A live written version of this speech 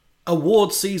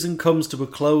award season comes to a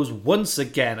close once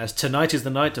again, as tonight is the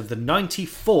night of the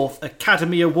 94th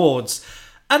Academy Awards.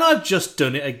 And I've just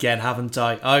done it again, haven't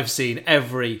I? I've seen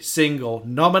every single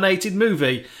nominated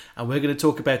movie, and we're going to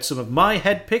talk about some of my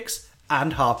head picks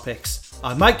and heart picks.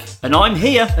 I'm Mike. And I'm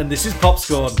here. And this is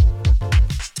Popscorn.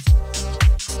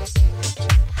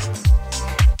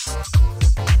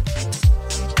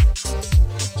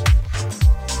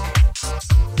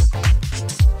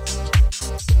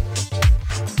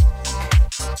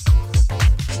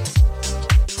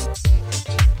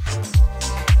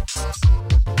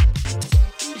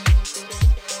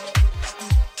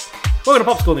 Welcome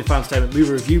to Popscorn, the Fanstatement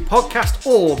Movie Review Podcast,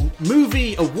 or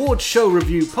Movie Award Show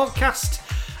Review Podcast.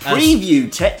 Preview,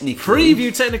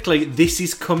 technically. This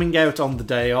is coming out on the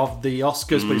day of the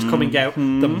Oscars, but it's coming out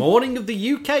the morning of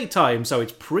the UK time, so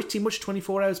it's pretty much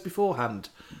 24 hours beforehand.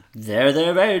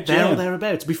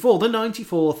 Thereabouts. Before the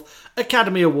 94th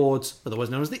Academy Awards, otherwise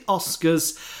known as the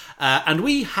Oscars. And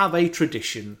we have a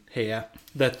tradition here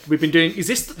that we've been doing. Is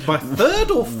this my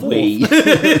third or fourth?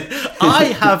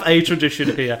 I have a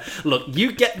tradition here. Look,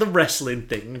 you get the wrestling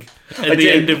thing at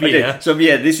the end of the year. So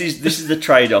this is the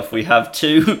trade-off. We have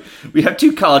two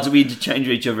cards that we interchange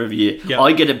with each other every year. Yep.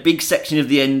 I get a big section of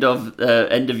the end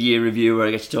of year review where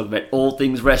I get to talk about all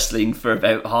things wrestling for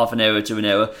about half an hour to an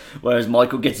hour, whereas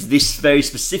Michael gets this very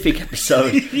specific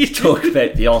episode to talk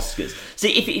about the Oscars.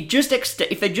 See, if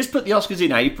they just put the Oscars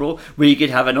in April, where you could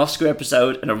have an Oscar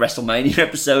episode and a WrestleMania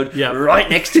episode right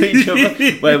next to each other,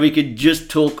 where we could just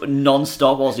talk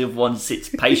non-stop whilst the other one sits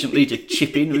patiently to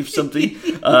chip in with something.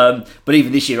 But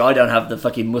even this year, I don't have the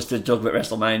fucking mustard to talk about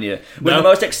WrestleMania. Well, the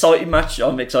most exciting match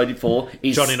I'm excited for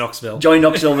is Johnny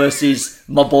Knoxville versus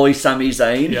my boy Sami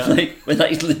Zayn. Yeah. When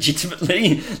that is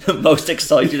legitimately the most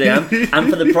excited I am,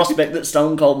 and for the prospect that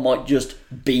Stone Cold might just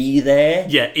be there.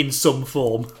 Yeah, in some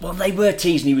form. Well, they were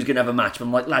teasing he was going to have a match, but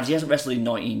I'm like, lads, he hasn't wrestled in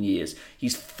 19 years.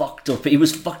 He's fucked up. He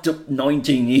was fucked up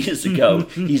 19 years ago.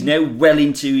 He's now well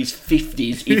into his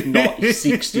 50s, if not his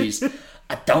 60s.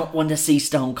 I don't want to see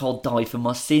Stone Cold die for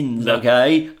my sins,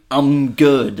 okay? I'm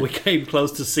good. We came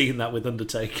close to seeing that with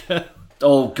Undertaker.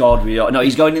 Oh, God, we are. No,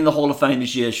 he's going in the Hall of Fame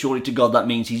this year. Surely to God that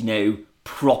means he's now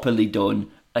properly done.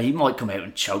 He might come out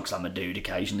and chokeslam a dude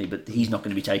occasionally, but he's not going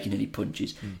to be taking any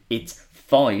punches. It's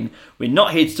fine. We're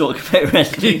not here to talk about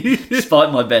wrestling,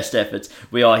 despite my best efforts.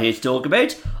 We are here to talk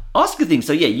about Oscar things.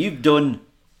 So, you've done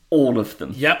all of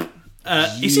them. Yep.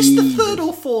 Is this the third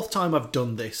or fourth time I've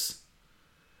done this?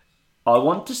 I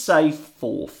want to say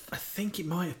fourth. I think it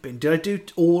might have been. Did I do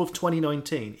all of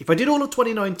 2019? If I did all of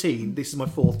 2019, this is my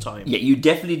fourth time. Yeah, you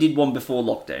definitely did one before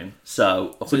lockdown.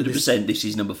 So, 100% this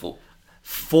is number 4.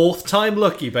 Fourth time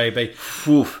lucky, baby.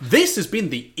 Oof. This has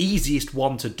been the easiest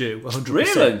one to do, 100%.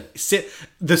 Really?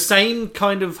 The same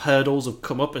kind of hurdles have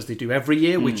come up as they do every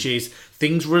year, which is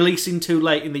things releasing too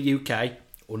late in the UK,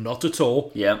 or not at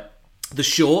all. Yeah. The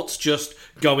shorts just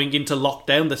going into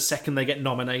lockdown the second they get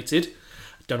nominated.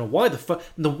 Don't know why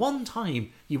the one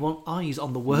time you want eyes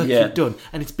on the work you've done,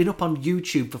 and it's been up on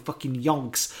YouTube for fucking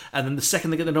yonks, and then the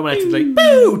second they get the nominated, like,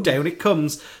 boo, down it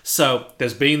comes. So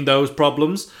there's been those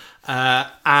problems.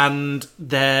 And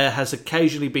there has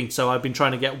occasionally been, so I've been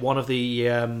trying to get one of the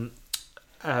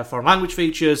foreign language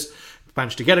features,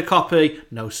 managed to get a copy,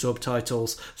 no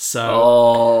subtitles,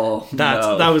 so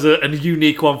that was a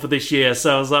unique one for this year.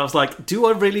 So I was like, do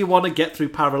I really want to get through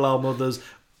Parallel Mothers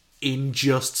in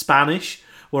just Spanish,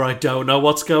 where I don't know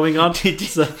what's going on?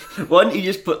 Why don't you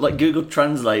just put like Google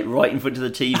Translate right in front of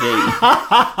the TV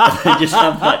and just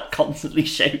have that constantly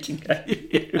shouting at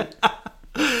you?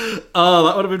 Oh,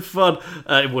 that would have been fun.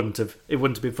 It wouldn't have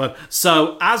been fun.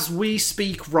 So, as we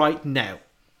speak right now,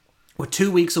 we're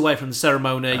 2 weeks away from the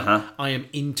ceremony. I am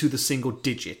into the single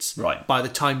digits. Right. By the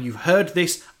time you've heard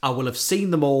this, I will have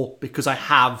seen them all, because I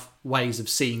have ways of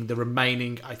seeing the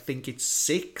remaining, I think it's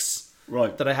 6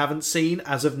 that I haven't seen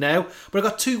as of now. But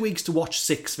I've got 2 weeks to watch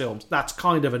 6 films. That's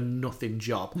kind of a nothing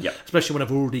job. Yep. Especially when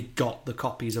I've already got the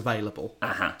copies available.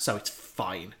 So it's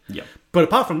fine. Yep. But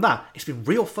apart from that, it's been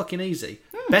real fucking easy.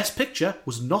 Best Picture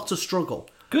was not a struggle.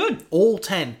 Good. All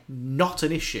 10, not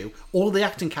an issue. All the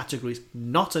acting categories,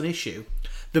 not an issue.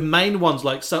 The main ones,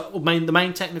 the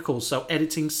main technicals, so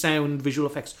editing, sound, visual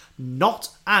effects, not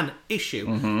an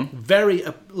issue. Very,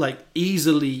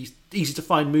 easy to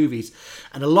find movies.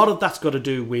 And a lot of that's got to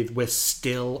do with we're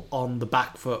still on the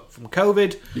back foot from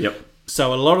COVID. Yep.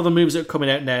 So a lot of the movies that are coming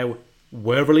out now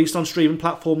were released on streaming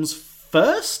platforms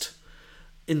first,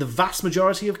 in the vast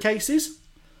majority of cases.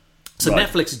 So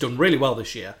Netflix has done really well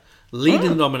this year. Leading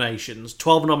the nominations,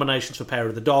 12 nominations for Power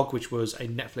of the Dog, which was a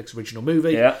Netflix original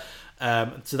movie. Yeah.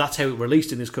 So that's how it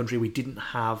released in this country. We didn't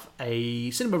have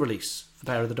a cinema release for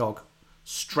Power of the Dog.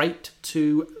 straight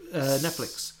to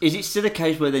Netflix. Is it still a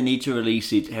case where they need to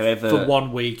release it however... For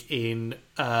 1 week in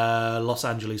Los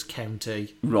Angeles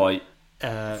County. Right.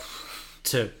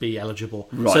 To be eligible.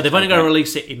 Right, So they've only got to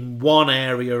release it in one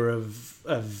area of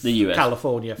the US.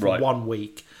 California for Right. 1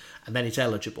 week, and then it's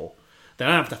eligible. They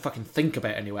don't have to fucking think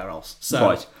about anywhere else.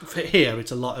 So for here,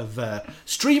 it's a lot of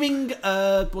streaming,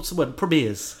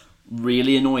 premieres.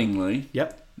 Really annoyingly,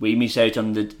 Yep. we miss out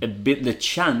on the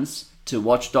chance to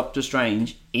watch Doctor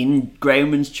Strange in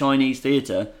Grauman's Chinese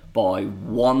Theatre by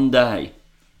 1 day.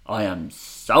 I am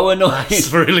so annoyed.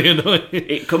 It's really annoying.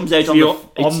 It comes out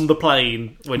on the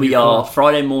plane when we are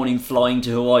Friday morning flying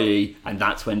to Hawaii, and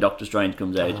that's when Doctor Strange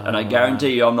comes out. And I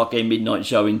guarantee you, I'm not getting midnight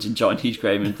showings in Chinese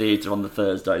Grauman Theatre on the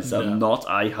Thursday. So I'm not.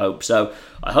 I hope so.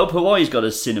 I hope Hawaii's got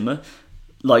a cinema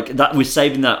like that. We're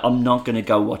saving that. I'm not going to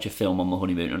go watch a film on my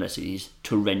honeymoon unless it is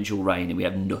torrential rain and we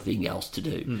have nothing else to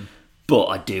do. But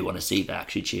I do want to see that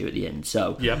actually cheer at the end.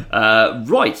 So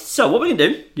right. So what we're going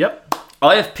to do? Yep.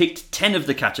 I have picked 10 of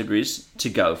the categories to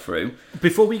go through.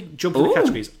 Before we jump to the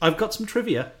categories, I've got some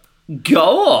trivia.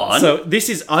 Go on. So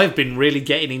I've been really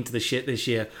getting into the shit this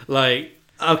year. Like,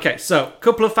 okay, so a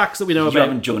couple of facts that we know You about.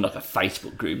 haven't joined like a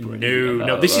Facebook group or anything?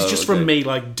 No, this is just from me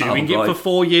like doing it for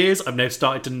 4 years. I've now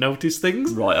started to notice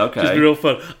things. Right, okay. It's real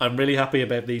fun. I'm really happy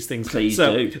about these things. Please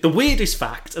so, do. The weirdest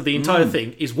fact of the entire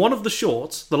thing is one of the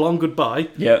shorts, The Long Goodbye,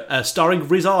 starring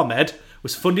Riz Ahmed,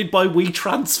 was funded by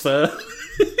WeTransfer.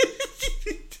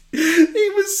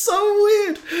 It was so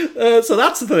weird. So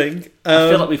that's the thing. I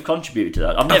feel like we've contributed to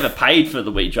that. I've never paid for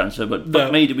the WeTransfer, but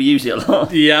fuck me, do we use it a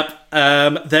lot? Yep.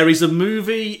 There is a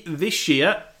movie this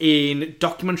year in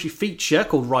documentary feature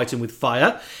called Writing with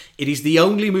Fire. It is the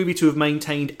only movie to have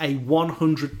maintained a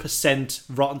 100%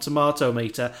 Rotten Tomato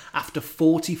meter after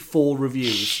 44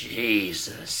 reviews.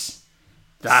 Jesus.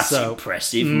 That's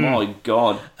impressive. My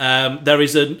God.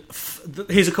 Here's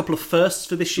a couple of firsts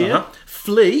for this year.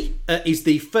 Flea is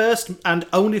the first and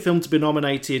only film to be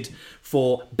nominated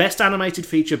for Best Animated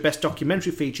Feature, Best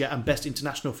Documentary Feature, and Best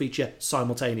International Feature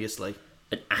simultaneously.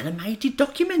 An animated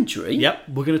documentary? Yep,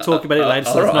 we're going to talk about it later,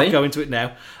 so let's not go into it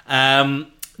now.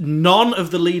 None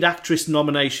of the lead actress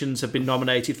nominations have been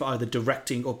nominated for either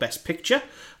directing or Best Picture,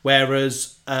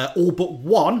 whereas all but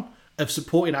one of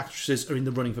supporting actresses are in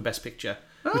the running for Best Picture.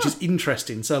 Which is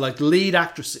interesting. So, like, lead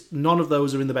actress, none of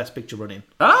those are in the Best Picture running.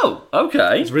 Oh,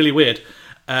 okay. It's really weird.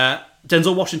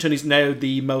 Denzel Washington is now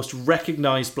the most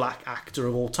recognised black actor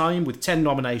of all time, with 10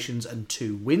 nominations and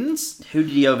 2 wins. Who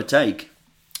did he overtake?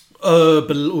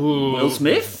 Will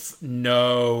Smith?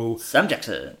 No. Sam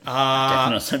Jackson.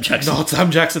 Definitely not Sam Jackson. Not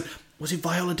Sam Jackson. Was it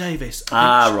Viola Davis?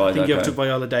 Right. I think you have to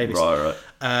Viola Davis. Right.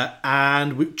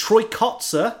 And Troy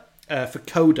Kotzer, for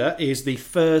Coda, is the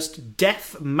first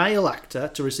deaf male actor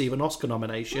to receive an Oscar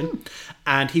nomination,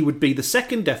 and he would be the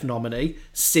second deaf nominee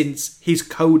since his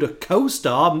Coda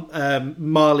co-star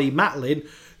Marlee Matlin,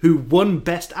 who won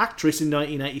Best Actress in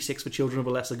 1986 for Children of a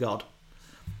Lesser God.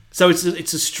 So it's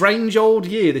a strange old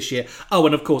year this year. Oh,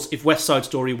 and of course, if West Side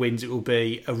Story wins, it will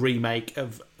be a remake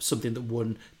of something that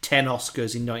won 10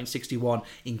 Oscars in 1961,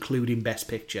 including Best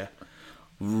Picture.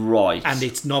 Right. And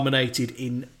it's nominated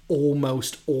in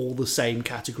almost all the same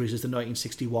categories as the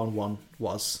 1961 one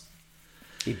was.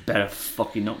 He better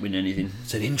fucking not win anything.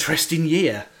 It's an interesting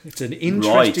year.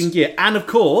 year. And of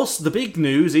course, the big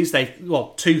news is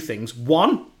two things.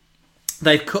 One,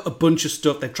 they've cut a bunch of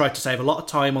stuff. They've tried to save a lot of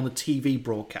time on the TV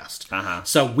broadcast.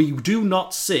 So we do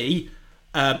not see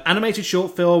animated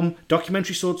short film,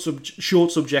 documentary short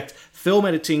subject, film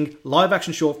editing, live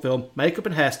action short film, makeup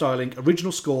and hairstyling,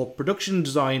 original score, production and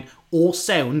design, or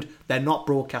sound. They're not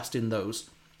broadcasting those.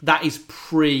 That is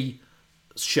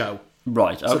pre-show.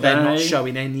 Right, okay. So they're not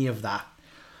showing any of that.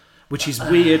 Which is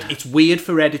weird. It's weird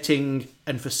for editing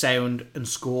and for sound and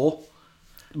score.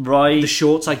 Right. The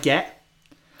shorts I get.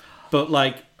 But,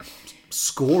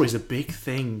 score is a big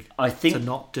thing to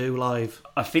not do live.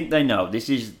 I think they know this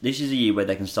is a year where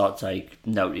they can start to take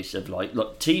notice of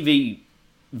look, TV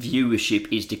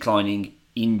viewership is declining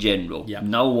in general. Yep.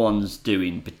 No one's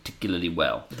doing particularly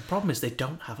well. But the problem is they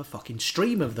don't have a fucking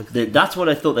stream of That's what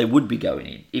I thought they would be going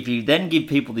in. If you then give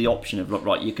people the option of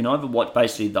right, you can either watch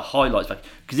basically the highlights,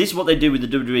 because this is what they do with the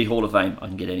WWE Hall of Fame. I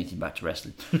can get anything back to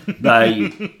wrestling.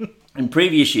 In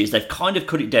previous years, they've kind of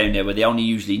cut it down there where they only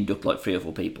usually induct 3 or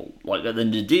 4 people.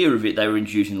 Then the idea of it, they were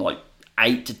introducing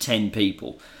 8 to 10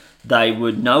 people. They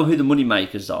would know who the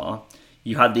moneymakers are.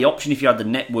 You had the option, if you had the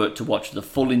network, to watch the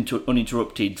full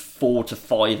uninterrupted 4 to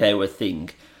 5 hour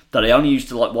thing. that I only used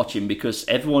to like watching because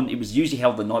it was usually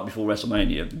held the night before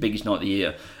WrestleMania, the biggest night of the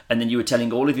year, and then you were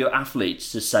telling all of your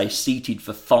athletes to stay seated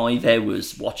for 5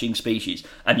 hours watching Species,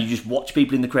 and you just watch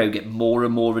people in the crowd get more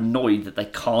and more annoyed that they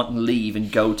can't leave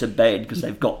and go to bed because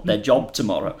they've got their job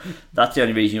tomorrow. That's the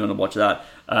only reason you want to watch that,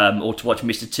 or to watch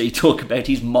Mr. T talk about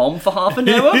his mom for half an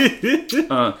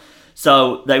hour.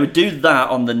 So they would do that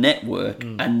on the network,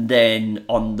 and then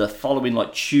on the following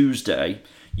like Tuesday,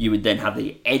 you would then have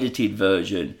the edited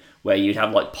version where you'd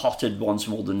have like potted ones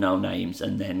from all the no names,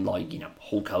 and then like, you know,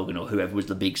 Hulk Hogan or whoever was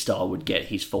the big star would get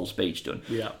his full speech done.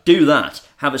 Yeah. Do that.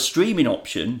 Have a streaming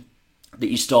option that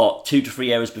you start 2 to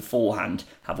 3 hours beforehand.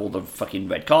 Have all the fucking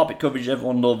red carpet coverage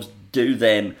everyone loves. Do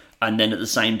them, and then at the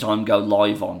same time go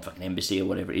live on fucking NBC or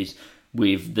whatever it is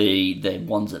with the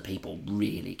ones that people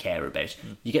really care about.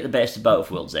 You get the best of both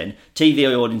worlds then. TV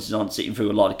audiences aren't sitting through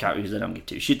a lot of characters they don't give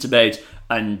two shits about,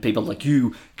 and people like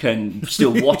you can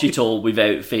still watch it all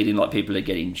without feeling like people are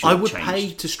getting shortchanged. I would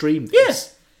pay to stream this.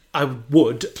 Yes. I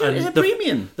would. And it's a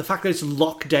premium. The fact that it's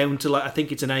locked down to, like, I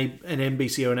think it's an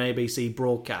NBC or an ABC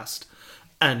broadcast,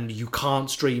 and you can't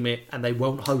stream it, and they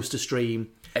won't host a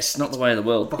stream. It's not the way of the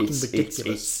world. Fucking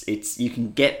ridiculous. It's you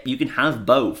can have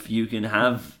both. You can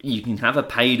have a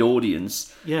paid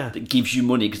audience that gives you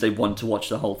money because they want to watch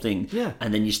the whole thing. Yeah.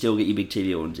 And then you still get your big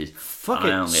TV audiences. Fuck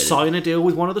it. Sign a deal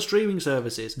with one of the streaming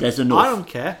services. There's enough. I don't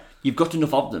care. You've got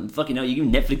enough of them. Fucking hell, you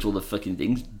give Netflix all the fucking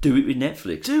things. Do it with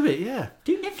Netflix. Do it, yeah.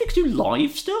 Do Netflix do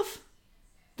live stuff?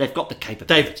 They've got the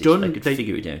capabilities. They could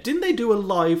figure it out. Didn't they do a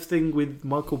live thing with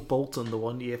Michael Bolton the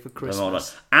one year for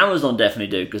Christmas? Amazon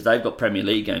definitely do, because they've got Premier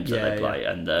League games that they play,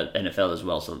 and NFL as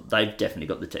well, so they've definitely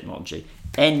got the technology.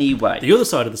 Anyway. The other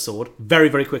side of the sword, very,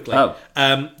 very quickly.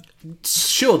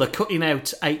 Sure, they're cutting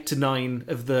out 8 to 9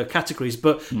 of the categories,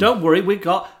 but don't worry, we've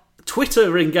got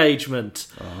Twitter engagement.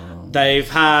 They've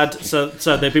had, so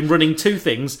they've been running 2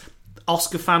 things.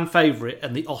 Oscar fan favourite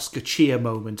and the Oscar cheer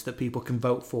moment that people can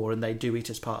vote for, and they do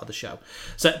it as part of the show.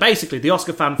 So basically, the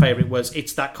Oscar fan favourite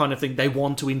it's that kind of thing. They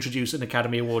want to introduce an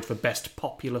Academy Award for Best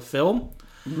Popular Film.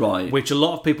 Right. Which a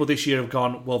lot of people this year have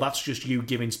gone, well, that's just you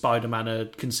giving Spider-Man a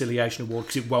conciliation award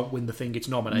because it won't win the thing it's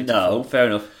nominated for. No, fair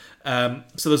enough.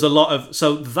 So there's a lot of...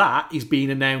 So that is being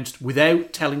announced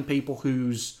without telling people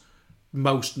who's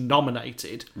most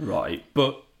nominated. Right.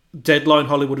 But Deadline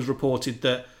Hollywood has reported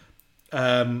that...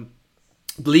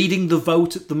 leading the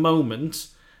vote at the moment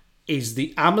is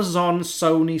the Amazon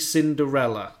Sony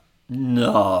Cinderella.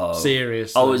 No.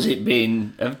 Seriously. Oh, has it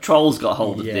been... Have Trolls got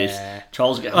hold of this?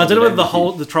 Trolls get hold I don't know of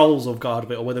whether the Trolls have got hold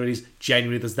of it, or whether it is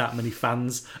genuinely there's that many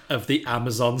fans of the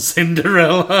Amazon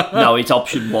Cinderella. No, it's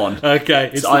option 1.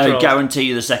 Okay. I guarantee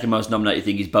you the second most nominated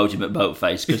thing is Boaty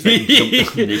McBoatface, because they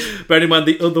jumped on this. Bear in mind,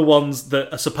 the other ones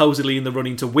that are supposedly in the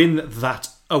running to win that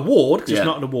award, because it's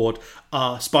not an award,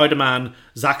 are Spider-Man,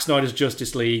 Zack Snyder's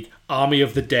Justice League, Army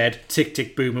of the Dead, Tick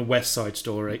Tick Boom, and West Side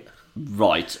Story.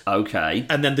 Right, okay.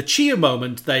 And then the cheer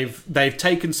moment, they've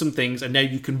taken some things, and now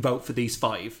you can vote for these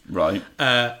 5. Right.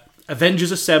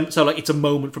 Avengers Assemble, so like it's a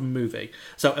moment from a movie.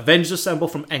 So Avengers Assemble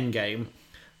from Endgame,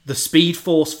 the Speed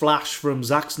Force Flash from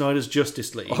Zack Snyder's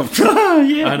Justice League.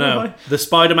 I know. Right. The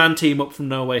Spider-Man team up from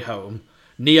No Way Home,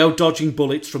 Neo dodging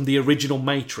bullets from the original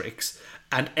Matrix,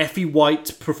 and Effie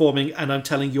White performing And I'm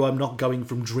Telling You I'm Not Going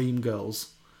from Dreamgirls.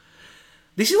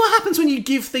 This is what happens when you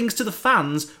give things to the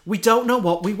fans. We don't know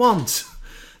what we want.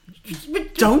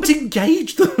 Don't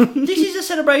engage them. This is a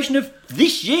celebration of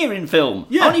this year in film.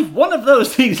 Yeah. Only one of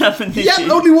those things happened this year.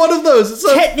 Yeah, only one of those.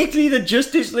 So technically, the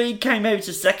Justice League came out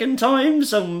a second time,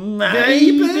 so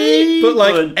maybe. But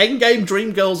like Endgame,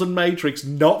 Dreamgirls, and Matrix,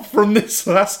 not from this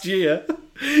last year.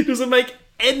 It doesn't make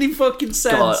any fucking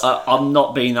sense. God, I'm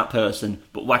not being that person,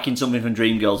 but whacking something from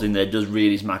Dreamgirls in there does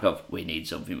really smack up. We need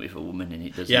something with a woman in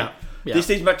it, doesn't it? Yeah. This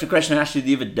leads back to a question I asked you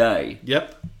the other day.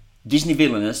 Yep. Disney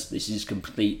Villainous, this is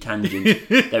complete tangent.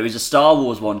 There is a Star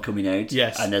Wars one coming out,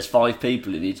 yes, and there's 5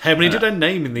 people in it. How many did I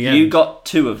name in the end? You got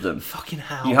 2 of them. Fucking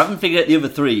hell. You haven't figured out the other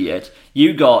 3 yet.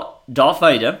 You got Darth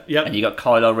Vader, and you got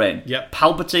Kylo Ren. Yep.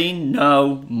 Palpatine,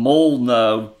 no. Maul,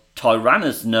 no.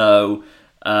 Tyrannus, no.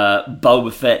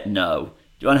 Boba Fett, no.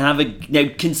 Do you want to have a...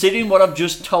 Now, considering what I've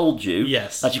just told you,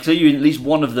 yes, that's clearly at least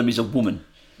one of them is a woman.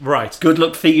 Right. Good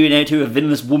luck figuring out who a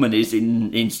villainous woman is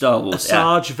in Star Wars.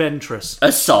 Asajj Ventress.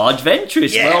 Asajj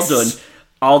Ventress. Yes. Well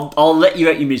done. I'll let you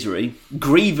out your misery.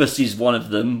 Grievous is one of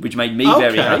them, which made me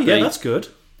very happy. Yeah, that's good.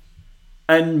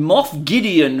 And Moff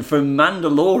Gideon from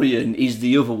Mandalorian is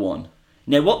the other one.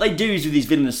 Now, what they do is with these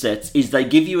villainous sets is they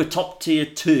give you a top tier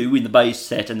 2 in the base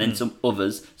set and then some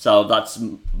others. So that's,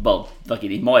 well,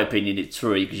 fucking in my opinion, it's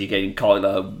 3 because you're getting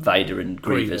Kylo, Vader, and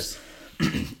Grievous.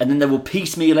 and then they will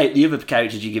piecemeal out the other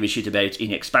characters you give a shit about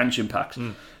in expansion packs.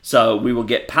 So we will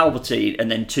get Palpatine and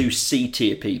then 2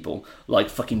 C-tier people, like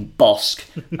fucking Bosk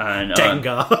and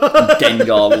Dengar.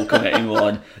 Dengar will come out in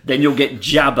one. Then you'll get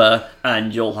Jabba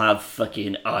and you'll have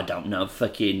fucking, I don't know,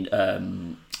 fucking,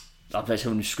 I've heard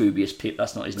someone Scroobius Pip,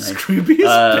 that's not his name.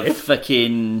 Scroobius Pip?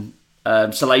 Fucking...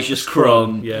 Salacious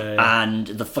Crumb yeah. and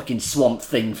the fucking Swamp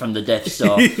Thing from the Death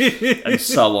Star and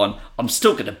so on. I'm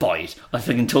still going to buy it. I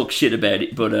fucking talk shit about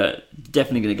it, but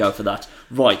definitely going to go for that.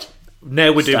 Right.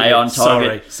 Now we're doing Stay on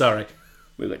target. Sorry.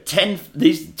 We've got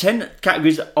 10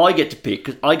 categories that I get to pick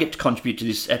because I get to contribute to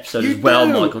this episode as well,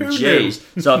 Michael.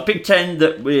 Jeez. So I've picked 10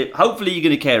 that hopefully you're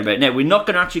going to care about. Now, we're not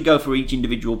going to actually go for each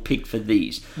individual pick for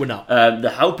these. We're not.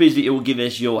 The hope is that it will give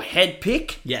us your head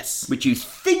pick. Yes. Which you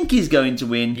think is going to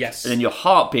win. Yes. And then your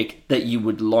heart pick that you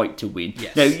would like to win.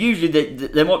 Yes. Now, usually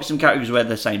there might be some categories where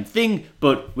they're the same thing,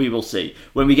 but we will see.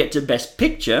 When we get to Best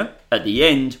Picture, at the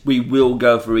end, we will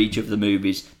go for each of the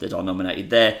movies that are nominated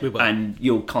there. We will. And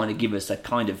you'll kind of give us a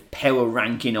kind of power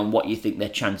ranking on what you think their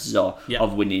chances are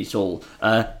of winning it all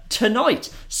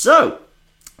tonight. So,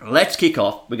 let's kick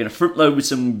off. We're going to front load with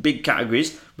some big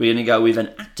categories. We're going to go with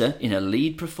an actor in a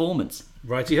lead performance.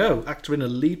 Righty-ho. Actor in a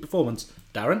lead performance.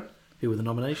 Darren, who were the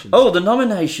nominations? Oh, the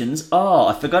nominations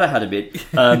are... I forgot I had a bit.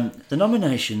 The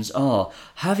nominations are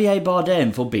Javier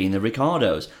Bardem for Being the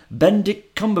Ricardos,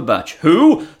 Benedict Cumberbatch,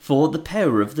 who? For The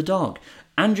Power of the Dog,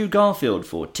 Andrew Garfield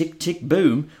for Tick, Tick,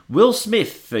 Boom, Will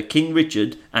Smith for King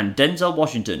Richard, and Denzel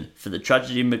Washington for The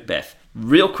Tragedy of Macbeth.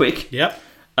 Real quick. Yep.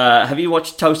 Have you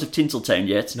watched Toast of Tinseltown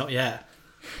yet? Not yet.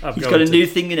 He's got a new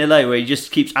thing in LA where he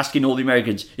just keeps asking all the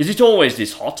Americans, is it always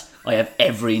this hot? I have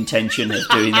every intention of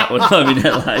doing that when I'm in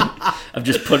LA. Of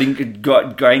just putting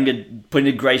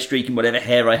a grey streak in whatever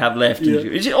hair I have left. Yeah.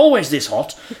 Is it always this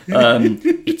hot?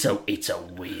 It's a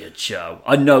weird show.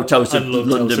 I know Toast of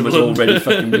London was already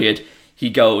fucking weird. He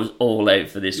goes all out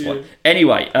for this one.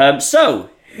 Anyway,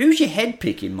 so who's your head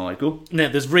picking, Michael? Now,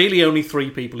 there's really only 3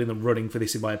 people in the running for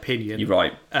this, in my opinion. You're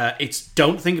right. It's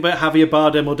don't think about Javier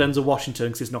Bardem or Denzel Washington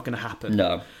because it's not going to happen.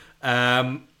 No.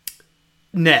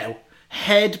 Now,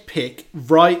 head pick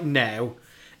right now,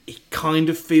 it kind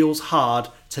of feels hard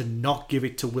to not give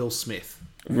it to Will Smith.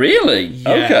 Really?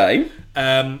 Yeah.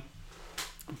 Okay.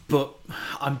 But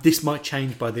this might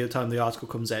change by the time the article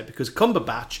comes out because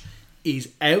Cumberbatch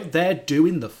is out there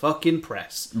doing the fucking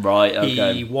press. Right,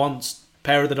 okay. He wants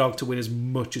Power of the Dog to win as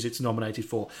much as it's nominated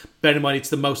for. Bear in mind, it's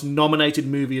the most nominated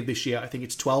movie of this year. I think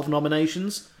it's 12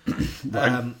 nominations.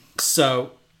 Right.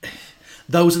 So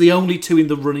those are the only 2 in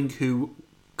the running who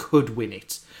could win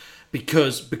it.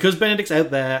 Because Benedict's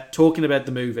out there talking about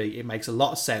the movie, it makes a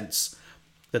lot of sense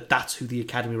that that's who the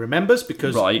Academy remembers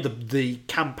because the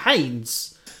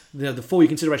campaigns, the for your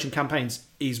consideration campaigns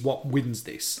is what wins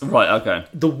this. Right, okay.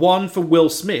 The one for Will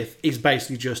Smith is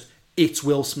basically just, it's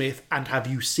Will Smith and have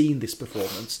you seen this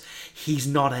performance? He's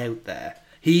not out there.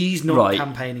 He's not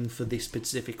campaigning for this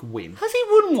specific win. Has he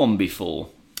won one before?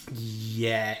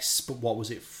 Yes, but what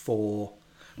was it for?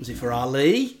 Was it for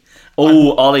Ali?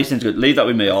 Oh, Ali seems good. Leave that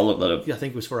with me. I'll look that up. Yeah, I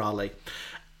think it was for Ali.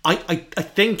 I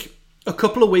think a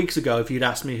couple of weeks ago, if you'd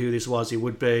asked me who this was, it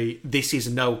would be, this is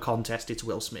no contest, it's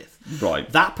Will Smith. Right.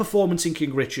 That performance in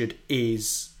King Richard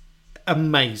is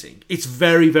amazing. It's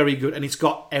very, very good, and it's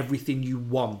got everything you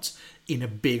want in a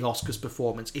big Oscars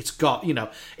performance. It's got,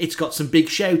 it's got some big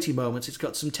shouty moments, it's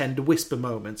got some tender whisper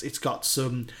moments, it's got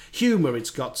some humour, it's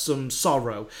got some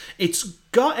sorrow. It's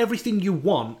got everything you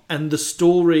want, and the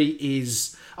story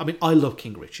is... I mean, I love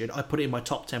King Richard. I put it in my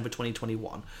top 10 for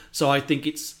 2021. So I think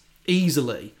it's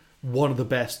easily one of the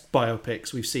best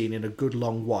biopics we've seen in a good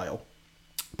long while.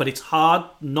 But it's hard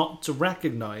not to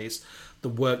recognise the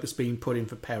work that's being put in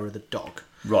for Power of the Dog.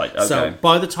 Right, okay. So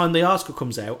by the time the article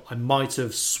comes out, I might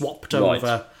have swapped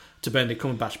over to Benedict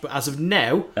Cumberbatch. But as of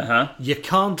now, you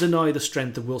can't deny the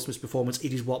strength of Will Smith's performance.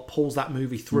 It is what pulls that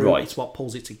movie through. Right. It's what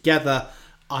pulls it together.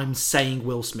 I'm saying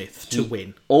Will Smith to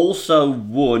win. Also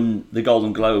won the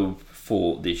Golden Globe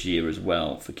for this year as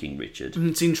well for King Richard.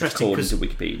 It's interesting according to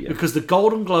Wikipedia, because the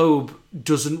Golden Globe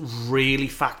doesn't really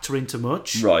factor into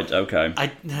much. Right. Okay.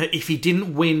 If he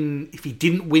didn't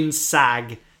win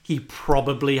SAG, he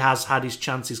probably has had his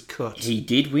chances cut. He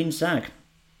did win SAG.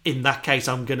 In that case,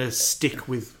 I'm going to stick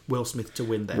with Will Smith to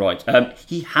win then. Right.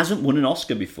 He hasn't won an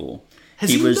Oscar before.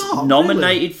 He was not?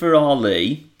 nominated Really? for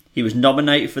Ali. He was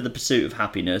nominated for The Pursuit of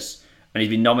Happiness, and he's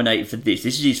been nominated for this.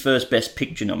 This is his first Best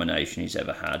Picture nomination he's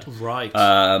ever had. Right.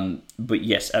 But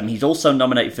yes, he's also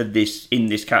nominated for this in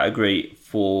this category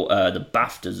for the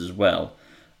BAFTAs as well.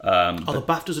 The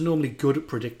BAFTAs are normally good at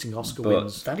predicting Oscar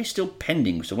wins. That is still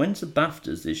pending. So when's the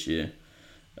BAFTAs this year?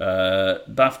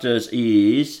 BAFTAs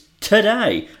is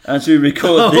today as we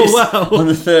record this on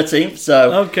the 13th.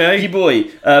 So, okay,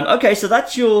 boy. Okay, so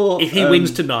that's your... If he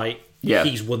wins tonight,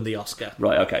 he's won the Oscar.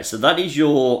 Right, okay, so that is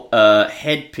your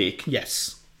head pick.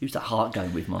 Yes. Who's the heart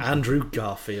going with, Mark? Andrew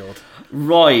Garfield.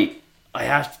 Right. I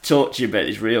have to talk to you about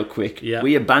this real quick. Yeah.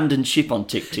 We abandoned ship on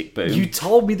Tick, Tick, Boom. You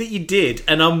told me that you did,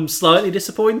 and I'm slightly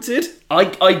disappointed.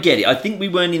 I get it. I think we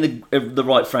weren't in the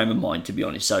right frame of mind, to be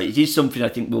honest. So it is something I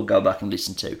think we'll go back and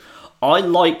listen to. I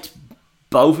liked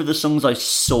both of the songs I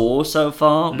saw so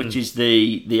far, which is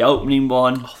the opening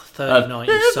one. Oh, the 30 Night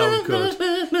is so good.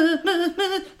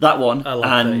 That one. I love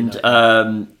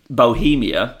and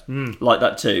Bohemia, like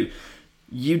that too.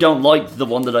 You don't like the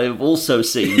one that I have also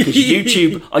seen, because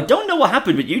YouTube, I don't know what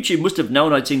happened, but YouTube must have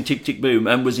known I'd seen Tick, Tick, Boom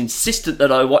and was insistent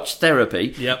that I watch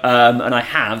Therapy. Yep. And I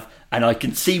have, and I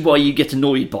can see why you get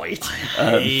annoyed by it.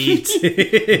 I hate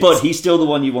it. But he's still the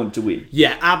one you want to win.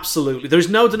 Yeah, absolutely. There's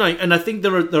no denying, and I think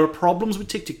there are problems with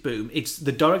Tick, Tick, Boom. It's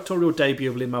the directorial debut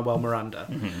of Lin-Manuel Miranda,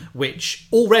 which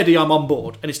already I'm on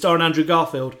board, and it's starring Andrew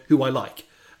Garfield, who I like,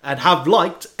 and have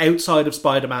liked outside of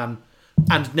Spider-Man,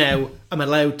 and now I'm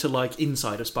allowed to like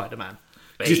inside of Spider-Man.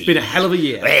 It's been a hell of a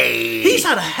year. He's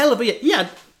had a hell of a year. Yeah,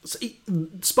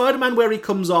 Spider-Man, where he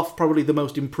comes off probably the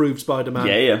most improved Spider-Man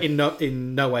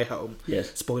in No Way Home.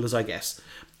 Yes. Spoilers, I guess.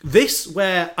 This,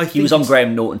 where I think... He was on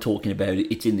Graham Norton talking about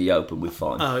it. It's in the open. We're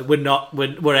fine. We're not...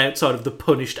 We're outside of the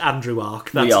punished Andrew arc.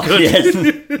 That's we are,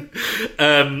 good.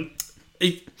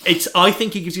 Yes. I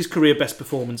think he gives his career best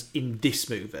performance in this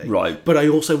movie. Right. But I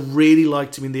also really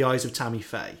liked him in The Eyes of Tammy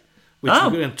Faye, which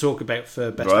we're going to talk about for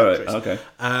Best Actress. Okay.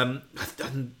 And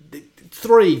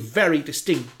three very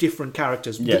distinct, different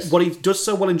characters. Yes. What he does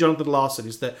so well in Jonathan Larson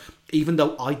is that even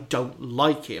though I don't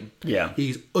like him,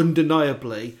 he's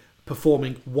undeniably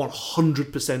performing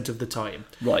 100% of the time.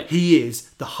 Right. He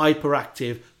is the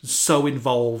hyperactive, so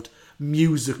involved,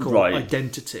 musical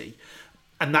identity.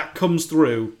 And that comes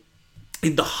through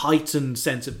in the heightened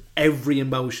sense of every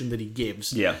emotion that he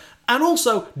gives. Yeah. And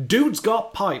also, dude's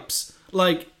got pipes.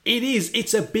 Like,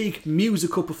 it's a big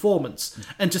musical performance.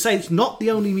 And to say it's not the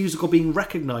only musical being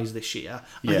recognised this year,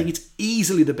 I think it's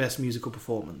easily the best musical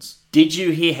performance. Did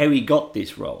you hear how he got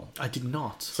this role? I did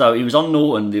not. So he was on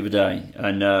Norton the other day,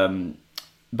 and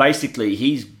basically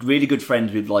he's really good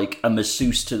friends with like a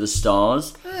masseuse to the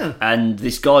stars. And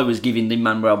this guy was giving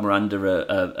Lin-Manuel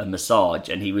Miranda a massage,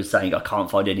 and he was saying, I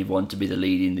can't find anyone to be the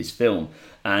lead in this film.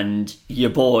 And your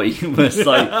boy was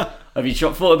like, have you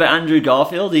thought about Andrew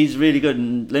Garfield? He's really good.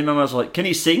 And Lin-Manuel was like, can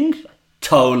he sing?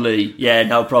 Totally. Yeah,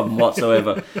 no problem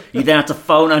whatsoever. You then have to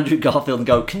phone Andrew Garfield and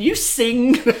go, can you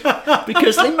sing?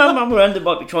 Because Lin-Manuel Miranda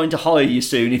might be trying to hire you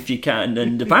soon if you can.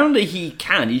 And apparently he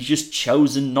can. He's just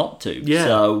chosen not to. Yeah.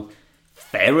 So,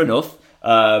 fair enough.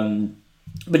 But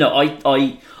no,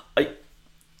 I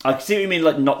see what you mean,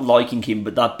 like not liking him,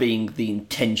 but that being the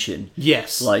intention.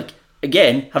 Yes. Like,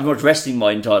 again, having watched wrestling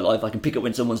my entire life, I can pick up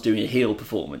when someone's doing a heel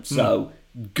performance. So,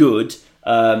 good.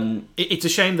 It's a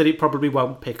shame that it probably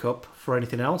won't pick up for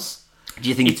anything else. Do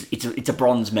you think it's a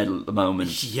bronze medal at the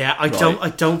moment? Yeah, I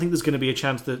don't think there's going to be a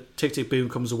chance that Tick, Tick, Boom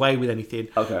comes away with anything.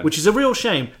 Okay. Which is a real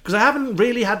shame, because I haven't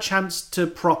really had chance to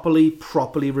properly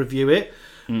review it.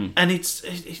 And it's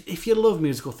if you love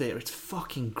musical theatre, it's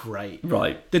fucking great.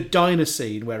 Right. The diner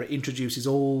scene where it introduces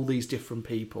all these different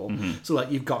people. So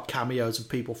like you've got cameos of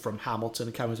people from Hamilton,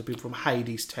 and cameos of people from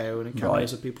Hadestown, and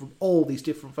cameos of people from all these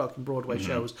different fucking Broadway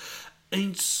shows.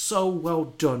 And it's so well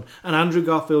done. And Andrew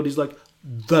Garfield is like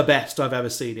the best I've ever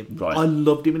seen him. Right. I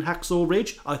loved him in Hacksaw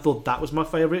Ridge. I thought that was my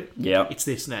favourite. Yeah. It's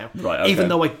this now. Right, okay. Even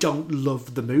though I don't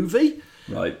love the movie.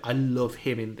 Right. I love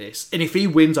him in this. And if he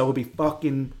wins, I will be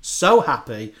fucking so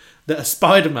happy that a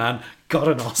Spider-Man got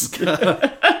an Oscar.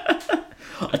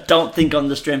 I don't think on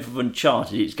the strength of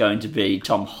Uncharted it's going to be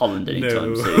Tom Holland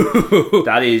anytime soon.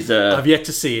 That is... I've yet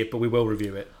to see it, but we will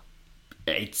review it.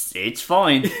 It's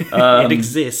fine. It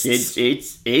exists.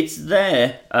 It's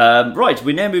there. Right,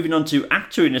 we're now moving on to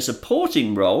actor in a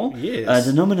supporting role. Yes.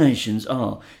 The nominations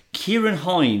are Kieran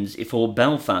Hines for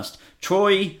Belfast,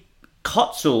 Troy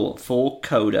Kotsur for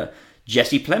Coda,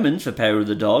 Jesse Plemons for Power of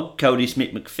the Dog, Cody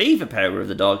Smith-McPhee for Power of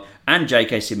the Dog, and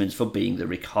J.K. Simmons for Being the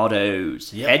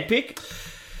Ricardos. Yep. Head pick?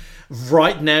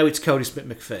 Right now, it's Cody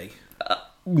Smith-McPhee.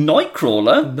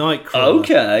 Nightcrawler?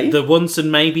 Okay. The once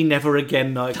and maybe never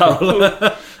again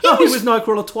Nightcrawler. He was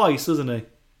Nightcrawler twice, wasn't he?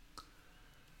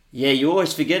 Yeah, you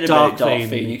always forget about Dark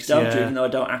Phoenix, don't you? Even though I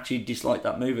don't actually dislike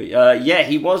that movie. Yeah,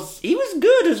 he was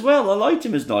good as well. I liked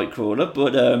him as Nightcrawler,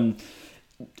 but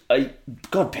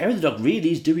God, Power of the Dog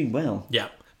really is doing well. Yeah.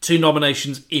 2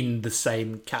 nominations in the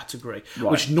same category,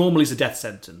 which normally is a death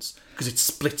sentence because it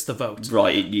splits the vote.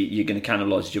 Right, you're going to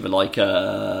cannibalize each other like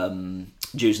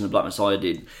Judas and the Black Messiah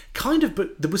did. Kind of,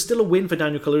 but there was still a win for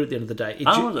Daniel Kaluuya at the end of the day.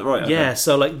 Was it? Right, okay. Yeah,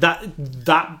 so like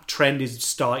that trend is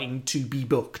starting to be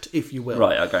booked, if you will.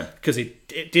 Right, okay. Because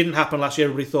it didn't happen last year.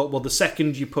 Everybody thought, well, the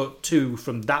second you put 2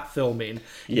 from that film in,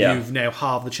 you've now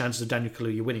halved the chances of Daniel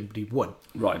Kaluuya winning, but he won.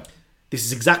 Right. This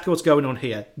is exactly what's going on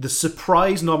here. The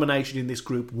surprise nomination in this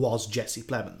group was Jesse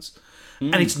Plemons.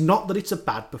 And it's not that it's a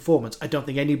bad performance. I don't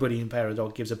think anybody in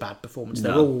Paradog gives a bad performance.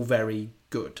 They're all very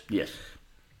good. Yes.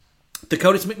 The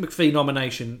Cody Smith-McPhee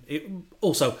nomination,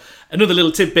 also, another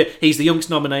little tidbit, he's the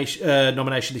youngest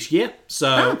nomination this year.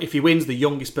 So if he wins, the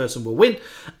youngest person will win.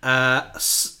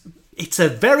 It's a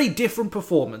very different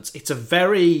performance. It's a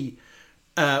very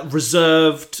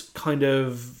reserved, kind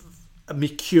of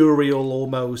mercurial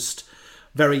almost,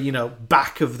 very,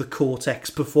 back of the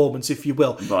cortex performance, if you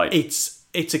will. Right.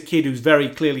 It's a kid who's very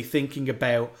clearly thinking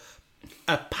about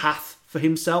a path for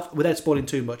himself, without spoiling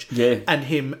too much. Yeah. And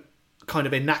him kind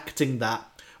of enacting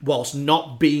that, whilst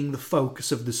not being the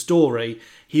focus of the story,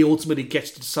 he ultimately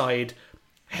gets to decide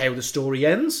how the story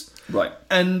ends. Right.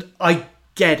 And I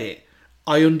get it.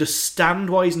 I understand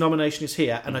why his nomination is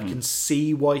here, and I can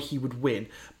see why he would win.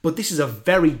 But this is a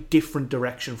very different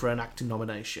direction for an acting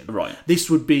nomination. Right. This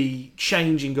would be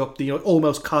changing up the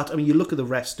almost cut. I mean, you look at the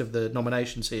rest of the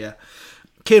nominations here.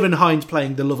 Kieran Hines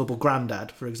playing the lovable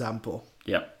granddad, for example.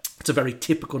 Yeah. It's a very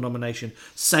typical nomination.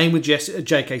 Same with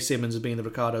J.K. Simmons as being the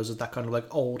Ricardos, as that kind of like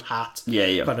old hat,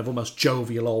 kind of almost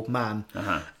jovial old man.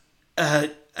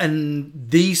 And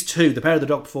these two, the Pair of the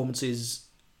Dog performances,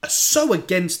 are so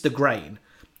against the grain.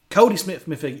 Cody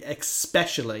Smith-McPhee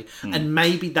especially, and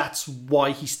maybe that's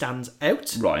why he stands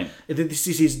out. Right. This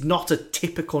is not a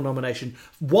typical nomination.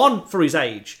 One, for his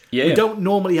age. Yeah. We don't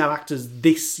normally have actors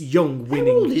this young winning.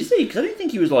 How old is he? Because I didn't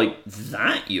think he was,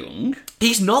 that young.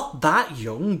 He's not that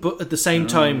young, but at the same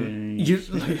time, you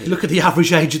look at the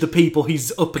average age of the people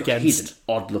he's up against. He's an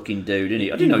odd-looking dude, isn't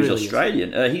he? I didn't know he was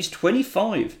Australian. He's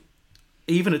 25.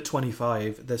 Even at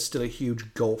 25, there's still a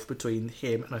huge gulf between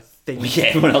him and I think... Well, yeah,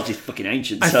 everyone else is fucking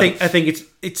ancient. I think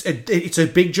it's a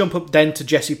big jump up then to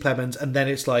Jesse Plemons, and then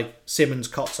it's like Simmons,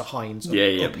 Kotzer, Hines.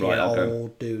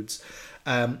 Old dudes.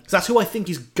 So that's who I think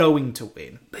is going to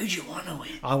win. Who do you want to win?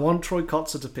 I want Troy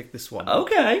Kotzer to pick this one.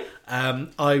 Okay.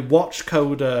 I watched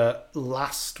Coda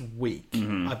last week.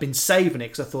 I've been saving it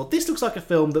because I thought this looks like a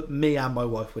film that me and my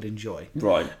wife would enjoy.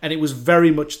 Right. And it was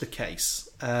very much the case.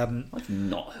 I've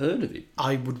not heard of it.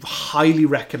 I would highly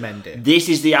recommend it. This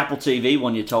is the Apple TV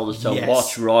one you told us to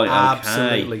watch, right? Okay.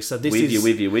 Absolutely. So this is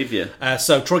with you.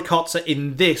 So Troy Kotzer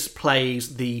in this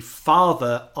plays the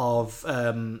father of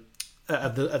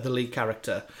the lead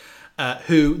character,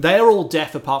 who they are all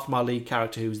deaf apart from our lead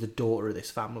character, who's the daughter of this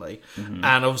family. And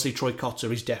obviously Troy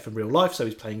Kotzer is deaf in real life, so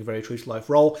he's playing a very true to life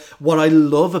role. What I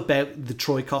love about the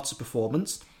Troy Kotzer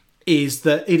performance is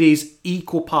that it is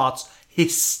equal parts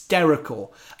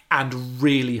hysterical and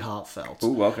really heartfelt.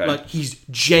 Ooh, okay. Like, he's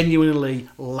genuinely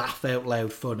laugh out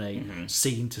loud funny,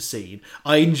 scene to scene.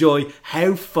 I enjoy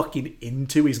how fucking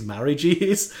into his marriage he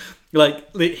is.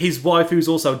 Like, his wife, who's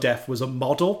also deaf, was a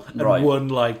model and won,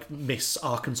 like, Miss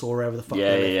Arkansas or wherever the fuck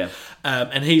they live.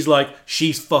 And he's like,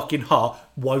 she's fucking hot.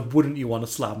 Why wouldn't you want to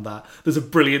slam that? There's a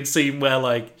brilliant scene where,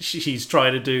 like, she's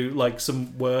trying to do, like,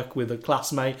 some work with a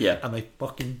classmate. And they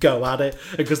fucking go at it.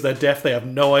 And because they're deaf, they have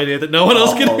no idea that no one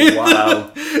else can hear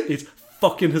them. It's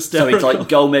fucking hysterical. So it's like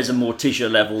Gomez and Morticia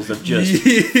levels of just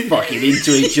fucking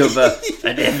into each other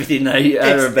and everything they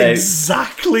are about.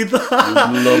 Exactly that.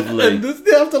 It's lovely. And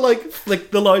they have to like flick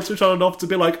the lights switch on and off to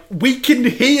be like, we can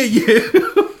hear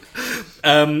you.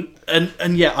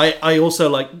 And yeah, I also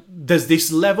like, there's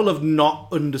this level of not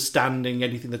understanding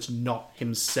anything that's not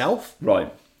himself.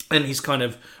 Right. And his kind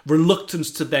of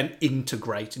reluctance to then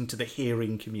integrate into the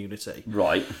hearing community.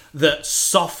 Right. That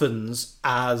softens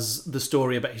as the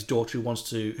story about his daughter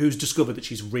who's discovered that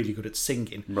she's really good at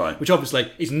singing. Right. Which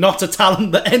obviously is not a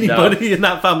talent that anybody in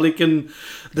that family can...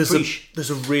 There's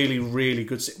a really, really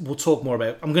good... We'll talk more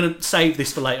about... I'm going to save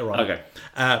this for later on. Okay.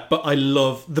 But I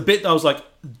love... The bit that I was like,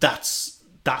 that's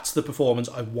the performance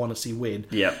I want to see win.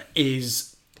 Yeah. Is...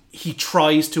 He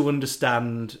tries to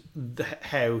understand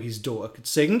how his daughter could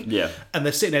sing. Yeah. And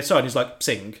they're sitting outside and he's like,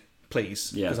 sing,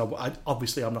 please. Yeah. Because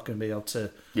obviously I'm not going to be able to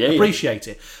appreciate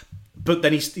it. but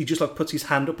then he just like puts his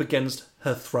hand up against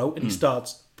her throat and he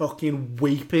starts fucking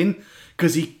weeping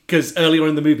because earlier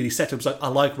in the movie he set up like, I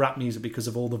like rap music because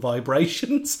of all the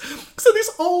vibrations. So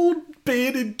this old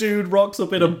bearded dude rocks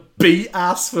up in a beat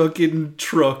ass fucking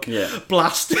truck,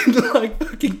 blasting like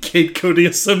fucking Kid Cudi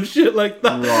or some shit like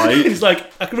that. Right. He's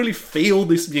like, I can really feel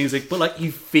this music, but like he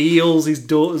feels his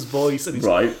daughter's voice and he's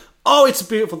Right. Oh, it's a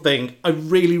beautiful thing. I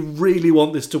really, really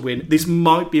want this to win. This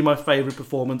might be my favourite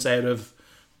performance out of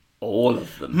all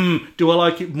of them. Do I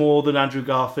like it more than Andrew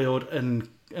Garfield and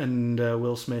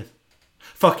Will Smith?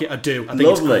 Fuck it, I do. I think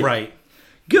Lovely. It's great.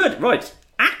 Good, right.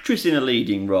 Actress in a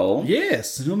leading role.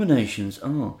 Yes. The nominations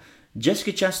are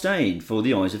Jessica Chastain for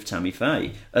The Eyes of Tammy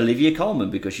Faye, Olivia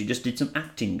Colman because she just did some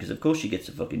acting, because of course she gets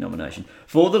a fucking nomination,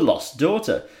 for The Lost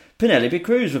Daughter, Penelope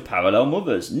Cruz for Parallel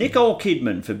Mothers, Nicole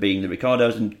Kidman for Being the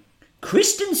Ricardos, and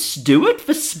Kristen Stewart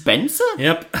for Spencer?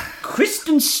 Yep.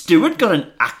 Kristen Stewart got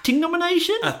an acting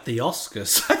nomination? At the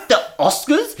Oscars. At the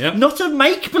Oscars? Yep. Not a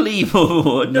make-believe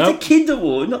award, not Nope. a kid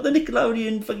award, not the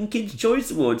Nickelodeon fucking Kids'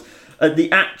 Choice Awards. At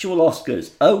the actual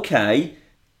Oscars. Okay,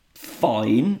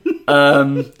 fine.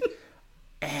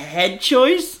 Head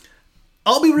choice?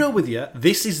 I'll be real with you.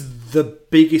 This is the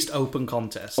biggest open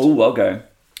contest. Oh, okay.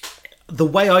 The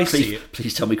way I see it,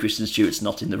 Please tell me Kristen Stewart's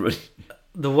not in the running.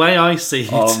 the way I see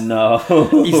it, Oh no.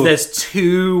 is there's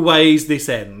two ways this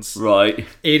ends. Right,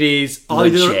 It is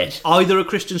Bloodshed. either a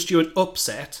Kristen Stewart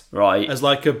upset, right. as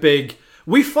like a big,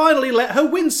 we finally let her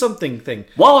win something thing.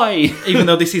 Why? Even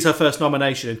though this is her first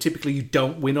nomination, and typically you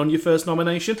don't win on your first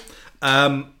nomination.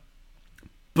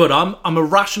 But I'm a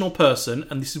rational person,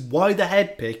 and this is why the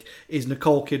head pick is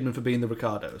Nicole Kidman for Being the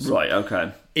Ricardos. Right,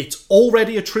 okay. It's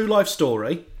already a true life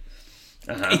story.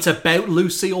 It's about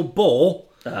Lucille Ball.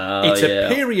 It's a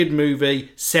period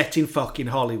movie set in fucking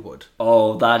Hollywood.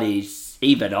 Oh, that is...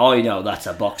 Even I know that's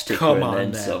a box ticker. Come and on,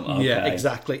 then now. some. Okay. Yeah,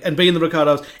 exactly. And Being the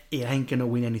Ricardos, it ain't going to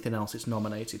win anything else it's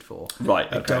nominated for. Right,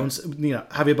 okay. Javier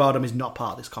Bardem is not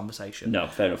part of this conversation. No,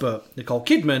 fair enough. But Nicole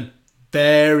Kidman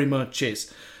very much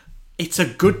is. It's a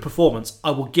good performance.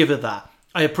 I will give her that.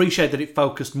 I appreciate that it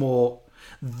focused more.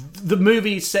 The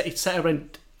movie it's set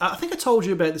around. I think I told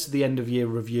you about this at the end of year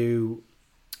review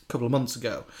a couple of months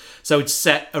ago. So it's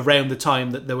set around the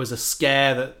time that there was a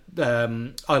scare that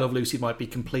I Love Lucy might be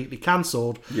completely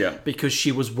cancelled. Yeah. Because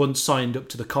she was once signed up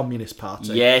to the Communist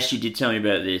Party. Yeah, she did tell me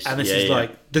about this. And this is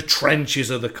like the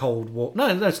trenches of the Cold War. No,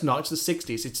 it's not. It's the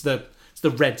 60s. It's the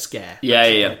Red Scare.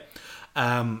 Yeah.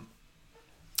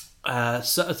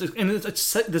 So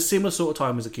it's the similar sort of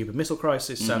time as the Cuban Missile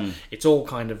Crisis. So it's all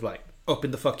kind of like up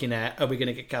in the fucking air. Are we going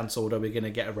to get cancelled? Are we going to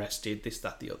get arrested? This,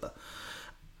 that, the other.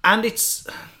 And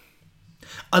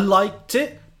I liked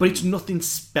it, but it's nothing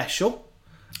special.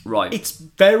 Right. It's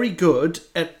very good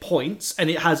at points,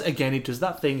 and it does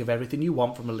that thing of everything you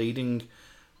want from a leading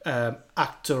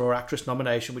actor or actress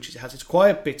nomination, which is, it has its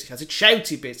quiet bits, it has its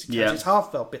shouty bits, it has its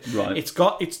heartfelt bits. Right. It's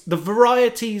the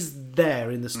variety's there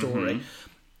in the story.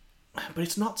 But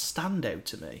it's not standout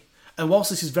to me. And whilst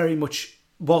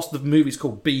the movie's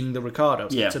called Being the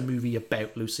Ricardos, it's a movie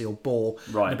about Lucille Ball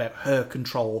and about her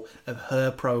control of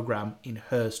her program in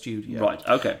her studio. Right,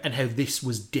 okay. And how this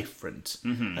was different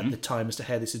at the time as to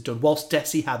how this is done. Whilst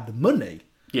Desi had the money,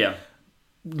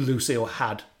 Lucille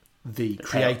had the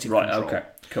creative control. Okay,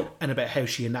 cool. And about how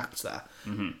she enacts that.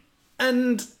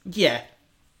 And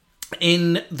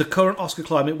in the current Oscar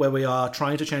climate where we are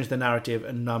trying to change the narrative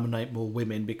and nominate more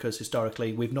women because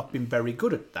historically we've not been very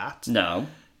good at that. No.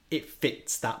 It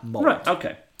fits that mold. Right,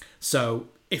 okay. So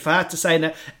if I had to say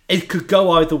now, it could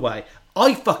go either way.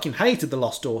 I fucking hated The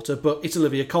Lost Daughter, but it's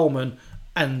Olivia Colman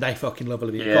and they fucking love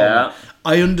Olivia Colman.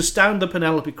 I understand the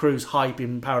Penelope Cruz hype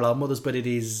in Parallel Mothers, but it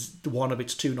is one of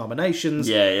its two nominations.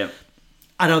 Yeah.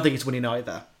 I don't think it's winning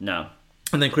either. No.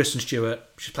 And then Kristen Stewart,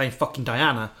 she's playing fucking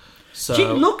Diana. So She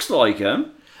looks like her.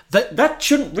 That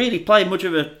shouldn't really play much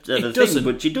of a thing, doesn't.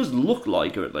 but she does look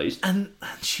like her at least. And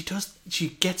she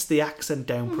gets the accent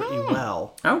down pretty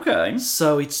well. Okay.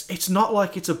 So it's not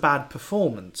like it's a bad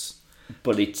performance.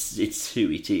 But it's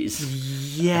who it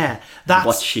is. Yeah, that's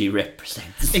what she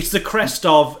represents. It's the crest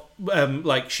of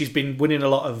she's been winning a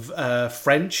lot of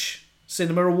French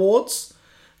cinema awards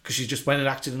because she's just went and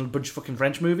acted in a bunch of fucking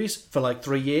French movies for like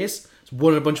 3 years.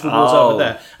 Won a bunch of awards over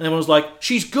there. And everyone was like,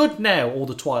 she's good now, all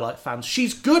the Twilight fans.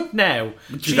 She's good now.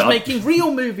 She's making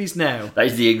real movies now. That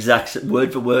is the exact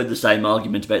word for word the same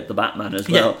argument about the Batman as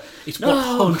well. Yeah, it's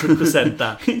 100%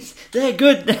 that. They're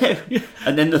good now.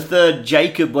 And then the third,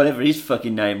 Jacob, whatever his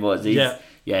fucking name was, he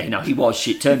was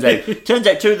shit. Turns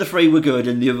out 2 of the 3 were good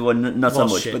and the other one not so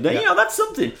much. Shit, but then, that's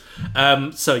something.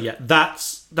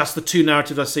 That's the two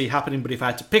narratives I see happening. But if I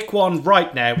had to pick one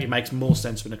right now, it makes more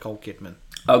sense for Nicole Kidman.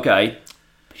 Okay.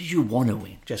 Who did you want to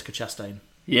win? Jessica Chastain.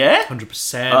 Yeah?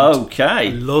 100%. Okay. I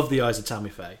love The Eyes of Tammy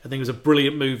Faye. I think it was a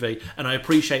brilliant movie, and I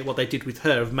appreciate what they did with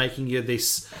her of making her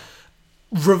this...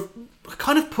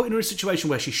 kind of putting her in a situation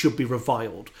where she should be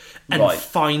reviled and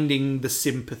finding the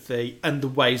sympathy and the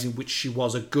ways in which she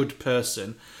was a good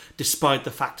person, despite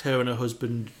the fact her and her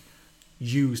husband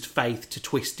used faith to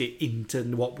twist it into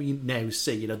what we now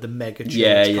see, the mega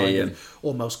church kind of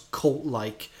almost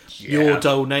cult-like. Your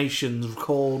donations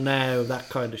call now, that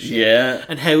kind of shit. Yeah.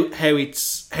 And how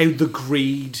the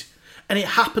greed, and it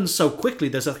happens so quickly.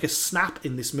 There's like a snap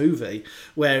in this movie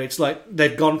where it's like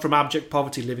they've gone from abject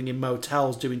poverty, living in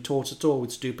motels, doing tour-to-tour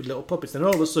with stupid little puppets, then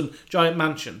all of a sudden, giant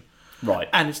mansion. Right.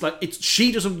 And it's like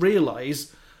she doesn't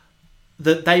realise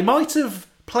that they might have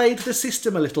played the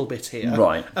system a little bit here,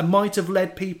 right, and might have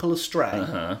led people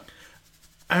astray,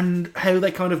 and how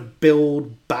they kind of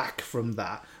build back from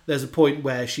that. There's a point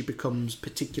where she becomes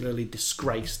particularly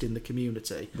disgraced in the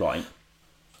community, right,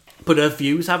 but her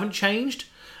views haven't changed,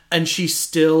 and she's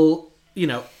still,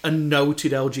 a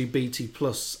noted LGBT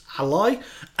plus ally,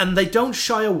 and they don't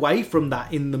shy away from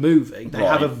that in the movie. They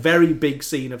have a very big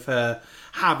scene of her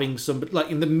having somebody, like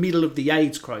in the middle of the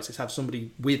AIDS crisis, have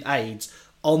somebody with AIDS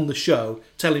on the show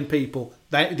telling people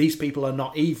that these people are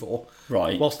not evil.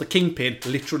 Right. Whilst the Kingpin,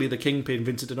 literally the Kingpin,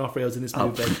 Vincent D'Onofrio's in this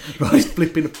movie, he's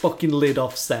flipping a fucking lid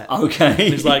off set. Okay. And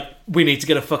he's like, we need to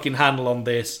get a fucking handle on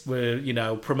this.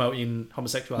 We're, promoting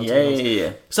homosexuality.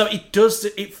 Yeah. So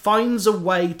it finds a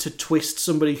way to twist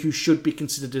somebody who should be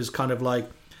considered as kind of like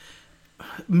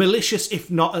malicious,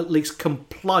 if not at least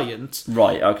compliant.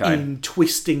 Right, okay. In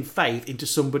twisting faith into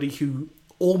somebody who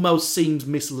almost seems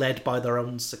misled by their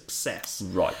own success.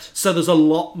 Right. So there's a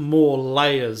lot more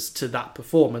layers to that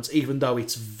performance, even though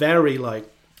it's very like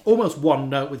almost one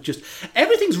note with just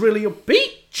everything's really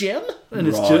upbeat, Jim, and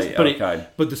it's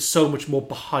but there's so much more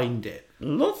behind it.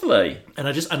 Lovely. And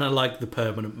I like the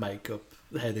permanent makeup,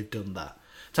 how they've done that.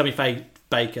 Tammy Faye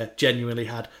Baker genuinely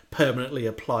had permanently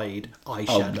applied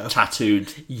eyeshadow. Oh,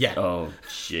 tattooed. Yeah. Oh,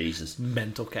 Jesus.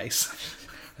 Mental case.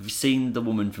 Have you seen the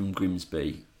woman from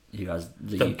Grimsby who has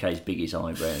the UK's biggest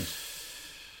eyebrows?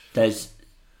 There's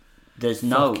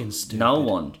no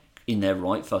one in their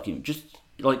right fucking... Just,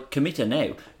 commit her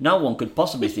now. No one could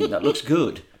possibly think that looks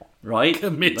good, right?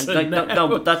 Commit her now. No,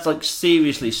 but that's,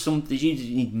 seriously something... You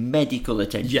need medical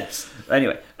attention. Yes.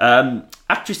 Anyway,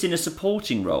 actress in a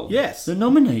supporting role. Yes. The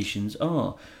nominations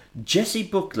are... Jessie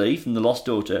Buckley from The Lost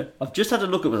Daughter. I've just had a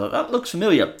look at it. That looks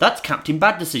familiar. That's Captain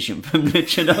Bad Decision from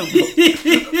Chernobyl.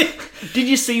 Did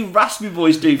you see Raspy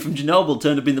Voice dude from Chernobyl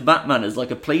turned up in the Batman as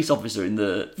a police officer for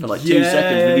 2 seconds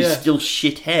with his still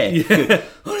shit hair? Yeah.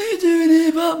 What are you doing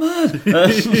here, Batman?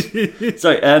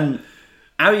 Sorry,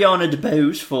 Ariana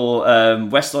DeBose for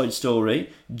West Side Story,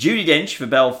 Judi Dench for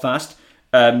Belfast,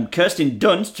 Kirsten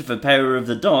Dunst for Power of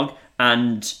the Dog,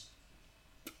 and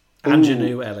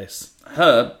Anjanou Ellis.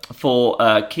 Her for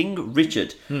King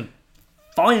Richard.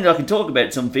 Finally, I can talk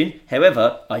about something.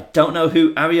 However, I don't know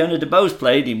who Ariana DeBose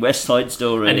played in West Side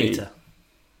Story. Anita.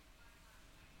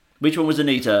 Which one was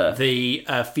Anita? The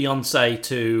fiance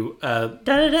to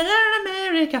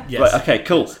America. Yes. Right. Okay.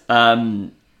 Cool.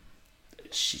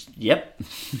 Yep.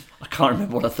 I can't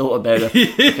remember what I thought about her.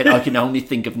 I can only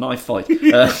think of Knife Fight.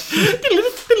 We'll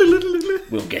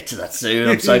get to that soon.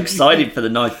 I'm so excited for the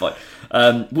Knife Fight.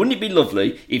 Wouldn't it be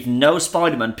lovely if no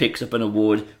Spider-Man picks up an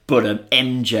award, but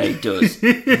MJ does?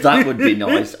 That would be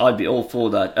nice. I'd be all for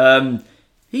that. Who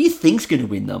do you think's going to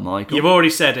win, though, Michael? You've already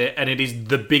said it, and it is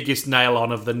the biggest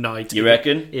nail-on of the night. You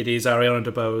reckon? It is Ariana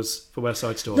DeBose for West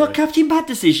Side Story. Not Captain Bad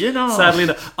Decision. Oh. Sadly,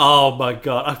 no. Oh my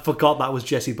god, I forgot that was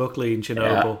Jessie Buckley in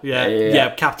Chernobyl.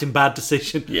 Yeah, Captain Bad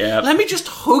Decision. Yeah. Let me just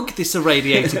hug this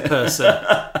irradiated person.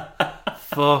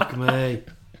 Fuck me.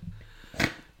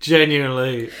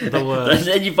 Genuinely the worst. And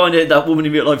then you find out that woman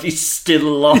in real life is still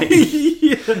alive.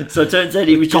 Yeah. So it turns out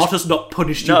he was God has not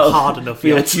punished you hard enough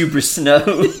yet. Tuberous snow.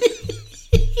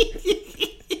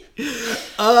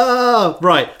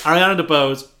 Right. Ariana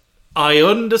DeBose, I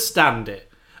understand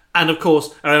it. And of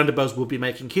course, Ariana DeBose will be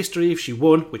making history if she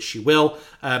won, which she will,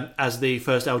 as the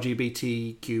first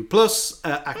LGBTQ plus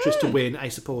actress to win a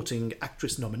supporting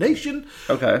actress nomination.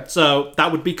 Okay. So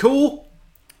that would be cool.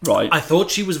 Right. I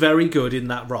thought she was very good in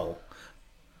that role.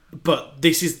 But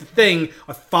this is the thing,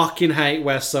 I fucking hate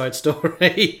West Side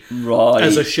Story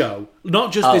as a show.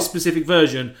 Not just this specific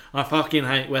version, I fucking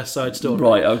hate West Side Story.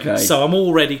 Right, okay. So I'm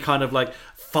already kind of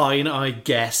fine, I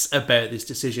guess, about this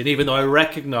decision, even though I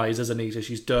recognise as Anita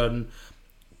she's done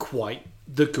quite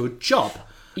the good job.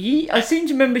 I seem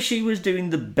to remember she was doing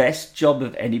the best job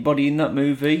of anybody in that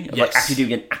movie. Like Yes. actually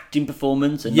doing an acting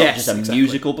performance and Yes, not just a exactly.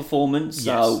 musical performance.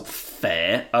 So, Yes.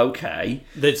 fair. Okay.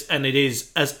 And it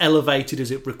is as elevated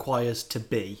as it requires to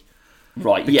be.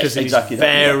 Right, Because yes, it exactly. is that,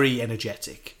 yeah. very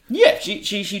energetic. Yeah,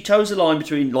 she toes the line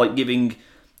between like giving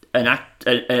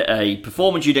a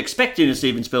performance you'd expect in a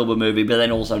Steven Spielberg movie, but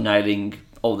then also nailing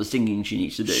all the singing she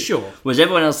needs to do. Sure. Whereas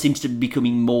everyone else seems to be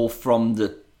becoming more from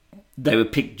they were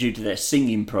picked due to their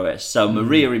singing prowess. So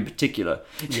Maria in particular,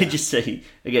 did you see?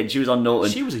 Again, she was on Norton.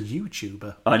 She was a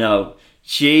YouTuber. I know.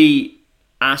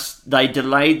 They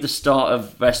delayed the start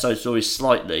of West Side Story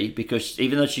slightly because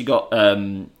even though she got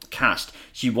cast,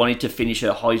 she wanted to finish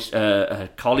her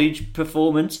college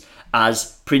performance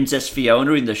as Princess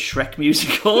Fiona in the Shrek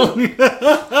musical.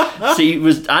 She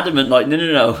was adamant, like,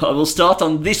 no, I will start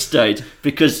on this date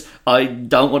because I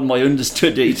don't want my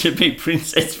understudy to be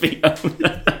Princess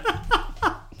Fiona.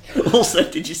 Also,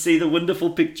 did you see the wonderful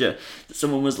picture that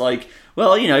someone was like,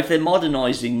 well, if they're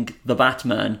modernising the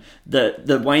Batman, the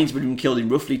Waynes would have been killed in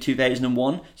roughly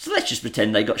 2001, so let's just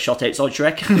pretend they got shot outside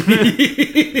Shrek.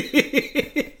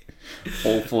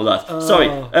 All for that.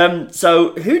 Sorry.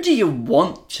 So, who do you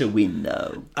want to win,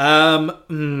 though?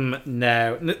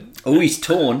 No. Oh, he's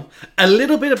torn. A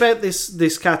little bit about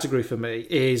this category for me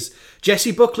is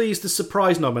Jessie Buckley is the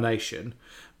surprise nomination,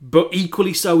 but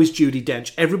equally so is Judi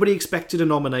Dench. Everybody expected a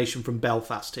nomination from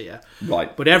Belfast here.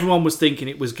 Right. But everyone was thinking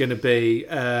it was going to be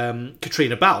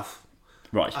Katrina Balfe.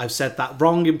 Right. I've said that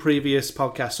wrong in previous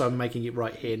podcasts, so I'm making it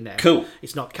right here now. Cool.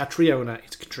 It's not Catriona,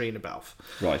 it's Katrina Balfe.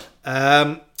 Right.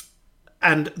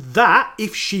 And that,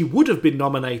 if she would have been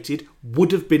nominated,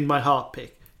 would have been my heart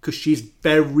pick, because she's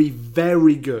very,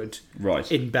 very good Right.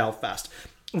 in Belfast.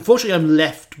 Unfortunately, I'm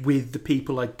left with the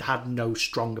people I had no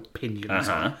strong opinions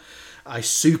on. I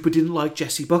super didn't like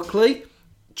Jessie Buckley.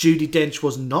 Judi Dench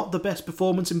was not the best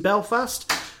performance in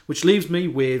Belfast, which leaves me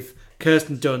with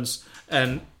Kirsten Dunst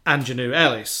and Anjanou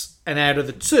Ellis. And out of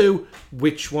the two,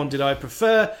 which one did I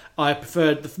prefer? I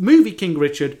preferred the movie King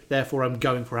Richard, therefore I'm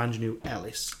going for Anjanou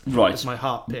Ellis. Right. That's my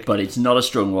heart pick. But it's not a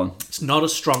strong one. It's not a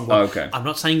strong one. Okay. I'm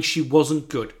not saying she wasn't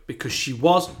good, because she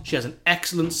was. She has an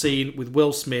excellent scene with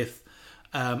Will Smith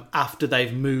after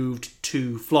they've moved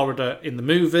to Florida in the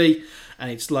movie,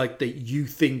 and it's like that you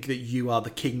think that you are the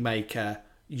kingmaker,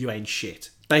 you ain't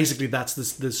shit. Basically, that's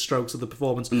the strokes of the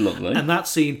performance. Lovely. And that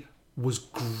scene was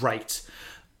great.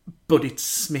 But it's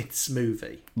Smith's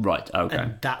movie. Right, okay.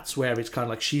 And that's where it's kind of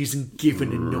like she isn't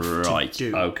given enough Right,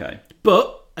 to do. okay.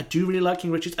 But I do really like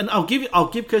King Richards, and I'll give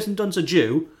Kirsten Dunst a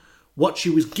due. What she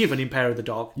was given in Power of the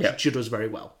Dog, Yeah. she does very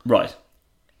well. Right.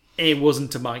 It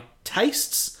wasn't to my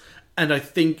tastes, and I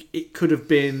think it could have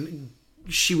been.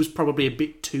 She was probably a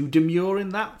bit too demure in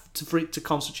that for it to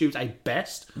constitute a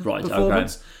best Right,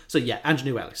 performance. okay. So yeah,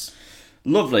 Anjanou Ellis.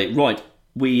 Lovely. Right.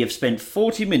 We have spent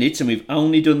 40 minutes and we've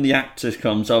only done the actors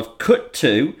come, so I've cut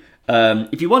to.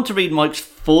 If you want to read Mike's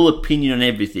full opinion on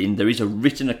everything, there is a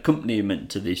written accompaniment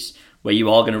to this where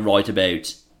you are going to write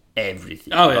about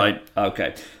everything. Oh, yeah. Right?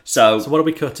 Okay. So what are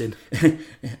we cutting?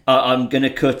 I'm going to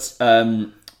cut.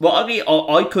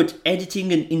 I cut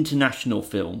editing an international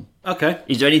film. Okay.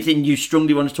 Is there anything you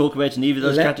strongly want to talk about in either of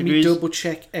those Let categories? me double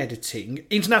check editing.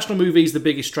 International movies, the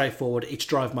biggest straightforward. It's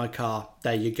Drive My Car.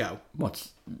 There you go.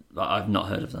 I've not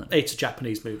heard of that. It's a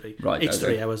Japanese movie. Right, It's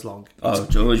okay. 3 hours long. Oh,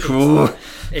 George.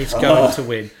 It's going to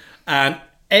win. And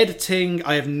editing,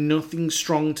 I have nothing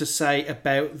strong to say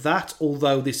about that,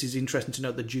 although this is interesting to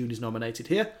note that June is nominated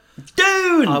here.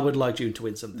 Dune! I would like June to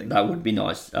win something. That would be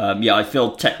nice. I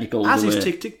feel technical. As the is way-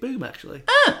 Tick Tick Boom, actually.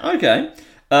 Okay.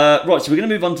 Right, so we're going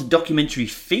to move on to documentary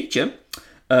feature.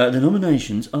 The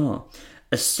nominations are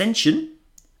Ascension,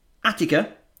 Attica,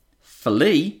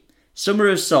 Flea, Summer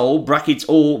of Soul, brackets,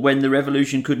 or When the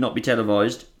Revolution Could Not Be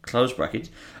Televised, close brackets,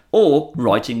 or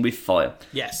Writing with Fire.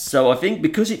 Yes. So I think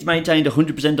because it's maintained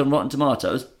 100% on Rotten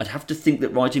Tomatoes, I'd have to think that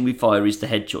Writing with Fire is the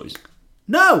head choice.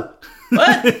 No!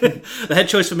 The head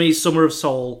choice for me is Summer of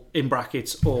Soul, in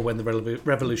brackets, or When the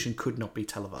Revolution Could Not Be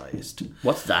Televised.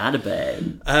 What's that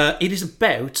about? It is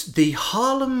about the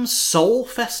Harlem Soul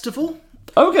Festival.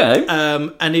 Okay.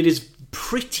 And it is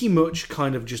pretty much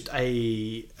kind of just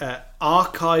a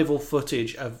archival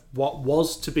footage of what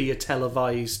was to be a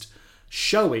televised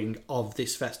showing of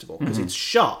this festival, because it's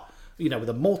shot with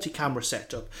a multi-camera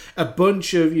setup, a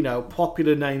bunch of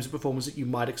popular names and performers that you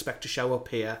might expect to show up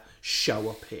here,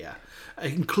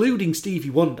 including Stevie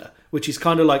Wonder, which is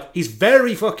kind of like he's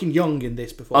very fucking young in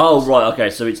this performance. Oh, right, okay,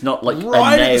 so it's not like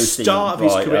Right a at now the start thing.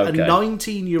 of his career, okay. a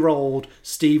 19-year-old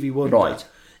Stevie Wonder Right.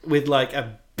 with like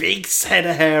a big head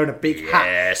of hair and a big hat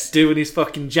Yes. doing his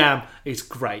fucking jam. It's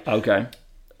great. Okay.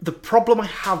 The problem I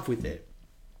have with it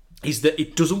is that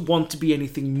it doesn't want to be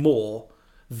anything more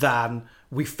than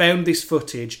we found this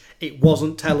footage, it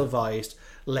wasn't televised,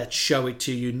 let's show it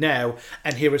to you now.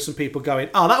 And here are some people going,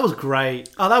 oh, that was great.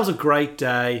 Oh, that was a great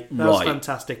day. That was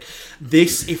fantastic.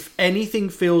 This, if anything,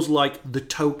 feels like the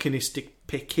tokenistic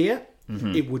pick here.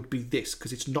 It would be this,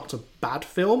 because it's not a bad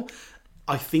film.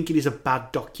 I think it is a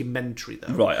bad documentary,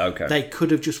 though. Right, okay. They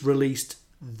could have just released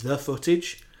the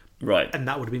footage. Right. And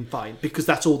that would have been fine, because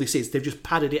that's all this is. They've just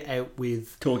padded it out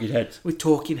with Talking Heads. With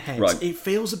Talking Heads. Right. It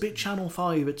feels a bit Channel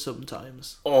 5 at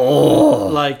sometimes. Oh.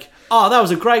 Like, oh, that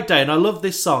was a great day, and I love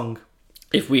this song.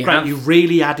 If we Great, have, you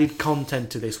really added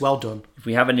content to this. Well done. if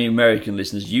we have any American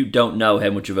listeners, you don't know how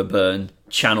much of a burn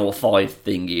Channel 5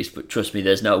 thing is, but trust me,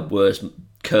 there's no worse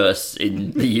curse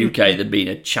in the UK than being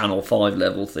a Channel 5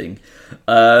 level thing.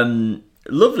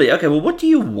 Lovely. Okay, well, what do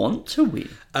you want to win?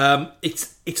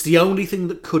 It's the only thing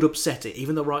that could upset it,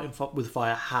 even though Writing with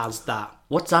Fire has that.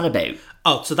 What's that about?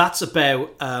 Oh, so that's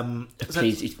about...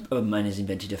 Please, a man has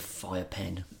invented a fire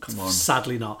pen. Come on.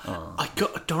 Sadly not. Oh. I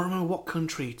don't remember what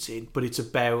country it's in, but it's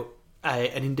about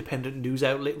an independent news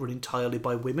outlet run entirely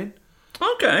by women.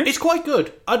 Okay. It's quite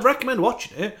good. I'd recommend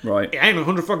watching it. Right. It ain't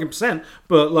 100%,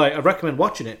 but like I'd recommend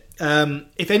watching it.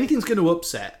 If anything's going to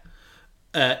upset,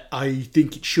 I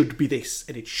think it should be this,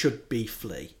 and it should be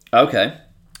Flea. Okay.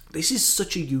 This is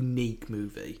such a unique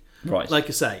movie. Right. Like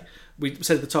I say, we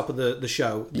said at the top of the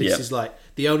show, this is like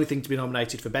the only thing to be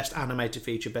nominated for Best Animated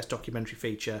Feature, Best Documentary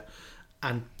Feature,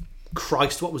 and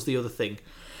Christ, what was the other thing?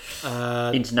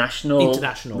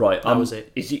 International. Right. That was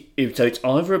it. So it's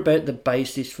either about the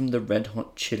bassist from the Red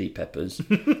Hot Chili Peppers,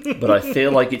 but I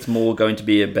feel like it's more going to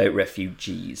be about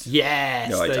refugees.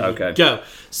 Yes. Right, there okay. you go.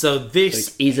 So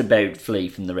this is about Flea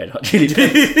from the Red Hot Chili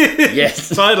Peppers.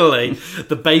 Yes. Finally,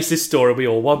 the bassist story we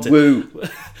all wanted. Woo.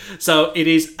 So it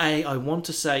is I want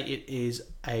to say it is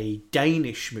a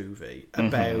Danish movie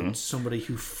about somebody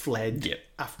who fled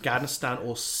Afghanistan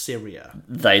or Syria.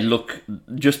 They look,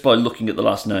 just by looking at the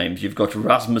last names, you've got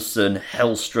Rasmussen,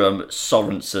 Hellstrom,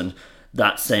 Sorensen.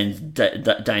 That sounds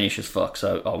Danish as fuck,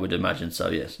 so I would imagine so,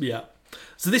 yes. Yeah.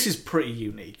 So this is pretty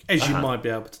unique, as you might be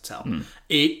able to tell.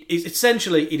 It is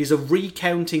essentially, it is a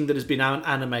recounting that has been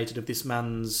animated of this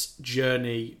man's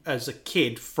journey as a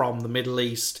kid from the Middle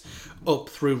East up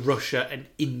through Russia and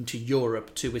into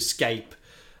Europe to escape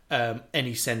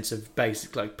any sense of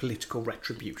basic like political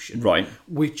retribution. Right.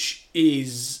 Which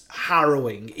is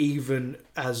harrowing, even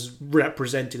as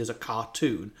represented as a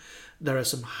cartoon. There are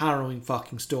some harrowing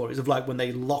fucking stories of like when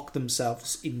they lock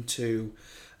themselves into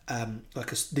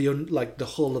the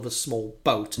hull of a small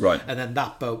boat, right, and then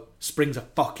that boat springs a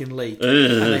fucking leak,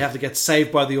 and they have to get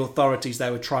saved by the authorities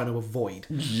they were trying to avoid.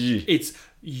 It's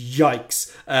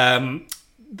yikes.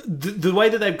 The way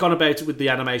that they've gone about it with the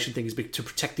animation thing is to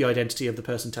protect the identity of the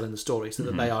person telling the story, so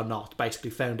that they are not basically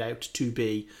found out to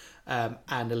be an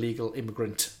illegal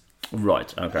immigrant.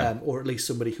 Right, okay. Or at least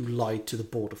somebody who lied to the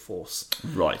border force.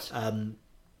 Right.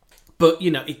 But,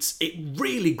 you know, it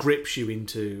really grips you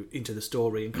into the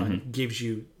story and kind of gives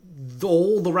you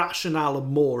all the rationale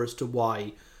and more as to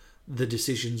why the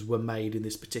decisions were made in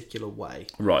this particular way.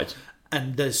 Right.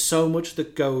 And there's so much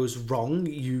that goes wrong,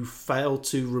 you fail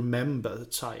to remember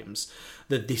at times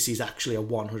that this is actually a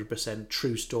 100%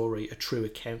 true story, a true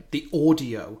account. The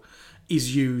audio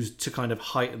is used to kind of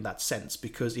heighten that sense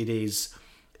because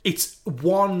it's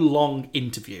one long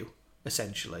interview,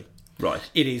 essentially. Right.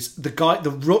 It is the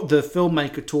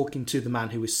filmmaker talking to the man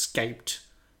who escaped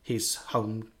his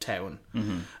hometown.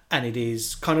 And it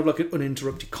is kind of like an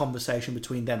uninterrupted conversation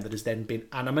between them that has then been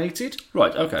animated.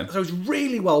 Right, okay. So it's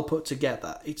really well put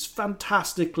together. It's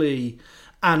fantastically...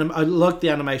 I like the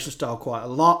animation style quite a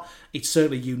lot. It's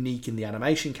certainly unique in the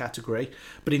animation category.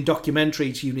 But in documentary,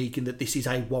 it's unique in that this is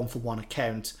a one-for-one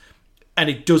account. And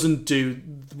it doesn't do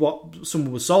what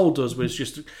Someone Was Sold does, where it's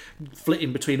just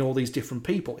flitting between all these different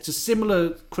people. It's a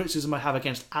similar criticism I have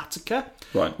against Attica,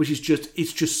 right, which is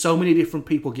it's just so many different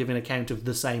people giving account of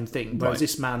the same thing. Whereas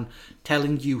this man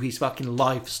telling you his fucking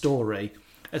life story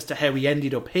as to how he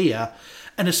ended up here,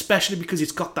 and especially because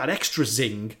it's got that extra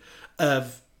zing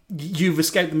of you've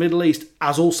escaped the Middle East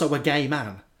as also a gay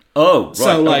man. Oh, right,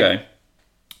 so, like, okay.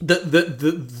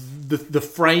 The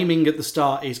framing at the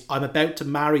start is I'm about to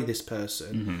marry this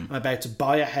person. I'm about to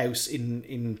buy a house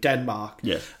in Denmark.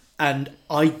 Yes. And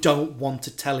I don't want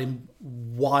to tell him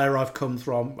where I've come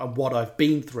from and what I've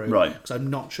been through. Right. Because I'm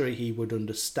not sure he would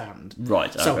understand.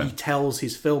 Right, okay. So he tells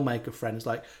his filmmaker friends,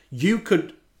 like, you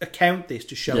could account this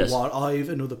to show what I've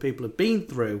and other people have been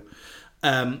through.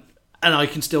 And I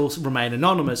can still remain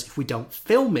anonymous if we don't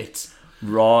film it.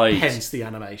 Right. Hence the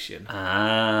animation.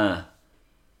 Ah.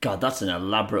 God, that's an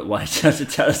elaborate way to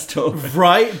tell a story.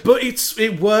 Right, but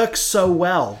it works so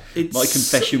well. My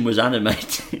confession was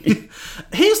animated.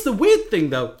 Here's the weird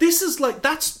thing, though. This is like,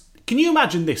 can you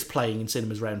imagine this playing in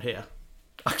cinemas around here?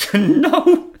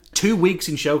 No. 2 weeks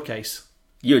in Showcase.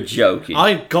 You're joking.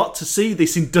 I got to see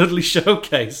this in Dudley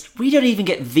Showcase. We don't even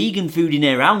get vegan food in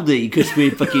our Aldi because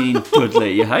we're fucking in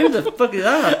Dudley. How the fuck did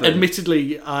that happen?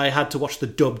 Admittedly, I had to watch the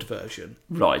dubbed version.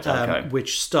 Right, okay.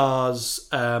 Which stars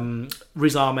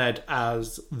Riz Ahmed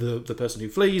as the person who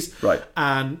flees. Right.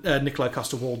 And Nikolai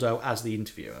Coster-Waldau as the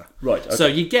interviewer. Right, okay. So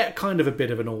you get kind of a bit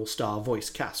of an all-star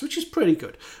voice cast, which is pretty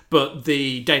good. But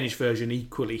the Danish version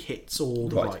equally hits all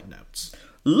the right notes.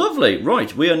 Lovely.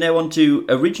 Right, we are now on to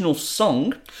original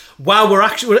song. Wow, we're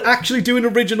actually doing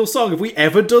original song. Have we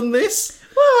ever done this?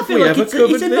 Well, I feel like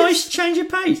it's a nice change of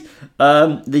pace.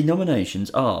 The nominations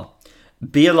are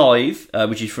Be Alive,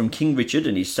 which is from King Richard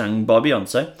and is sang by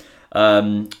Beyonce.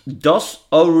 Dos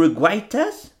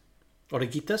Oruguitas?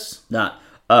 Oruguitas? That.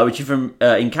 Which is from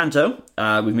Encanto,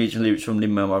 with music and lyrics from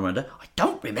Lin-Manuel Miranda. I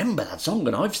don't remember that song,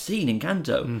 and I've seen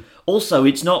Encanto. Also,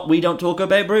 it's not We Don't Talk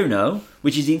About Bruno,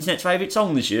 which is the internet's favourite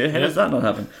song this year. How does that not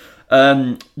happen?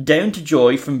 Down to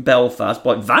Joy from Belfast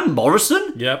by Van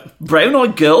Morrison? Yep. Brown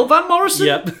Eyed Girl Van Morrison?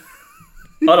 Yep.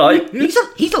 All right.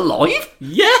 He's alive?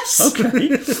 Yes!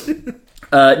 Okay.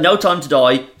 No Time to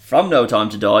Die from No Time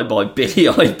to Die by Billie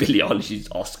Eilish. Billie Eilish is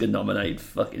Oscar-nominated,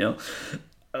 fucking hell.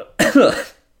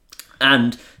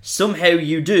 And Somehow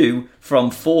You Do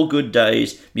from 4 Good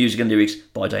Days, music and lyrics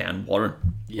by Diane Warren.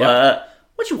 Yep.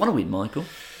 What do you want to win, Michael?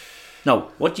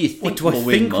 No, what do you think will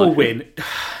win? Michael?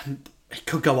 It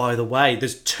could go either way.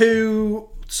 There's 2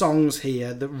 songs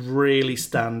here that really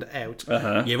stand out.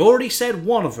 Uh-huh. You've already said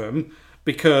one of them,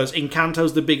 because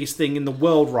Encanto's the biggest thing in the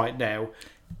world right now.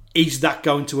 Is that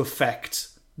going to affect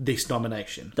this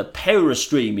nomination? The power of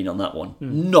streaming on that one.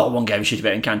 No one gave a shit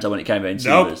about Encanto when it came out in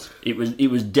cinemas. It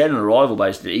was dead on arrival,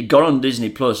 basically. It got on Disney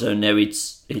Plus, and now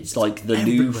it's like the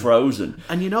new Frozen.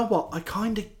 And you know what? I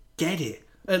kind of get it.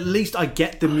 At least I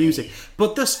get the music.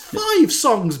 But there's 5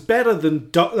 songs better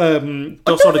than Dos Oruguitas.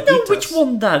 I don't know which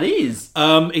one that is.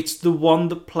 It's the one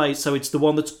that plays... So it's the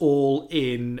one that's all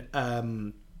in...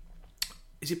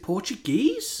 is it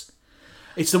Portuguese?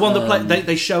 It's the one that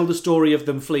they show the story of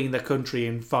them fleeing their country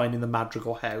and finding the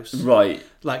Madrigal house. Right.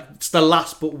 Like, it's the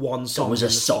last but one song. That was a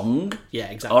song? Yeah,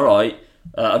 exactly. All right.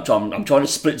 I'm trying to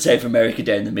split South America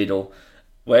down the middle.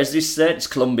 Where's this set? It's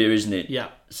Colombia, isn't it? Yeah.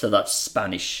 So that's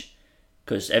Spanish.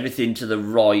 Because everything to the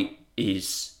right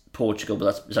is Portugal,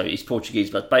 but it's Portuguese,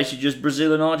 but that's basically just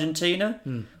Brazil and Argentina.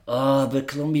 Oh, but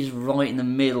Colombia's right in the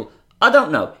middle. I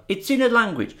don't know. It's in a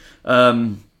language.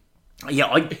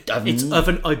 Yeah, it's of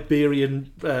an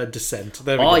Iberian descent.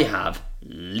 There we go. I have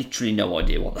literally no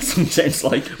idea what that song sounds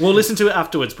like. We'll listen to it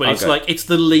afterwards, but Okay. it's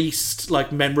the least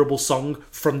memorable song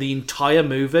from the entire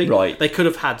movie. Right. They could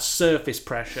have had Surface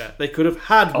Pressure. They could have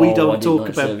had We Don't Talk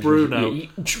About Bruno. Yeah,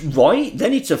 right?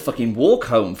 Then it's a fucking walk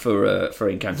home for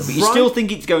Encanto. But you still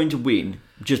think it's going to win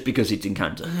just because it's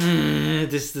Encanto.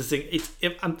 This is the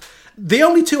thing. The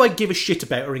only 2 I give a shit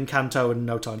about are Encanto and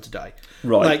No Time to Die.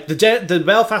 Right. Like, the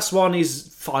Belfast one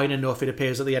is fine enough. It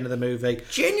appears at the end of the movie.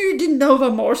 Genuinely didn't know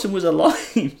Van Morrison was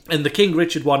alive. And the King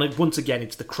Richard one, once again,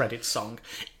 it's the credits song.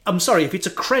 I'm sorry, if it's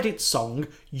a credits song,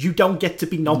 you don't get to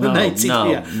be nominated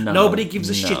here. Nobody gives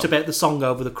a shit about the song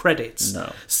over the credits.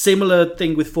 No. Similar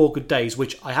thing with 4 Good Days,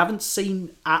 which I haven't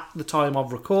seen at the time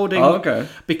of recording. Oh, okay.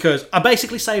 Because I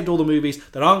basically saved all the movies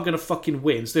that aren't going to fucking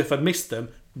win, so if I missed them,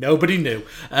 nobody knew.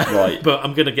 Right. But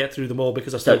I'm going to get through them all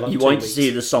because I've still So got you 2 want weeks. to see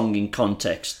the song in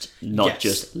context, not Yes.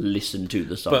 just listen to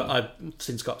the song. But I've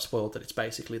since got spoiled that it's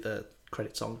basically the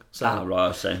credit song. So right,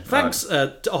 I see. thanks,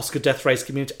 to Oscar Death Race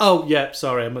community. Oh, yeah,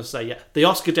 sorry, I must say, the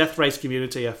Oscar Death Race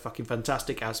community are fucking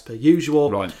fantastic as per usual.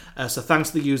 Right. So thanks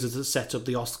to the users that set up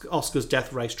the Oscars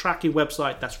Death Race tracking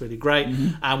website. That's really great.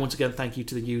 And once again, thank you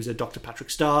to the user Dr. Patrick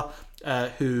Starr,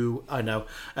 who I know,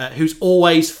 who's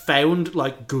always found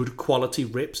good quality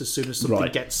rips as soon as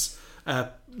something gets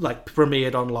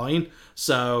premiered online.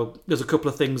 So there's a couple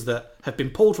of things that have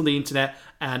been pulled from the internet,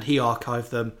 and he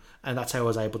archived them. And that's how I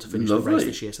was able to finish the race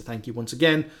this year. So thank you once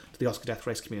again to the Oscar Death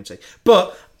Race community.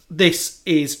 But this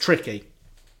is tricky.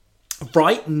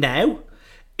 Right now,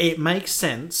 it makes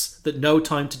sense that No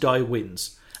Time to Die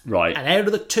wins. Right. And out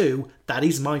of the 2, that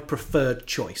is my preferred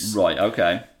choice. Right,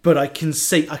 okay. But I can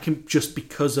just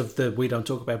because of the We Don't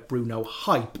Talk About Bruno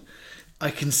hype, I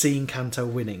can see Encanto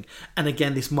winning. And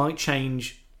again, this might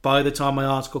change by the time my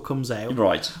article comes out.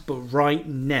 Right. But right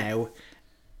now,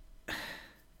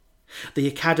 the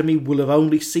Academy will have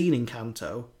only seen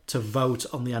Encanto to vote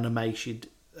on the animated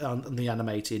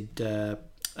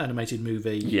animated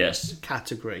movie Yes.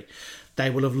 category. They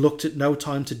will have looked at No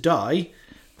Time to Die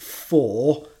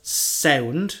for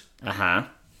sound, Uh-huh.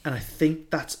 and I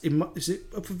think is it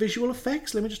up for visual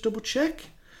effects? Let me just double check.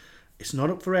 It's not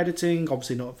up for editing,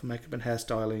 obviously not up for makeup and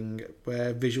hairstyling,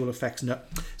 where visual effects no.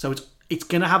 So it's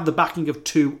going to have the backing of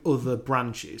 2 other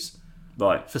branches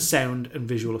Right. for sound and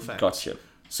visual effects. Gotcha.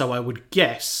 So I would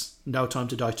guess No Time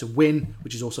to Die to win,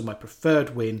 which is also my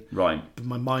preferred win. Right. But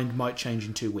my mind might change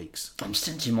in 2 weeks. I'm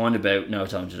still in mind about No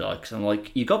Time to Die because I'm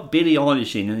like, you got Billie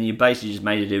Eilish in and you basically just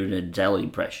made her do an Adele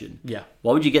impression. Yeah.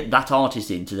 Why would you get that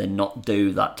artist in to then not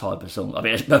do that type of song? I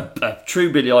mean, a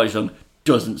true Billie Eilish song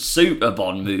doesn't suit a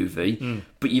Bond movie,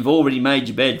 but you've already made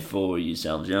your bed for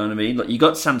yourselves, you know what I mean? Like, you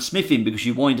got Sam Smith in because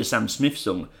you wanted a Sam Smith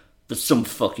song for some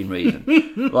fucking reason.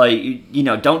 Like, you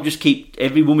know, don't just keep...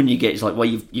 Every woman you get is like, well,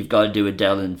 you've got to do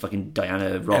Adele and fucking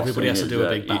Diana Ross. Everybody has to do a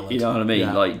big ballad. You know what I mean?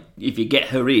 Yeah. Like, if you get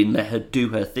her in, let her do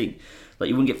her thing. Like,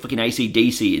 you wouldn't get fucking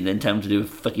AC/DC and then tell them to do a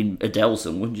fucking Adele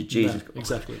song, wouldn't you? Jesus. No,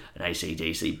 exactly. An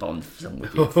AC/DC Bond song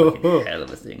would be a fucking hell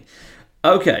of a thing.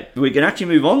 Okay, we can actually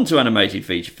move on to animated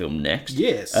feature film next.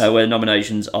 Yes. Where the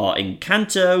nominations are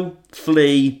Encanto,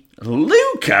 Flea,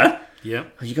 Luca. Yeah.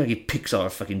 Oh, you gotta give Pixar a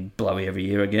fucking blowy every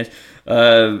year, I guess.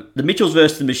 The Mitchells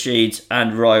vs. the Machines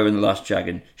and Raya and the Last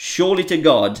Dragon. Surely to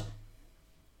God,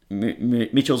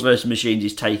 Mitchells vs. Machines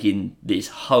is taking this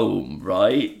home,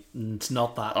 right? It's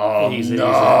not that No. easy. Is it?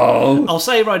 I'll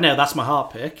say right now, that's my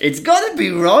heart pick. It's gotta be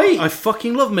right. I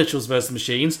fucking love Mitchells vs.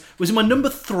 Machines. Was it my number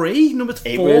 3, number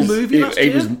 4 movie last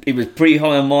year? It was pretty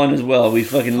high on mine as well. We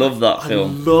fucking love that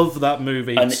film. I love that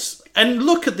movie. And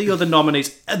look at the other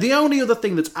nominees. The only other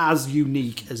thing that's as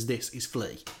unique as this is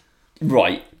Flea.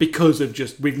 Right. Because of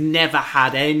we've never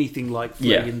had anything like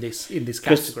Flea in this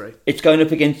category. It's going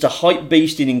up against a hype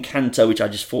beast in Encanto, which I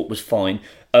just thought was fine.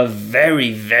 A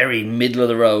very, very middle of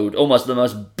the road, almost the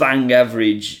most bang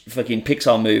average fucking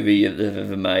Pixar movie they've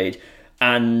ever made,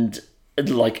 and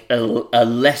like a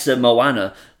lesser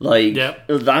Moana. Like,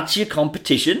 that's your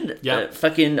competition.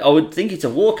 I would think it's a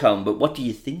walk home, but what do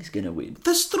you think's going to win?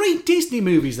 There's 3 Disney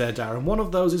movies there, Darren. One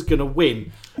of those is going to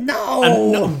win. No.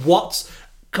 And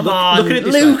Come on, look at it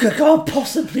Luca can't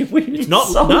possibly win. It's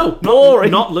not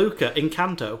boring. Not Luca.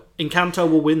 Encanto. Encanto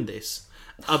will win this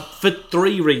for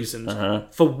 3 reasons. Uh-huh.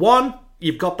 For 1,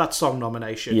 you've got that song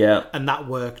nomination, and that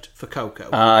worked for Coco.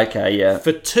 Okay, yeah.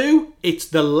 For 2, it's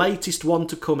the latest one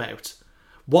to come out.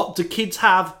 What do kids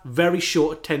have? Very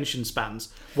short attention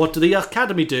spans. What do the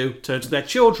Academy do? Turn to their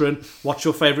children. What's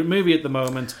your favourite movie at the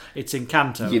moment? It's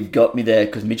Encanto. You've got me there,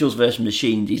 because Mitchells vs.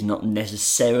 Machines is not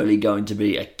necessarily going to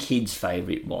be a kid's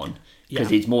favourite one,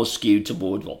 because it's more skewed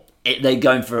toward they're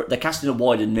casting a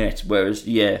wider net, whereas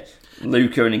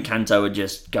Luca and Encanto are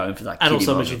just going for that kiddie And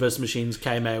also moment. Mitchells vs. Machines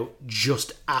came out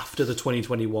just after the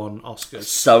 2021 Oscars.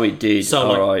 So it did.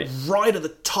 So right at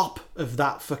the top of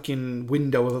that fucking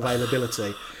window of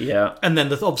availability. Yeah. And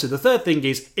then obviously the third thing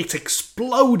is it's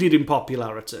exploded in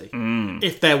popularity.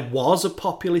 If there was a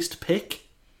populist pick,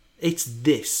 it's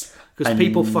this. Because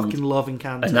people fucking love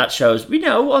Encanto. And that shows,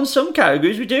 on some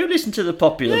categories we do listen to the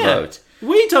popular vote.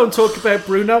 We don't talk about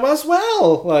Bruno as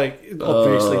well. Like,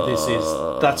 obviously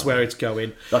that's where it's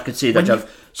going. I could see that joke.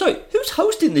 So, who's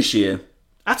hosting this year?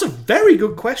 That's a very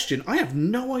good question. I have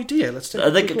no idea. Let's take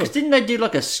a quick look. Because didn't they do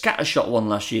like a scattershot one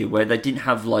last year where they didn't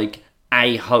have like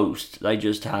a host? They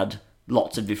just had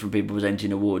lots of different people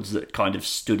presenting awards that kind of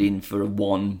stood in for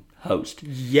one host.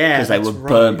 Yeah, because they were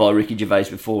burned by Ricky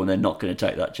Gervais before, and they're not going to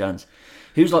take that chance.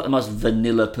 Who's like the most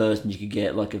vanilla person you could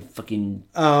get? Like a fucking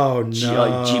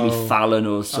Jimmy Fallon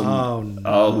or some. Oh no!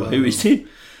 Oh, who is he?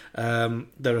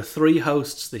 There are 3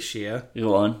 hosts this year.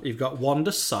 Go on. You've got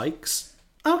Wanda Sykes.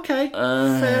 Okay,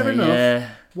 fair enough. Yeah.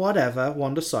 Whatever,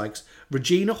 Wanda Sykes.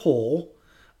 Regina Hall,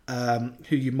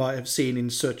 who you might have seen in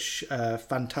such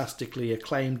fantastically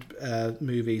acclaimed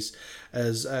movies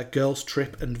as Girls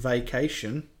Trip and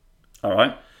Vacation. All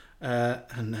right.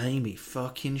 And Amy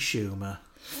fucking Schumer.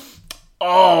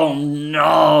 Oh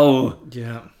no!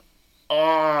 Yeah.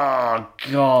 Oh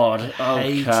god.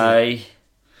 Okay.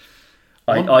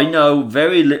 I know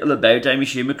very little about Amy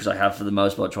Schumer because I have for the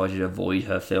most part tried to avoid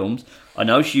her films. I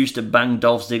know she used to bang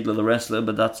Dolph Ziggler the wrestler,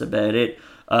 but that's about it.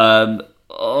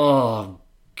 Oh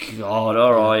god,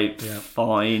 alright,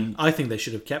 fine. I think they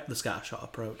should have kept the scattershot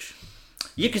approach.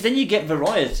 Yeah, because then you get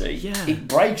variety. Yeah. It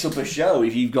breaks up a show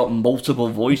if you've got multiple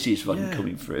voices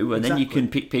coming through, and then you can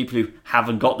pick people who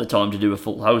haven't got the time to do a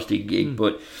full hosting gig,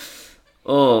 but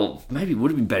maybe it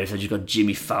would have been better if they just got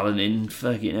Jimmy Fallon in.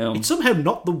 Fucking hell. It's somehow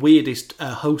not the weirdest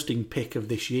hosting pick of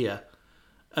this year.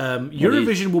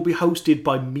 Eurovision will be hosted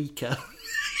by Mika.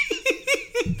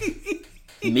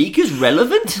 Mika's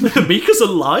relevant? Mika's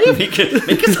alive?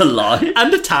 Mika's alive?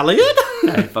 And Italian?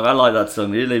 Hey, but I like that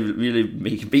song. Really,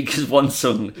 Mika's one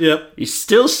song. Yep. He's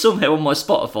still somehow on my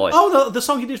Spotify. Oh, the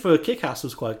song he did for Kick-Ass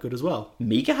was quite good as well.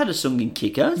 Mika had a song in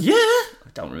Kick-Ass? Yeah. I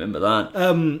don't remember that.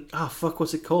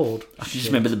 What's it called? I just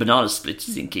remember the banana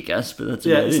splits in Kick-Ass, but that's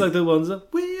Yeah, about it's it. like the ones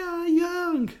that, we are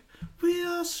young, we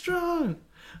are strong,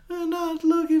 we're not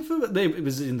looking for... It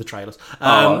was in the trailers.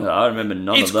 I remember none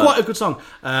of that. It's quite a good song.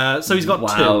 So he's got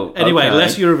Wow, two. Anyway, okay.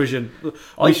 less Eurovision.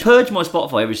 I purge my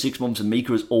Spotify every 6 months and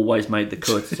Mika has always made the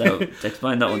cut, so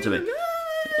explain that one to me.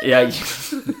 Yeah,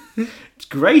 it's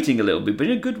grating a little bit, but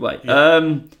in a good way. Yeah.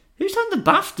 Who's done the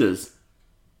BAFTAs?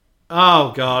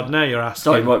 Oh, God, now you're asking.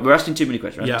 Sorry, we're asking too many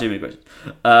questions.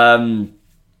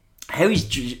 How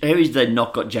is they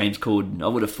not got James Corden? I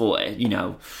would have thought,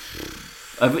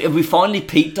 have we finally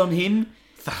peaked on him?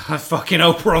 I fucking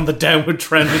hope we're on the downward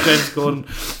trend with James Corden.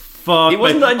 Fuck, It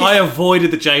wasn't mate. that I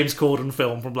avoided the James Corden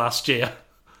film from last year.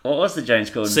 What was the James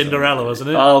Corden? Cinderella, wasn't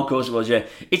it? Oh, of course it was, yeah.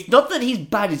 It's not that he's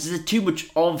bad, it's there's too much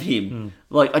of him.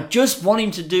 Like, I just want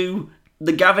him to do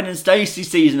the Gavin and Stacey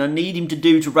season. I need him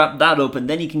to wrap that up, and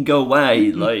then he can go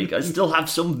away. Like, I still have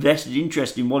some vested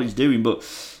interest in what he's doing, but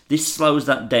this slows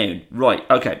that down. Right,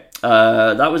 okay.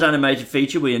 That was animated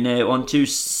feature. We are now on to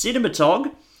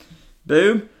cinematog.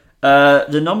 Boom.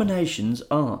 The nominations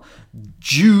are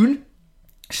Dune,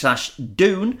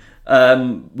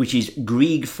 which is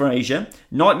Grieg Fraser,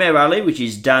 Nightmare Alley, which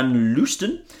is Dan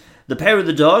Luston, The Power of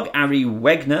the Dog, Ari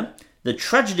Wegner, The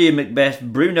Tragedy of Macbeth,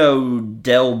 Bruno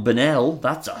Del Benel,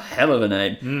 that's a hell of a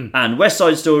name, and West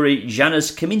Side Story,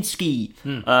 Janusz Kaminski.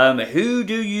 Who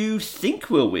do you think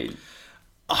will win?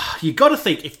 You got to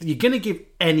think, if you're going to give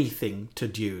anything to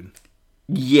Dune,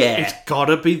 Yeah. it's got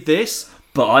to be this.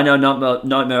 But I know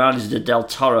Nightmare Alley is the Del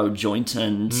Toro joint,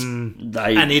 and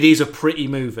And it is a pretty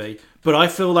movie. But I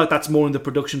feel like that's more in the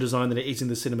production design than it is in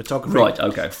the cinematography. Right,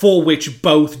 okay. For which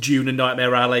both Dune and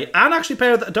Nightmare Alley, and actually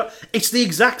Power of the Dog, it's the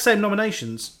exact same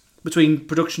nominations between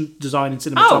production design and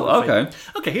cinematography. Oh, okay.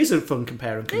 Okay, here's a fun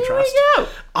compare and contrast. Here we go.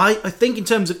 I think in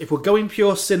terms of, if we're going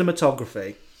pure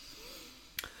cinematography,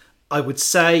 I would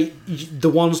say the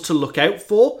ones to look out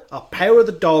for are Power of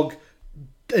the Dog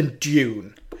and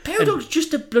Dune. Power of the Dog's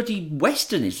just a bloody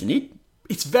western, isn't it?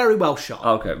 It's very well shot.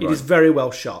 Okay, right. It is very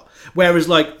well shot. Whereas,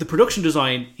 like, the production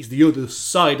design is the other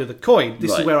side of the coin.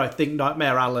 This Right. is where I think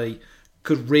Nightmare Alley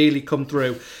could really come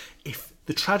through. If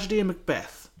The Tragedy of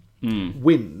Macbeth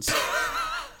wins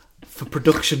for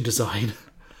production design,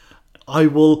 I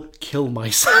will kill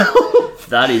myself.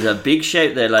 That is a big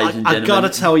shout there, ladies and gentlemen. I gotta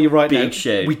tell you right now, big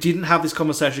shout. we didn't have this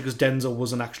conversation because Denzel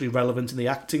wasn't actually relevant in the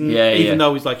acting. Yeah, even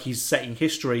yeah. though he's setting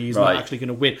history, he's Right. not actually going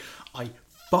to win. I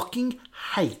fucking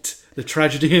hate The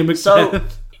Tragedy of Macbeth. So,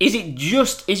 is it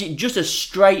just a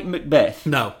straight Macbeth?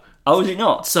 no. Oh, is it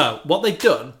not? So, what they've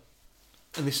done,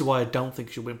 and this is why I don't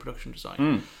think she'll win production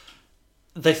design,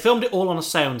 they filmed it all on a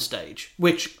soundstage,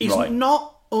 which is Right.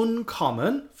 not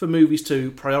uncommon for movies to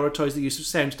prioritise the use of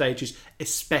sound stages,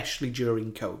 especially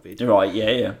during COVID. Right,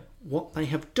 yeah. What they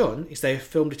have done is they have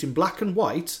filmed it in black and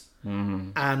white,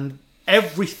 and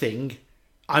everything,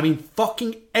 I mean,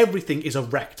 fucking everything is a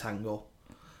rectangle.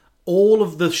 All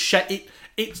of the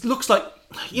it looks like,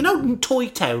 you know, Toy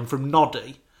Town from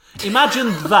Noddy?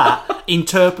 Imagine that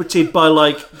interpreted by,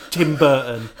 like, Tim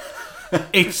Burton.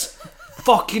 It's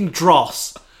fucking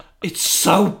dross. It's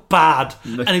so bad.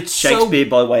 And it's Shakespeare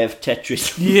by way of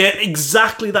Tetris. Yeah,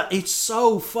 exactly that. It's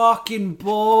so fucking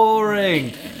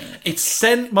boring. It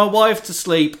sent my wife to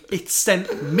sleep. It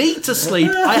sent me to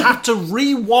sleep. I had to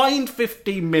rewind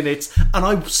 15 minutes, and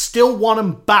I still want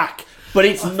them back. But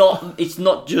it's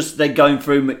not just they're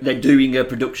doing a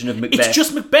production of Macbeth. It's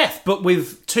just Macbeth, but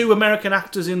with two American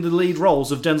actors in the lead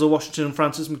roles of Denzel Washington and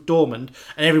Frances McDormand,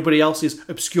 and everybody else is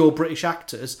obscure British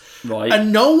actors. Right.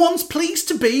 And no one's pleased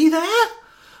to be there.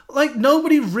 Like,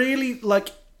 nobody really,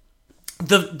 like,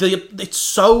 it's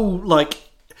so, like,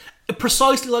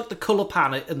 precisely like the colour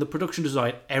palette and the production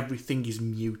design, everything is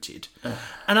muted.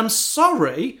 And I'm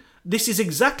sorry, this is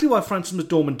exactly why Frances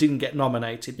McDormand didn't get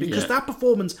nominated, because that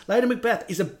performance, Lady Macbeth,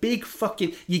 is a big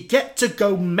fucking... You get to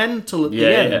go mental at the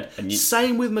end. Yeah. And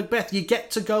Same with Macbeth. You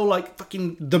get to go like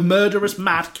fucking the murderous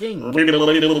Mad King.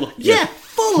 Yeah. Yeah,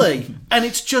 fully. And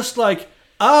it's just like,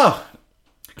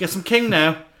 guess I'm king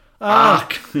now. Yeah,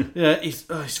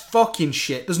 it's fucking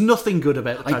shit. There's nothing good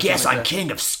about it. I guess I'm king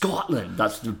of Scotland.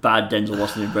 That's the bad Denzel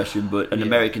Washington impression, but an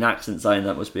American accent saying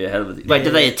that must be a hell of a thing. Wait,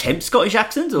 did they attempt Scottish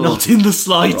accents? Or? Not in the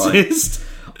slightest.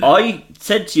 I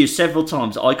said to you several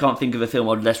times, I can't think of a film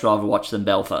I'd less rather watch than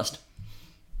Belfast.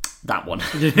 that one.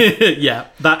 Yeah,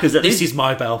 Because this is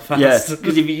my Belfast. Yeah,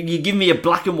 because if you give me a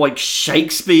black and white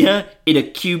Shakespeare in a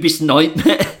cubist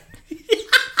nightmare,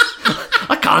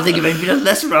 I can't think of anything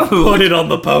less wrong. Put it on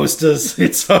the posters.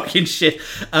 It's fucking shit.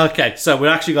 Okay, so we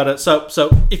actually got it. So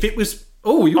if it was,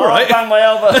 you're right. I banged my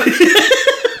elbow.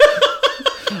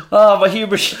 My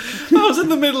hubris. I was in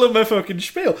the middle of my fucking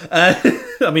spiel.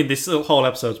 I mean, this whole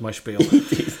episode's my spiel.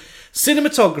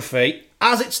 Cinematography,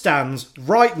 as it stands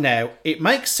right now, it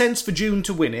makes sense for June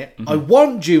to win it. I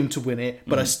want June to win it,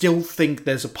 but I still think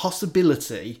there's a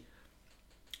possibility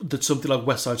that something like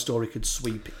West Side Story could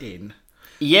sweep in.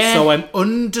 Yeah. So I'm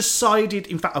undecided.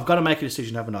 In fact, I've got to make a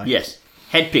decision, haven't I? Yes.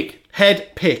 Head pick.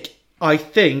 Head pick. I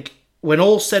think, when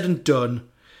all's said and done,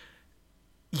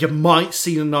 you might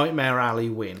see The Nightmare Alley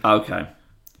win. Okay.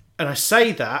 And I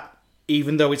say that,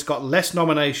 even though it's got less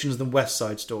nominations than West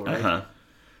Side Story.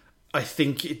 I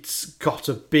think it's got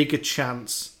a bigger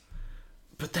chance.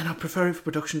 But then I prefer it for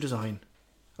production design.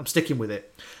 I'm sticking with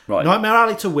it. Right. Nightmare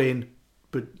Alley to win,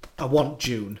 but I want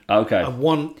June. Okay.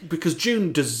 Because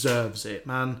June deserves it,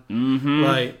 man. Mm-hmm.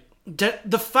 Like,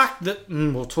 the fact that...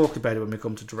 we'll talk about it when we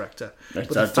come to director. But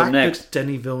the fact that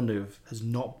Denis Villeneuve has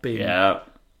not been...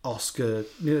 Oscar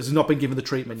has not been given the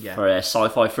treatment yet. For a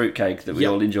sci-fi fruitcake that we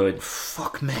all enjoyed.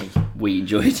 Fuck me. We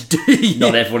enjoyed.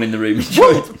 Not everyone in the room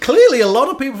enjoyed. Well, clearly a lot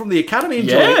of people from the Academy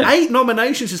enjoyed it. 8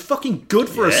 nominations is fucking good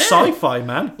for a sci-fi,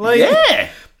 man. Like,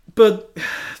 but,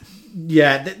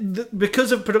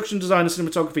 because of production design and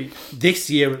cinematography,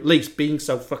 this year at least, being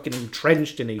so fucking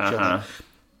entrenched in each other,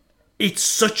 it's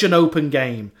such an open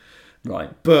game.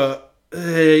 Right. But...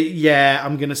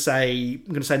 I'm gonna say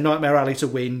Nightmare Alley to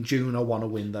win. June, I want to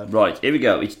win though. Right, here we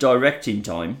go. It's directing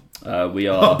time. We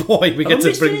are. Oh boy, we get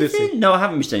to bring this in. No, I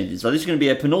haven't missed anything. So this is going to be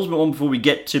a penultimate one before we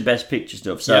get to Best Picture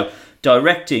stuff. So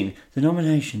directing, the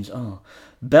nominations are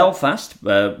Belfast,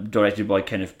 directed by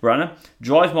Kenneth Branagh.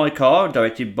 Drive My Car,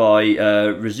 directed by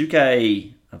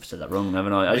Ryusuke. I've said that wrong,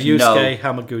 haven't I? Ryusuke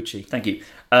Hamaguchi. Thank you.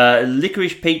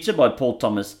 Licorice Pizza by Paul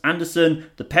Thomas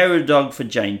Anderson. The Power of the Dog for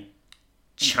Jane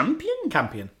Campion.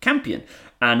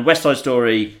 And West Side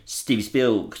Story, Stevie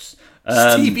Spielks.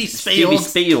 Stevie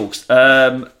Spielks.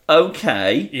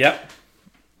 Okay. Yep.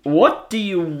 What do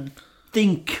you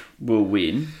think will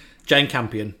win? Jane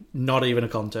Campion. Not even a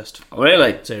contest.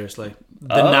 Really? Seriously.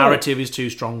 The narrative is too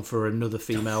strong for another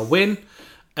female win.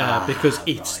 Because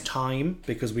it's time.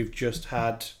 Because we've just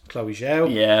had Chloe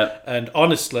Zhao. Yeah. And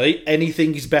honestly,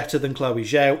 anything is better than Chloe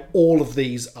Zhao. All of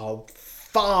these are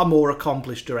far more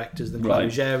accomplished directors than Chloe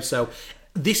Zhao, so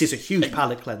this is a huge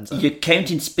palate cleanser. You're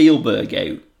counting Spielberg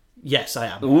out? Yes, I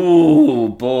am. Oh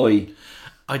boy.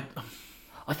 I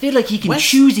feel like he can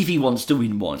choose if he wants to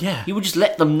win one. Yeah. He would just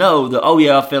let them know that,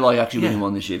 I feel like actually winning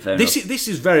one this year. This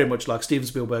is very much like Steven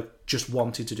Spielberg just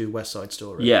wanted to do West Side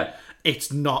Story. Yeah.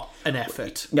 It's not an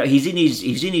effort. No, he's in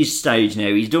his stage now.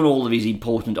 He's done all of his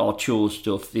important auteur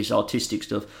stuff, this artistic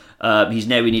stuff. He's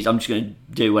now in his I'm just going to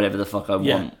do whatever the fuck I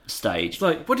want stage. It's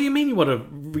like, what do you mean you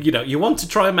want to, you want to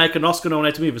try and make an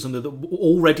Oscar-nominated movie for something that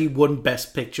already won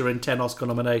Best Picture and 10 Oscar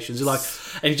nominations? You're like,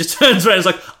 and he just turns around and is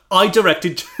like, I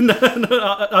directed,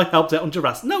 I helped out on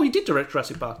Jurassic. No, he did direct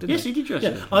Jurassic Park, didn't he? Yes, he did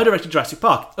Jurassic Park. I directed Jurassic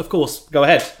Park. Of course, go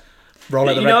ahead. Roll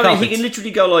out the red carpet. He can literally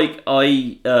go like,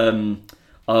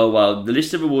 the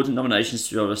list of awards and nominations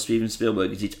for Steven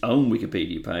Spielberg is its own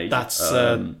Wikipedia page.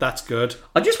 That's good.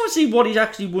 I just want to see what he's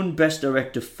actually won Best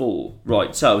Director for.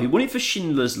 Right, so he won it for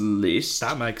Schindler's List.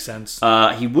 That makes sense.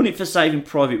 He won it for Saving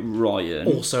Private Ryan.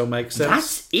 Also makes sense.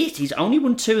 That's it. He's only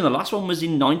won 2, and the last one was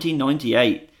in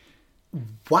 1998.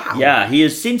 Wow. Yeah, he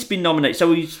has since been nominated.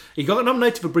 So he got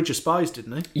nominated for Bridge of Spies,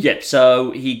 didn't he? Yep.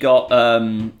 So he got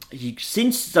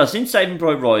since Saving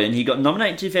Private Ryan, he got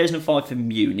nominated in 2005 for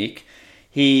Munich.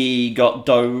 He got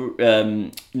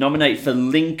nominated for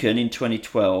Lincoln in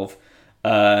 2012.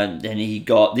 Then he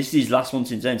got... This is his last one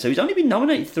since then. So he's only been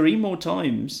nominated 3 more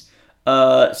times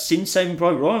since Saving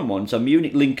Private Ryan won. So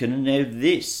Munich, Lincoln, and now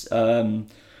this.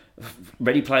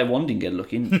 Ready Player One didn't get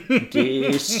looking.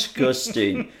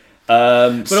 Disgusting.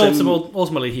 But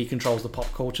ultimately, he controls the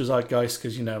pop culture zeitgeist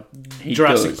because,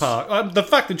 Jurassic Park. The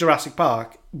fact that Jurassic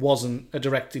Park wasn't a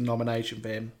directing nomination for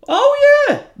him. Oh,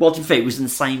 yeah. Well, to be fair, it was in the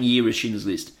same year as Schindler's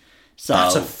List. So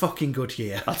that's a fucking good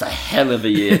year. That's a hell of a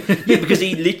year. Yeah, because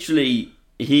he literally...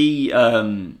 He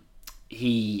had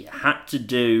to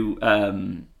do...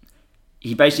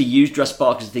 he basically used Jurassic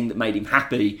Park as the thing that made him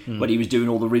happy when he was doing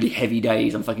all the really heavy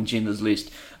days on fucking Schindler's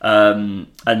List. And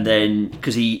then...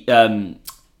 Because he...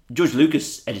 George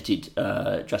Lucas edited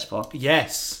Jurassic Park.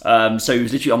 Yes. So he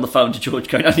was literally on the phone to George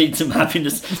going, I need some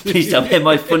happiness. Please tell me how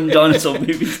my fun dinosaur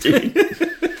movie's doing.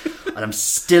 And I'm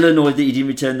still annoyed that he didn't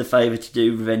return the favour to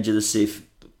do Revenge of the Sith.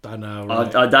 I know,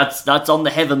 right? That's on the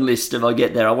heaven list if I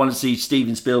get there. I want to see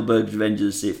Steven Spielberg's Revenge of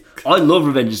the Sith. I love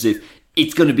Revenge of the Sith.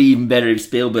 It's going to be even better if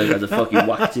Spielberg has a fucking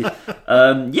whacked it.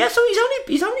 So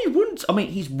he's only won. I mean,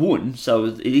 he's won,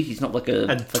 so he's not like a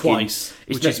and fucking, twice,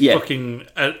 which is fucking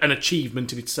an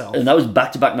achievement in itself. And that was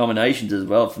back-to-back nominations as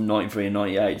well from 93 and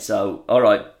 98. So all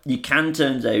right, you can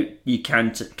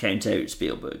count out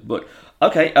Spielberg, but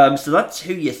okay. So that's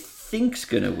who you think's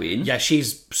going to win. Yeah,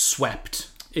 she's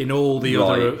swept in all the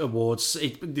other awards.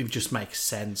 It just makes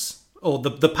sense. Or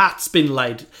the path's been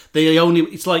laid.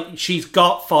 It's like she's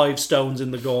got 5 stones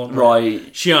in the gauntlet.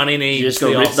 Right. She only needs the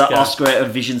Oscar. Rip that Oscar out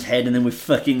of Vision's head and then we're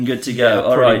fucking good to go. Yeah,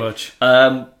 all pretty right. much.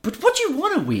 But what do you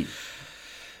want to win?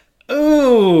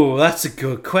 Oh, that's a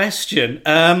good question.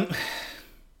 I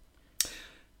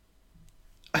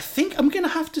think I'm going to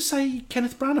have to say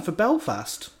Kenneth Branagh for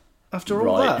Belfast. After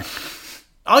all that.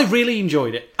 I really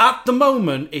enjoyed it. At the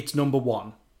moment, it's number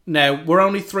 1. Now, we're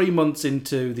only 3 months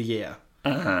into the year.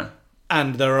 Uh-huh.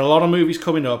 And there are a lot of movies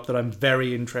coming up that I'm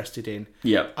very interested in.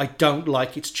 Yeah. I don't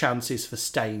like its chances for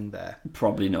staying there.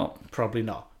 Probably not.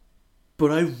 But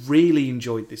I really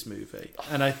enjoyed this movie.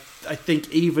 And I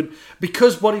think even...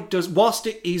 Because what it does... Whilst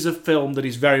it is a film that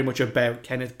is very much about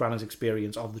Kenneth Branagh's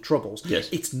experience of the Troubles,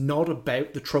 it's not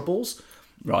about the Troubles.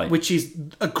 Right. Which is...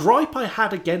 A gripe I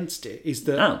had against it is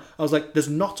that... I was like, there's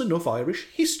not enough Irish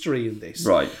history in this.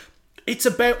 Right. It's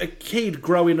about a kid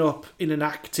growing up in an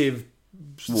active...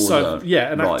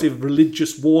 active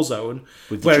religious war zone.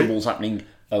 With the Troubles happening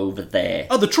over there.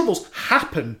 Oh, the Troubles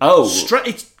happen.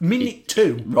 It's minute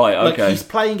 2. Right, okay. Like he's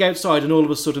playing outside and all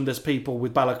of a sudden there's people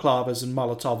with balaclavas and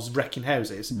Molotovs wrecking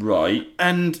houses. Right.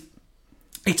 And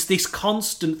it's this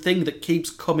constant thing that keeps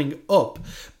coming up.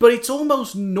 But it's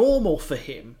almost normal for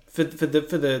him, for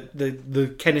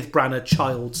the Kenneth Branagh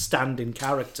child stand-in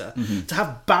character, to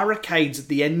have barricades at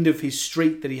the end of his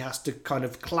street that he has to kind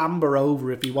of clamber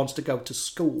over if he wants to go to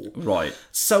school. Right.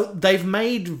 So they've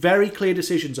made very clear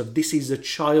decisions of this is a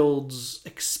child's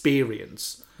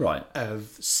experience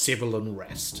of civil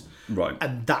unrest. Right.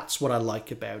 And that's what I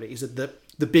like about it, is that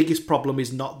the biggest problem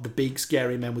is not the big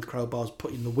scary men with crowbars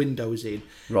putting the windows in.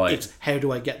 Right. It's how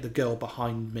do I get the girl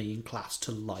behind me in class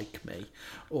to like me?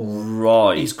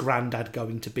 Or is Grandad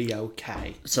going to be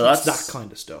okay? So that's that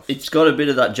kind of stuff. It's got a bit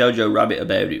of that Jojo Rabbit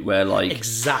about it, where like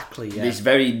this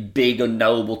very big,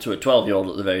 unknowable to a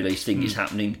 12-year-old at the very least thing is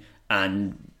happening,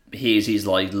 and here's his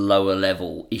like lower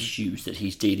level issues that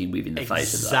he's dealing with in the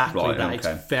face of that. Exactly that.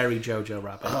 Okay. It's very Jojo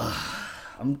Rabbit.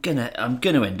 I'm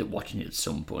gonna end up watching it at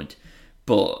some point.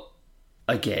 But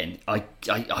again, I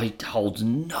hold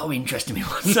no interest in me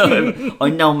whatsoever. I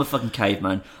know I'm a fucking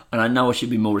caveman, and I know I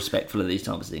should be more respectful of these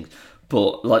types of things.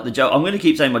 But like the joke, I'm going to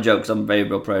keep saying my joke because I'm very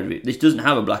well proud of it. This doesn't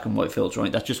have a black and white filter on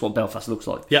it. That's just what Belfast looks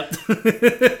like. Yep.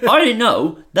 I didn't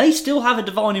know they still have a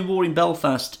Dividing War in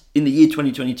Belfast in the year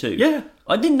 2022. Yeah.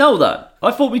 I didn't know that.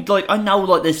 I thought I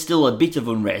know there's still a bit of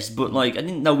unrest, but I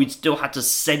didn't know we'd still had to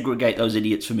segregate those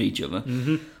idiots from each other.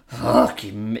 Mm-hmm.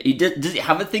 Fucking, does it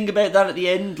have a thing about that at the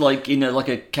end, like in a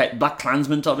Black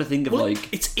Klansman type of thing of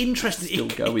it's interesting.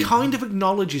 It kind of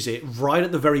acknowledges it right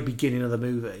at the very beginning of the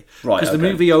movie, right? Because the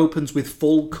movie opens with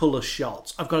full colour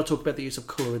shots. I've got to talk about the use of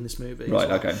colour in this movie, right?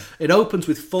 Okay. It opens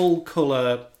with full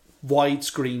colour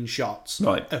widescreen shots,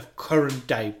 of current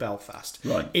day Belfast.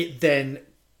 Right. It then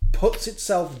puts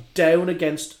itself down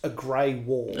against a grey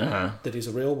wall that is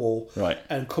a real wall, right,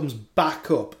 and comes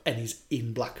back up and is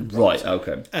in black and white. Right,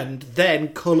 okay. And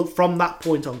then colour, from that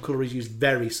point on, colour is used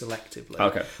very selectively.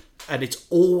 Okay. And it's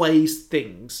always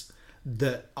things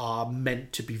that are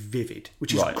meant to be vivid,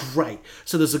 which is great.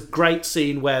 So there's a great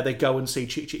scene where they go and see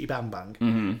Chitty Chitty Bang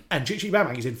Bang, and Chitty Chitty Bang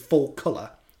Bang is in full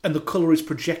colour, and the colour is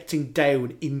projecting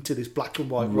down into this black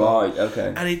and white world. Right,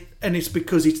 okay. And it's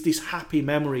because it's this happy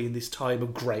memory in this time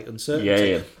of great uncertainty.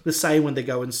 Yeah. The same when they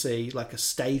go and see like a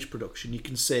stage production, you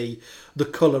can see the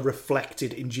colour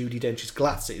reflected in Judi Dench's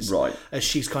glasses. Right. As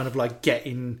she's kind of like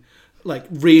getting like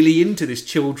really into this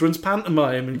children's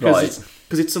pantomime, because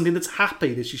it's something that's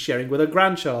happy that she's sharing with her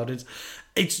grandchild.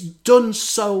 It's done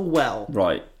so well.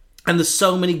 Right. And there's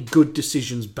so many good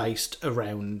decisions based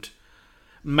around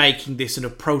making this an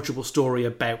approachable story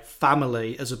about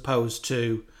family as opposed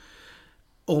to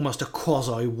almost a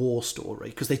quasi-war story,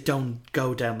 because they don't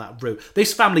go down that route.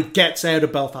 This family gets out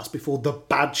of Belfast before the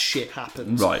bad shit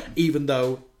happens. Right. Even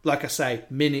though, like I say,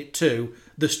 minute 2,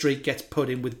 the street gets put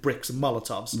in with bricks and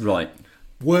Molotovs. Right.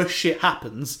 Worse shit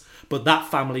happens, but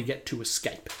that family get to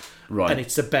escape. Right. And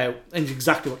it's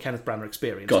exactly what Kenneth Branagh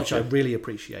experienced, which I really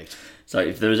appreciate. So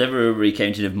if there was ever a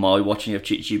recounting of my watching of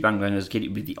Chitty Chitty Bang Bang as a kid, it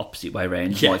would be the opposite way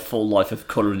around. My full life of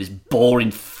colour in this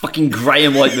boring fucking grey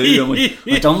and white movie. I'm like,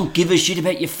 I don't give a shit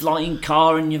about your flying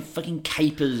car and your fucking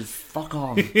capers. Fuck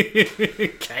on.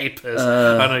 Capers.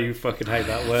 I know you fucking hate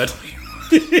that word.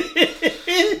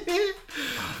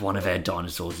 One of our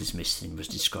dinosaurs is missing was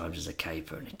described as a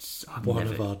caper, and it's of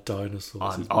our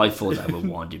dinosaurs. I thought they were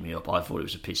winding me up. I thought it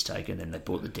was a piss take, and then they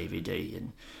bought the DVD,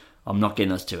 and I'm not getting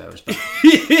those 2 hours back.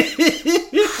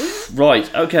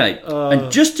 Right, okay.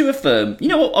 And just to affirm, you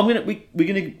know what? We're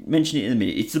gonna mention it in a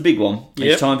minute. It's the big one.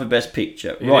 It's time for Best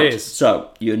Picture. Right. So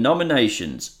your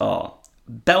nominations are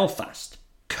Belfast,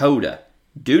 Coda,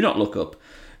 Do Not Look Up,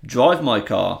 Drive My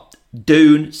Car,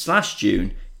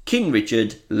 Dune/Dune, King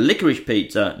Richard, Licorice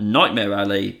Pizza, Nightmare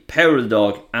Alley, Power of the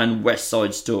Dog, and West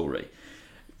Side Story.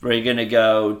 We're going to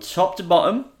go top to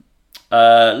bottom.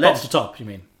 Top to top, you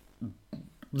mean?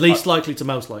 Least likely to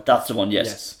most likely. That's the one,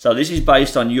 yes. So this is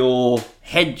based on your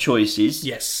head choices.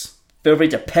 Yes. Feel free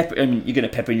to pepper, and you're going to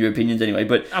pepper in your opinions anyway.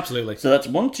 But absolutely. So that's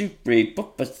 1, 2, 3,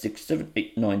 4, 5, 6, 7,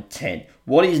 8, 9, 10.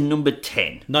 What is number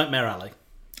 10? Nightmare Alley.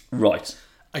 Right.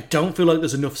 I don't feel like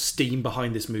there's enough steam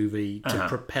behind this movie to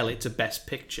propel it to Best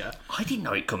Picture. I didn't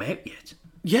know it come out yet.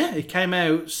 Yeah, it came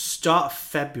out start of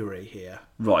February here.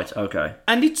 Right, okay.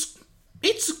 And it's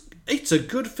a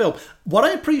good film. What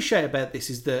I appreciate about this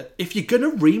is that if you're going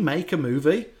to remake a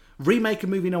movie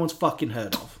no one's fucking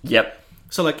heard of. Yep.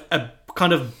 So like a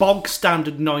kind of bog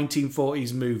standard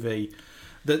 1940s movie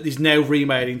that is now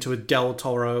remade into a Del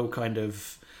Toro kind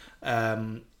of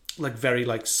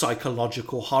very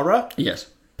psychological horror. Yes.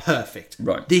 Perfect.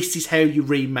 Right. This is how you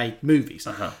remake movies.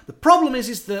 The problem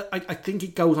is that I think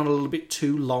it goes on a little bit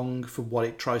too long for what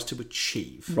it tries to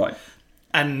achieve. Right.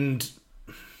 And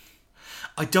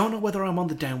I don't know whether I'm on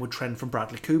the downward trend from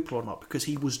Bradley Cooper or not, because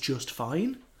he was just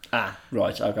fine.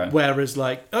 Right, okay. Whereas,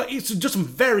 it's just some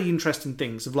very interesting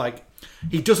things of,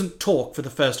 he doesn't talk for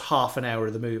the first half an hour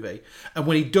of the movie. And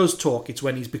when he does talk, it's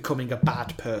when he's becoming a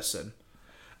bad person.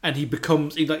 And he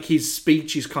becomes, his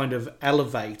speeches kind of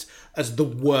elevate as the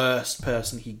worst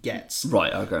person he gets.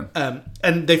 Right, okay.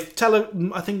 And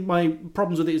I think my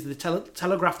problems with it is they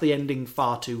telegraph the ending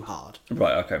far too hard.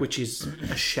 Right, okay. Which is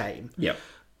a shame. Yep.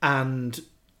 And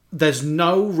there's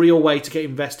no real way to get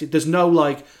invested. There's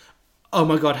no oh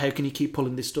my god, how can he keep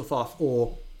pulling this stuff off?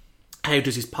 Or how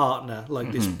does his partner,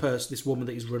 this woman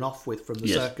that he's run off with from the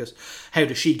circus, how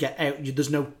does she get out?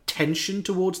 There's no tension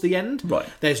towards the end. Right.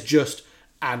 There's just,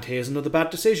 and here's another bad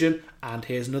decision, and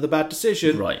here's another bad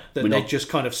decision. Right. That they just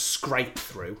kind of scrape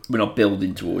through. We're not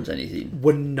building towards anything.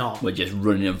 We're not. We're just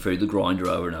running them through the grinder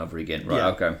over and over again.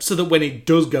 Right, okay. So that when it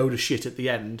does go to shit at the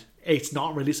end, it's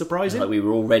not really surprising. We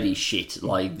were already shit.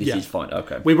 This is fine.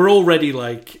 Okay. We were already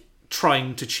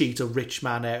trying to cheat a rich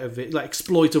man out of it,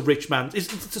 exploit a rich man.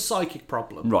 It's a psychic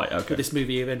problem. Right, okay. This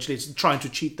movie eventually is trying to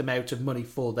cheat them out of money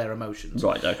for their emotions.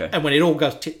 Right, okay. And when it all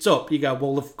goes tits up, you go,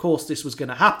 well, of course this was going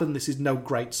to happen. This is no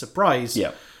great surprise.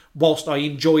 Yeah. Whilst I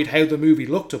enjoyed how the movie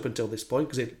looked up until this point,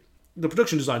 because the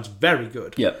production design's very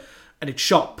good. Yeah. And it's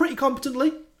shot pretty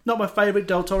competently. Not my favourite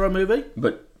Del Toro movie.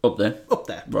 But up there. Up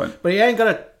there. Right. But he ain't got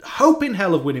a hope in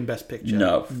hell of winning Best Picture.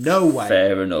 No way.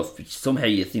 Fair enough. Somehow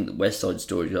you think that West Side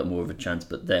Story's got more of a chance,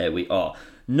 but there we are.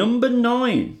 Number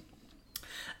 9.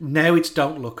 Now it's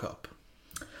Don't Look Up.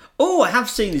 Oh, I have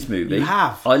seen this movie. You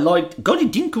have? God,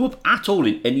 it didn't come up at all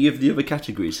in any of the other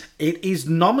categories. It is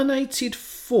nominated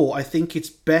for, I think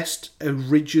it's Best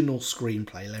Original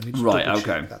Screenplay. Let me just double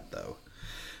check that, though.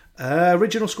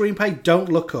 Original Screenplay, Don't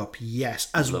Look Up, yes.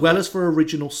 As well as for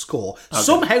Original Score. Okay.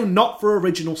 Somehow not for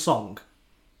Original Song,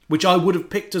 which I would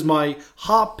have picked as my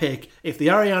heart pick if the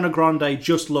Ariana Grande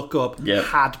Just Look Up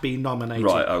had been nominated.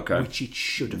 Right, okay. Which it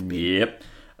should have been. Yep.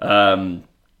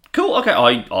 Cool, okay.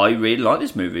 I really like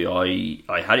this movie.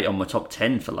 I had it on my top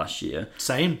 10 for last year.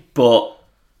 Same. But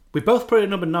we both put it at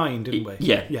number 9, didn't we?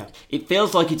 Yeah. It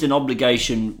feels like it's an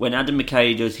obligation when Adam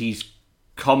McKay does his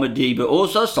comedy, but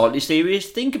also slightly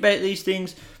serious. Think about these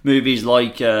things. Movies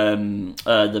like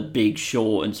The Big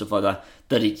Short and stuff like that.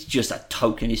 That it's just a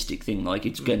tokenistic thing.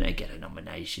 It's gonna get a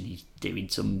nomination. He's doing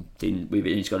something with it.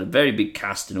 And he's got a very big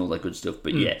cast and all that good stuff.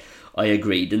 But yeah, I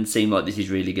agree. It doesn't seem like this is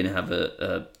really going to have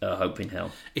a hope in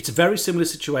hell. It's a very similar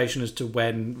situation as to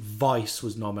when Vice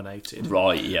was nominated.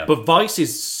 Right. Yeah. But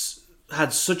Vice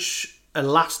had such a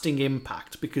lasting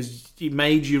impact because it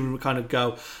made you kind of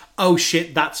go, oh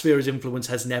shit, that sphere of influence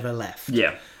has never left.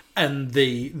 Yeah. And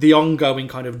the ongoing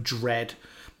kind of dread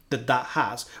that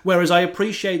has. Whereas I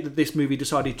appreciate that this movie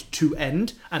decided to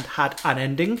end and had an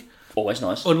ending. Always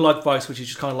nice. Unlike Vice, which is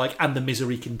just kind of like, and the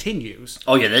misery continues.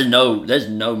 Oh yeah, there's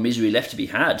no misery left to be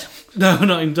had. No,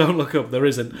 in Don't Look Up, there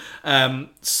isn't.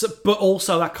 But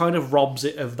also that kind of robs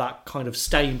it of that kind of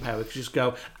staying power. If you just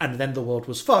go, and then the world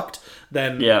was fucked,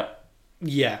 then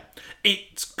yeah.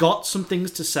 It's got some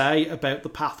things to say about the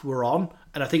path we're on,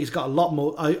 and I think it's got a lot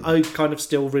more. I kind of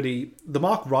still really... The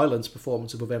Mark Rylance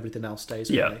performance above everything else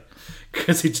stays with me.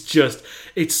 Because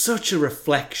it's such a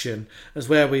reflection as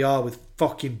where we are with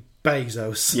fucking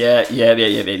Bezos. Yeah.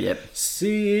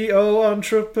 CEO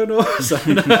entrepreneurs.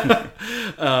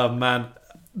 Oh, man.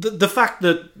 The fact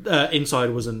that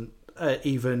Inside wasn't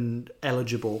even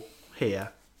eligible here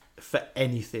for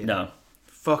anything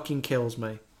fucking kills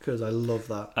me, because I love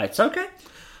that. It's okay.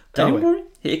 Don't worry.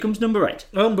 Here comes number 8.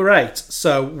 Number 8.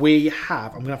 So we have...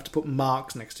 I'm going to have to put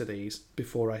marks next to these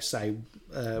before I say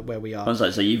where we are.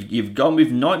 So you've gone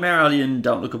with Nightmare Alley and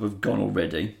Don't Look Up have gone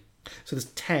already. So there's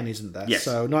 10, isn't there? Yes.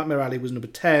 So Nightmare Alley was number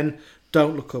 10.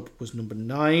 Don't Look Up was number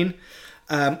 9.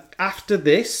 After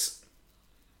this,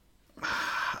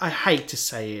 I hate to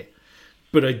say it,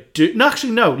 but I do... No,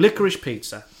 actually, no. Licorice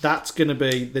Pizza. That's going to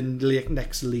be the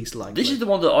next least likely. This is the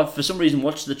one that I've, for some reason,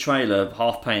 watched the trailer,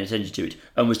 half paying attention to it,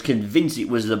 and was convinced it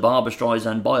was the Barbra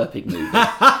Streisand biopic movie.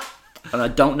 And I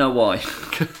don't know why.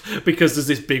 Because there's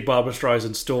this big Barbra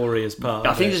Streisand story as part of it.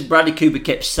 I think as Bradley Cooper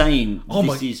kept saying, I'm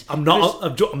not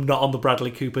on the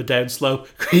Bradley Cooper down slow.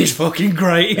 He's fucking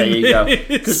great. There you go.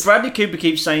 Because Bradley Cooper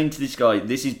keeps saying to this guy,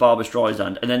 this is Barbra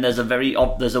Streisand. And then there's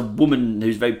a woman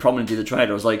who's very prominent in the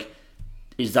trailer. I was like,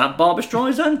 is that Barbra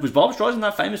Streisand? Was Barbra Streisand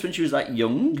that famous when she was that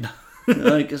young?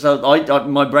 So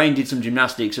my brain did some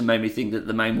gymnastics and made me think that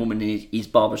the main woman is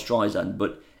Barbra Streisand.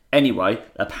 But anyway,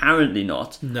 apparently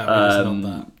not. No, it's not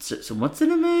that. So what's in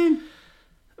a man?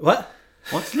 What?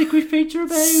 What's Licorice Pizza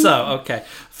about? So, okay.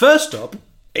 First up,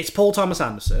 it's Paul Thomas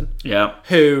Anderson. Yeah.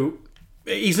 Who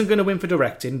isn't going to win for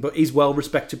directing, but he's well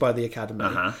respected by the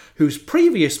Academy. Whose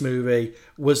previous movie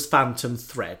was Phantom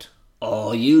Thread.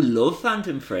 Oh, you love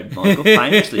Phantom Thread, Michael.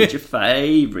 Famously, it's your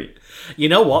favourite. You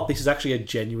know what? This is actually a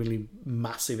genuinely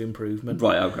massive improvement.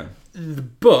 Right, okay.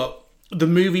 But the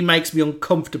movie makes me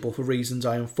uncomfortable for reasons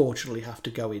I unfortunately have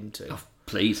to go into. Oh,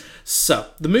 please. So,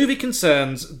 the movie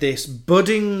concerns this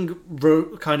budding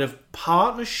kind of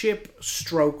partnership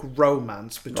stroke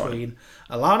romance between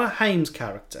Alana Haim's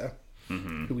character,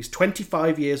 who is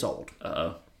 25 years old,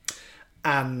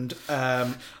 and...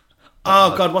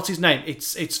 oh God, what's his name?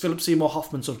 It's Philip Seymour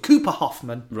Hoffman's son, Cooper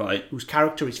Hoffman, right? Whose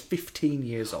character is 15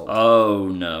 years old. Oh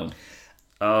no!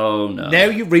 Now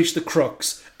you've reached the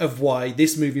crux of why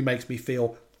this movie makes me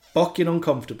feel fucking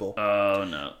uncomfortable. Oh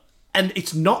no! And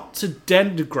it's not to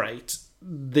denigrate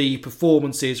the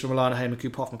performances from Alana Haim and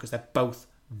Cooper Hoffman, because they're both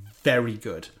very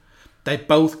good. They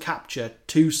both capture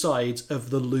two sides of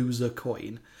the loser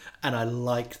coin, and I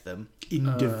like them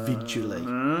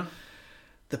individually.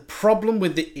 The problem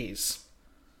with it is,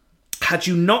 had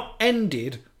you not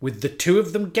ended with the two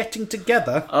of them getting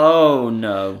together... Oh,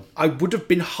 no. I would have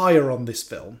been higher on this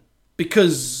film.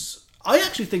 Because I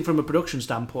actually think from a production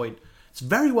standpoint, it's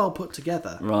very well put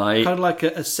together. Right. Kind of like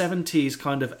a 70s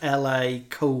kind of LA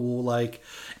cool, like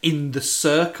in the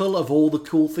circle of all the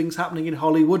cool things happening in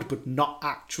Hollywood, but not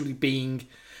actually being...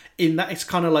 in that. It's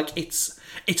kind of like it's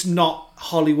not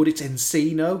Hollywood, it's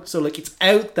Encino, so like it's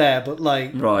out there, but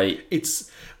like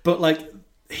but like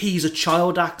he's a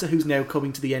child actor who's now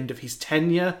coming to the end of his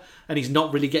tenure, and he's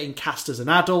not really getting cast as an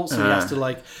adult, so he has to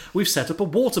like, we've set up a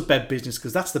waterbed business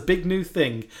because that's the big new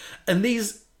thing, and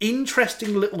these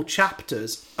interesting little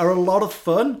chapters are a lot of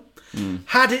fun.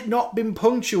 Had it not been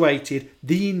punctuated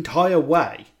the entire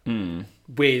way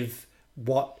with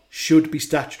what should be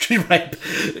statutory rape.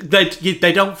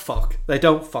 They don't fuck,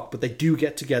 but they do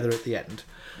get together at the end.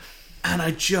 And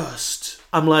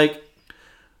I'm like,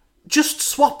 just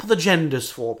swap the genders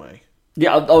for me.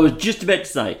 Yeah, I was just about to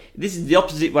say, this is the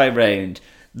opposite way around.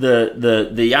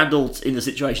 The adult in the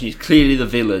situation is clearly the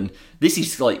villain. This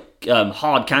is like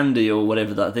Hard Candy or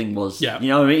whatever that thing was. Yeah. You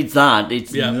know what I mean? It's that.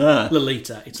 It's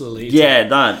Lolita. It's Lolita. Yeah,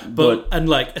 that. But and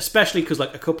like, especially because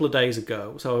like a couple of days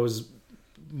ago, so I was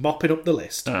mopping up the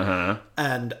list,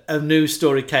 and a news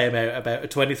story came out about a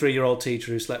 23-year-old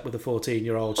teacher who slept with a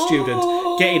 14-year-old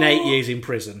student getting 8 years in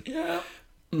prison. Yeah.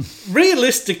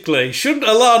 Realistically, shouldn't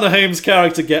Alana Haim's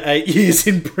character get 8 years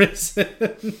in prison?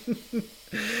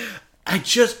 It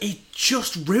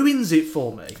just ruins it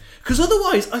for me, because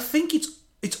otherwise I think it's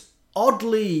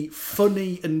oddly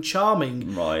funny and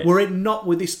charming, right? Were it not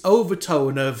with this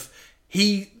overtone of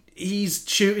he he's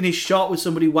shooting his shot with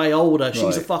somebody way older.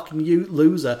 She's a fucking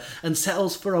loser and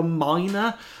settles for a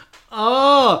minor.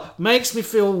 Oh, makes me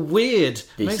feel weird.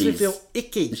 Makes me feel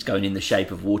icky. It's going in the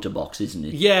shape of water box, isn't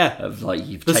it? Yeah. Of like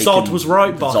you've the taken Zod was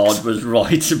right box. Zod was right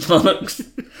box.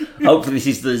 Hopefully this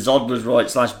is the Zod was right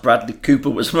 / Bradley Cooper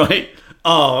was right.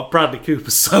 Oh, Bradley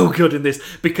Cooper's so good in this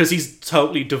because he's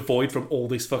totally devoid from all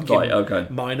this fucking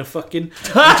minor fucking.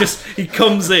 He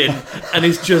comes in and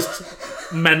he's just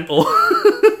mental.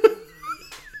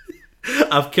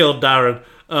 I've killed Darren.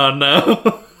 Oh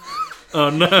no. Oh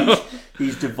no.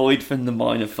 He's devoid from the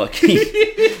minor fucking.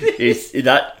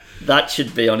 That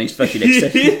should be on his fucking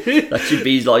exception. That should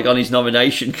be like on his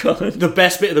nomination card. The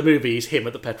best bit of the movie is him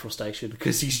at the petrol station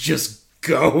because he's just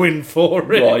going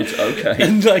for it. Right, okay.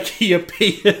 And like he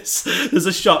appears. There's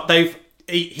a shot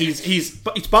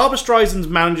it's Barbara Streisand's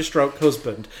manager stroke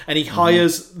husband, and he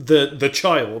hires the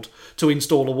child to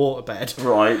install a waterbed.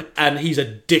 Right. And he's a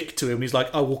dick to him. He's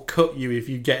like, I will cut you if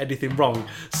you get anything wrong.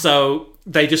 So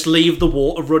they just leave the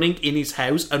water running in his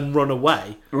house and run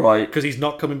away. Right. Because he's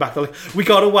not coming back. They're like, we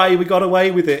got away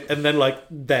with it. And then like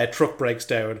their truck breaks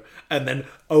down. And then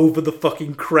over the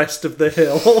fucking crest of the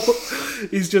hill,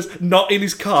 he's just not in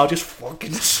his car, just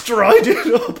fucking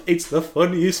striding up. It's the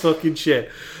funniest fucking shit.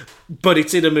 But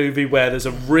it's in a movie where there's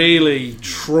a really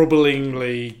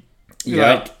troublingly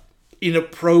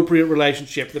inappropriate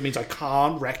relationship that means I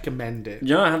can't recommend it.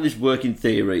 You know, I have this working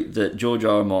theory that George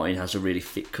R. R. Martin has a really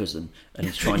fit cousin, and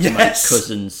he's trying to make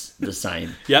cousins the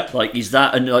same. Yep. Like is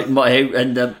that and like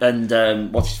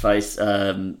what's his face,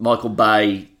 Michael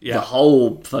Bay, the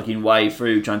whole fucking way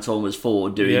through Transformers 4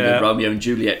 doing the Romeo and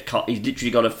Juliet. He's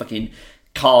literally got a fucking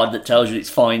card that tells you it's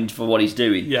fine for what he's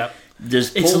doing. Yeah.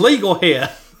 It's legal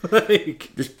here.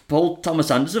 Does Paul Thomas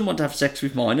Anderson want to have sex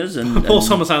with minors? Paul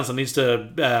Thomas Anderson needs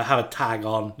to have a tag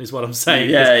on, is what I'm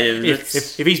saying. Yeah,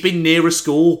 if he's been near a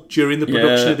school during the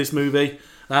production of this movie,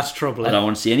 that's troubling. I don't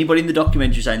want to see anybody in the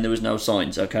documentary saying there was no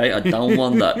signs, okay? I don't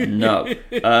want that, no.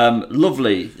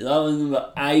 Lovely. That was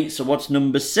number 8, so what's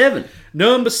number 7?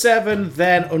 Number 7,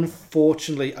 then,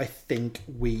 unfortunately, I think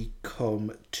we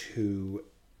come to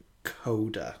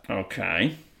Coda.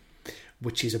 Okay.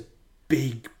 Which is a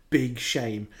big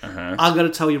shame. I'm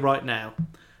going to tell you right now,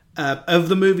 of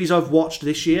the movies I've watched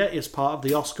this year as part of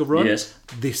the Oscar run,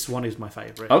 this one is my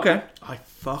favourite. Okay. I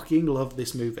fucking love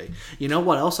this movie. You know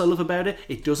what else I love about it?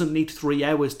 It doesn't need 3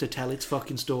 hours to tell its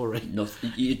fucking story.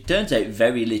 It turns out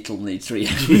very little needs 3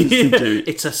 hours to do it.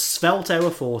 It's a svelte hour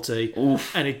 40,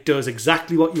 Oof. and it does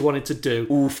exactly what you want it to do.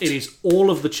 Oofed. It is all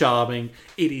of the charming.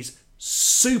 It is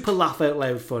super laugh out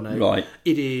loud funny. Right.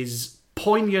 It is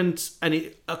poignant, and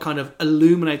it kind of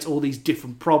illuminates all these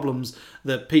different problems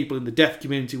that people in the deaf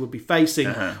community would be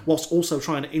facing, whilst also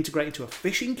trying to integrate into a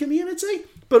fishing community.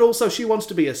 But also she wants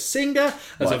to be a singer.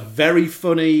 There's a very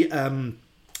funny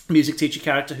music teacher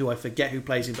character who I forget who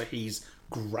plays him, but he's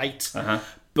great.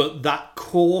 But that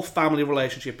core family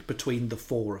relationship between the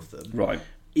 4 of them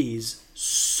is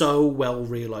so well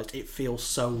realised. It feels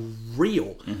so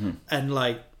real. And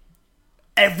like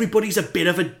everybody's a bit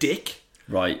of a dick.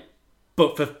 Right.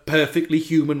 But for perfectly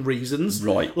human reasons.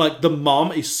 Right. Like, the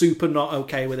mom is super not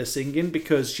okay with her singing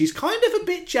because she's kind of a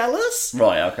bit jealous.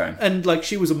 Right, okay. And, like,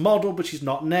 she was a model, but she's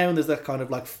not now, and there's that kind of,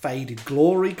 like, faded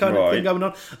glory kind of thing going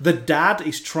on. The dad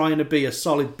is trying to be a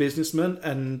solid businessman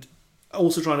and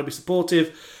also trying to be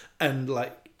supportive, and,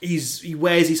 like, he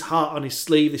wears his heart on his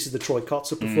sleeve. This is the Troy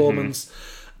Kotsur performance.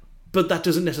 But that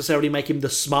doesn't necessarily make him the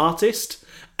smartest.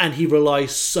 And he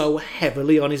relies so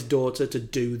heavily on his daughter to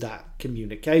do that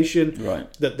communication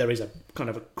that there is a kind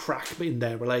of a crack in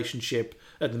their relationship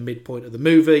at the midpoint of the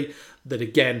movie that,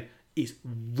 again, is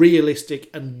realistic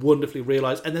and wonderfully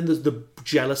realised. And then there's the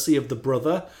jealousy of the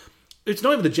brother. It's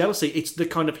not even the jealousy, it's the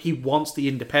kind of, he wants the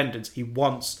independence. He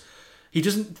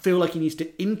doesn't feel like he needs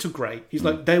to integrate. He's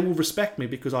like, they will respect me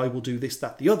because I will do this,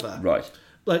 that, the other. Right.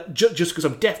 Like, just because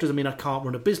I'm deaf doesn't mean I can't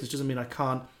run a business, doesn't mean I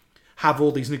can't have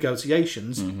all these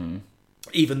negotiations,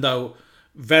 even though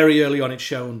very early on it's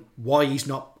shown why he's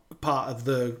not part of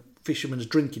the fisherman's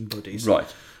drinking buddies. Right.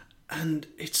 And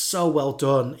it's so well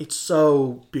done. It's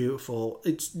so beautiful.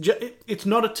 It's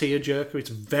not a tearjerker.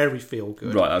 It's very feel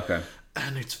good. Right, okay.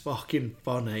 And it's fucking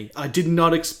funny. I did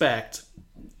not expect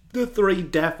the 3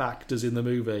 deaf actors in the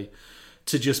movie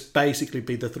to just basically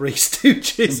be the Three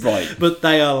Stooges. Right. But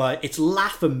they are like, it's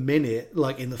laugh a minute,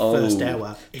 like in the first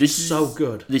hour. It's so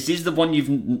good. This is the one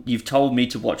you've told me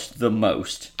to watch the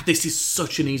most. This is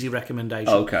such an easy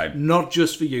recommendation. Okay. Not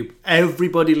just for you.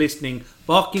 Everybody listening,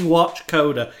 fucking watch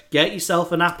Coda. Get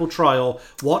yourself an Apple trial.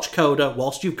 Watch Coda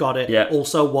whilst you've got it. Yeah.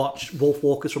 Also watch Wolf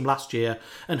Walkers from last year.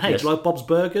 And hey, Yes. do you like Bob's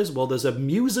Burgers? Well, there's a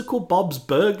musical Bob's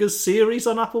Burgers series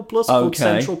on Apple Plus called Okay.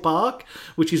 Central Park,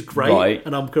 which is great. Right.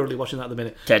 And I'm currently watching that at the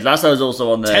minute. Ted Lasso's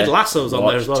also on there. Ted Lasso's on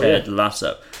there as well, Ted yeah.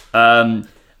 Lasso.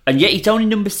 And yet it's only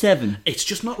number 7. It's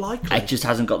just not likely. It just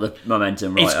hasn't got the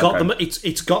momentum right.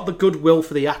 It's got the goodwill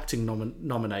for the acting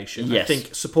nomination. Yes. I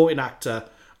think supporting actor,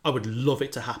 I would love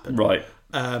it to happen. Right.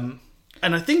 And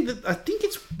I think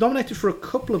it's nominated for a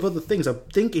couple of other things. I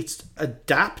think it's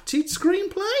adapted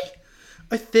screenplay.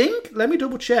 I think. Let me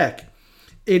double check.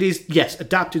 It is, yes,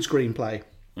 adapted screenplay,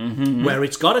 where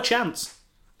it's got a chance.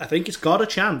 I think it's got a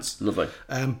chance. Lovely.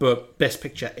 But Best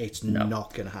Picture, it's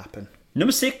not going to happen.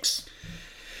 Number 6.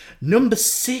 Number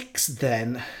 6,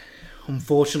 then,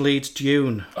 unfortunately, it's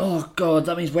Dune. Oh god,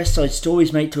 that means West Side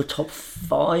Story's made to a top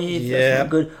 5. Yeah. That's not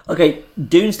good. Okay,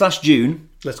 Dune/June.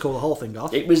 Let's call the whole thing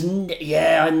off. It was,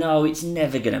 I know, it's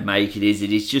never going to make it, is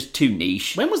it? It's just too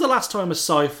niche. When was the last time a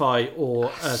sci-fi or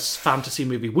a fantasy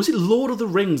movie? Was it Lord of the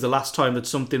Rings the last time that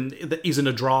something that isn't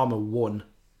a drama won?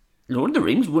 Lord of the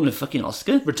Rings won a fucking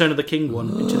Oscar. Return of the King won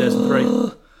in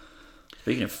 2003.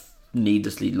 Speaking of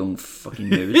needlessly long fucking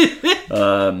movies.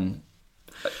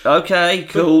 Okay,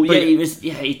 cool. But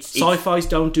It's Sci-fis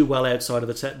don't do well outside of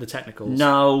the technicals.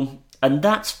 no, and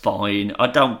that's fine. I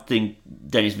don't think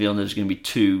Denis Villeneuve's going to be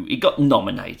too... It got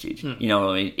nominated, you know what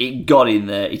I mean? It got in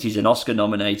there. It is an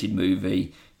Oscar-nominated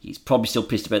movie. He's probably still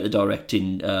pissed about the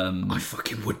directing. I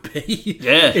fucking would be.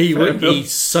 Yeah, he fair would. He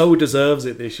so deserves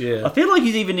it this year. I feel like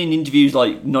he's even in interviews,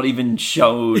 like, not even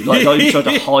showed... Like, not even trying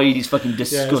to hide his fucking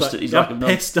disgust. He's like, I'm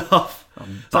pissed off.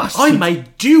 bastard. I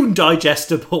made Dune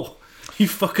digestible. You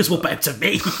fuckers will bow to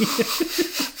me.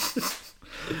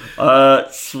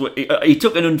 He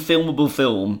took an unfilmable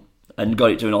film and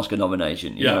got it to an Oscar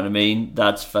nomination. You know what I mean?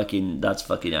 That's fucking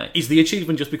A. Is the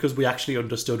achievement just because we actually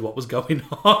understood what was going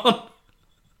on?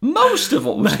 Most of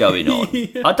what was going on.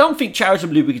 I don't think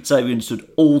charitably we could say we understood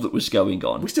all that was going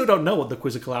on. We still don't know what the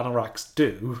quizzical anoraks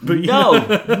do. But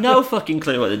No fucking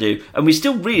clue what they do. And we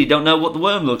still really don't know what the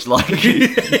worm looks like.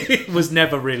 It was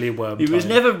never really worm time. It was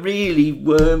never really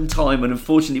worm time, and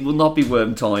unfortunately will not be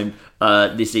worm time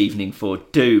this evening for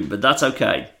Doom, but that's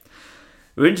okay.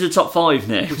 We're into the top 5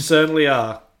 now. We certainly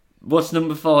are. What's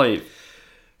number 5?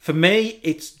 For me,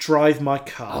 it's Drive My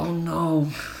Car. Oh no.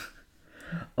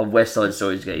 West Side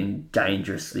Story is getting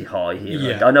dangerously high here.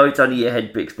 Yeah. I know it's only your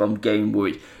head picks, but I'm getting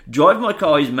worried. Drive My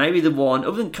Car is maybe the one,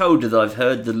 other than Coda, that I've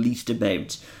heard the least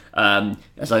about.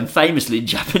 As I'm famously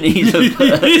Japanese. We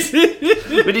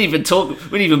didn't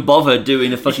even bother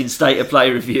doing a fucking state of play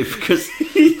review because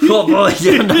what boy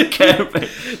do not care about.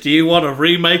 Do you want a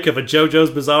remake of a JoJo's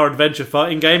Bizarre Adventure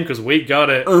fighting game? Because we got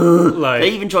it.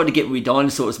 They even tried to get me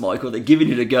dinosaurs, Michael. They're giving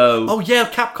it a go. Oh yeah,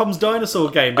 Capcom's dinosaur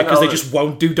game because they just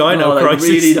won't do Dino They Crisis.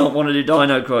 really don't want to do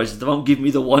Dino Crisis. They won't give me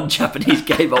the one Japanese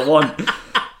game I want.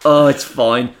 Oh, it's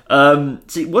fine.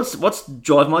 See, what's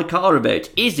Drive My Car about?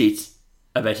 Is it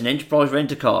about an Enterprise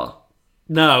rent-a-car?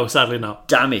 No, sadly not.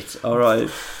 Damn it. All right.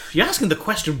 You're asking the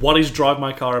question, what is Drive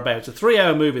My Car about? It's a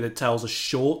 3-hour movie that tells a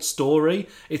short story.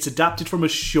 It's adapted from a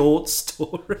short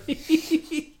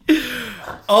story.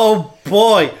 Oh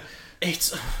boy.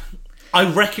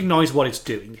 I recognise what it's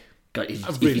doing. God,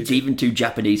 if it's even too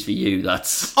Japanese for you,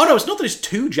 that's... Oh no, it's not that it's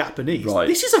too Japanese. Right.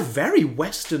 This is a very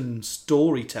Western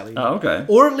storytelling. Oh, okay.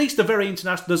 Or at least a very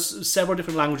international... There's several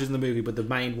different languages in the movie, but the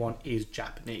main one is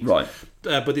Japanese. Right.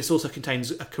 But this also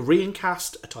contains a Korean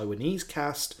cast, a Taiwanese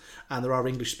cast, and there are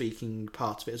English-speaking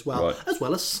parts of it as well. Right. As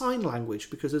well as sign language,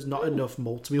 because there's not enough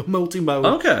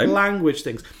multimodal language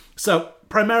things. So,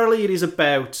 primarily it is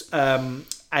about...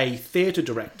 a theatre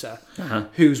director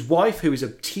whose wife, who is a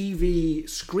TV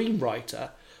screenwriter,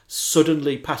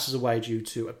 suddenly passes away due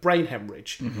to a brain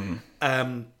hemorrhage.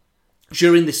 Mm-hmm.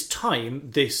 During this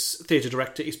time, this theatre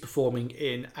director is performing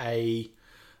in a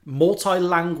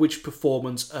multi-language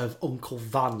performance of Uncle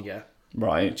Vanya,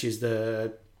 right, which is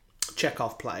the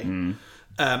Chekhov play.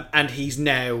 And he's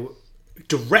now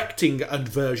directing a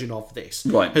version of this.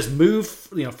 Right. Has moved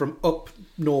from up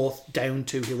north down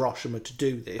to Hiroshima to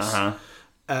do this.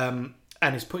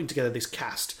 And is putting together this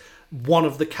cast. One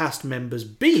of the cast members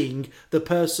being the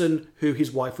person who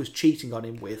his wife was cheating on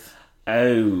him with.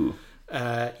 Oh.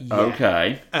 Yeah.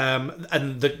 Okay.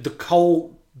 And the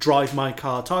whole Drive My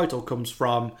Car title comes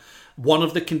from one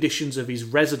of the conditions of his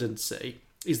residency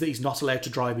is that he's not allowed to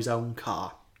drive his own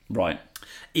car. Right.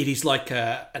 It is like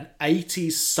an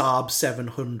 80s Saab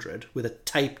 700 with a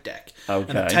tape deck. Okay.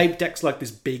 And the tape deck's like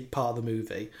this big part of the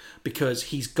movie because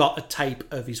he's got a tape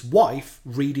of his wife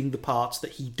reading the parts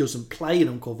that he doesn't play in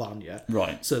Uncle Vanya.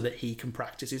 Right. So that he can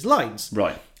practice his lines.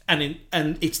 Right.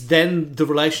 And it's then the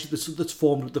relationship that's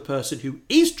formed with the person who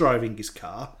is driving his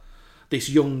car, this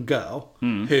young girl,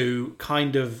 who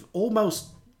kind of almost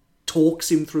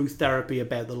talks him through therapy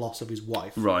about the loss of his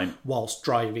wife, right, whilst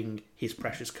driving his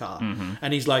precious car.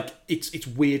 And he's like, it's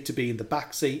weird to be in the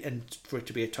back seat and for it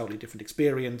to be a totally different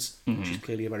experience. She's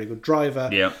clearly a very good driver,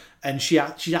 yeah. And she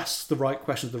asks the right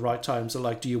questions at the right time. So,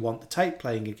 like, do you want the tape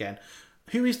playing again?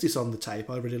 Who is this on the tape?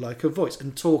 I really like her voice,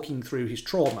 and talking through his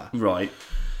trauma. Right.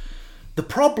 The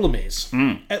problem is,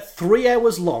 at 3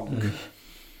 hours long,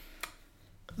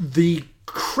 the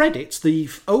credits, the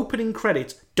opening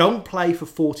credits, don't play for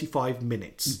 45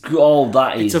 minutes. Oh,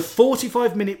 that is... It's a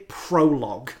 45-minute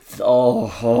prologue.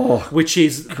 Oh. Which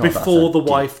is God, before the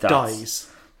wife dies.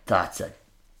 That's a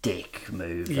dick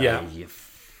move. Yeah. You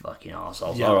fucking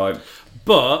arsehole. Yeah. All right.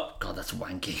 But... God, that's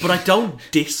wanky. But I don't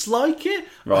dislike it.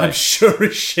 Right. I'm sure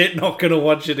as shit not going to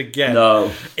watch it again.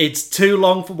 No. It's too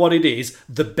long for what it is.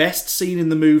 The best scene in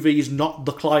the movie is not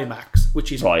the climax,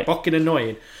 which is fucking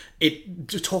annoying.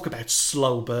 To talk about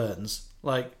slow burns.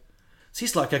 Like...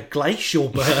 This is like a glacial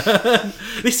burn.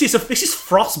 This is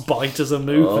Frostbite as a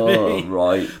movie. Oh,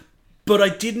 right. But I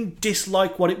didn't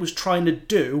dislike what it was trying to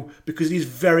do because it is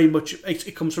very much...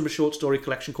 It comes from a short story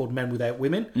collection called Men Without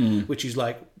Women, which is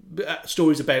like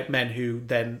stories about men who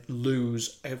then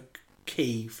lose a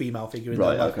key female figure in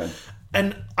their life. Okay.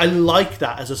 And I like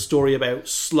that as a story about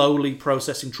slowly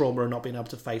processing trauma and not being able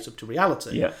to face up to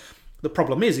reality. Yeah. The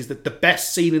problem is that the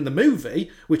best scene in the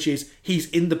movie, which is he's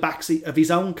in the backseat of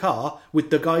his own car with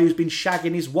the guy who's been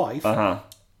shagging his wife.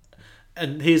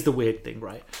 And here's the weird thing,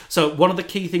 right? So one of the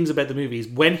key things about the movie is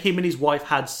when him and his wife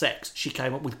had sex, she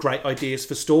came up with great ideas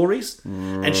for stories.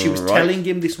 And she was telling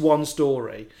him this one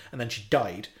story, and then she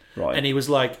died. Right. And he was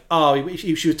like,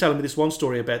 she was telling me this one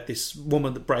story about this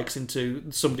woman that breaks into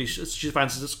somebody she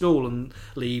fancies at school and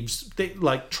leaves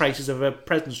like traces of her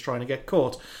presence trying to get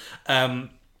caught.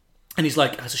 And he's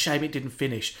like, it's a shame it didn't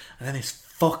finish. And then this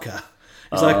fucker...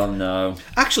 He's like, no.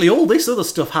 Actually, all this other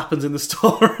stuff happens in the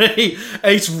story.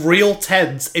 It's real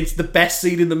tense. It's the best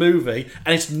scene in the movie.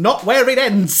 And it's not where it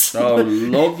ends. Oh,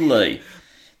 lovely.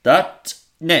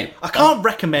 No. I can't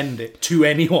recommend it to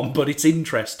anyone, but it's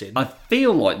interesting. I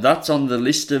feel like that's on the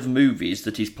list of movies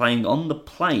that he's playing on the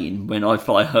plane when I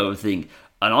fly over thing.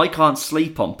 And I can't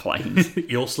sleep on planes.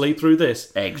 You'll sleep through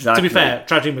this. Exactly. To be fair,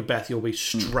 Tragic Macbeth, you'll be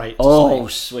straight to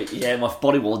sleep. Sweet. Yeah, my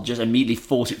body will just immediately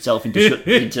force itself into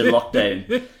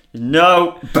lockdown.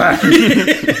 No.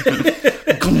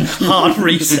 Hard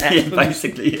reset. Yeah,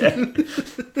 basically, yeah.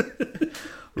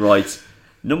 Right.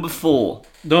 Number 4.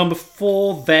 Number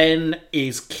 4 then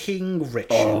is King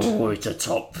Richard. Oh, it's a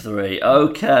top 3.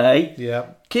 Okay.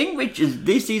 Yeah. King Richard,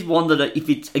 this is one that, if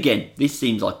it's, again, this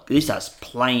seems like, this has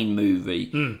plain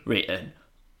movie written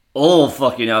all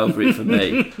fucking over it for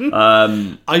me.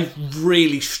 I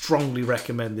really strongly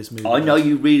recommend this movie. I know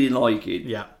you really like it.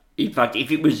 Yeah. In fact, if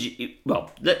it was,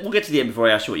 we'll get to the end before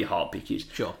I ask you what your heart pick is.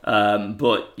 Sure.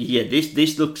 But yeah,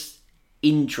 this looks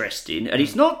interesting, and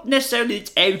it's not necessarily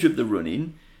it's out of the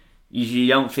running. You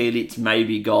don't feel it's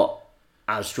maybe got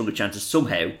as strong a chance as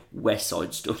somehow West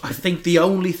Side Story. I think the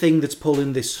only thing that's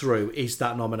pulling this through is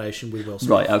that nomination with Will Smith.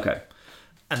 Right, okay.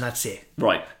 And that's it.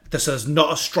 Right. There's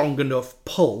not a strong enough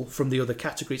pull from the other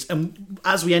categories. And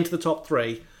as we enter the top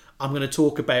 3, I'm going to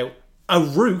talk about a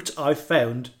route I've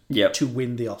found to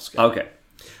win the Oscar. Okay.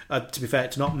 To be fair,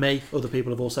 it's not me. Other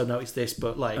people have also noticed this,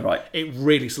 but it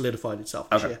really solidified itself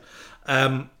this year.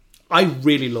 I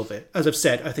really love it. As I've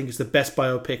said, I think it's the best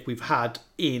biopic we've had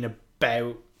in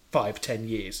about 5-10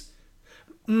 years.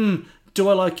 Do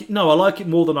I like it? No, I like it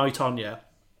more than I, Tonya.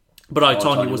 But I,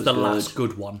 Tonya was the last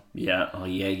good one. Yeah. Oh,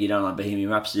 yeah. You don't like Bohemian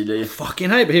Rhapsody, do you? Fucking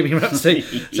hate Bohemian Rhapsody.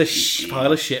 It's a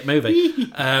pile of shit movie.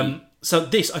 So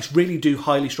this, I really do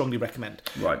highly strongly recommend.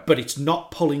 Right. But it's not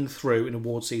pulling through in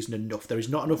award season enough. There is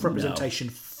not enough representation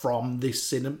from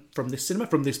this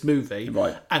movie.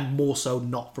 Right. And more so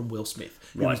not from Will Smith,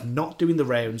 who is not doing the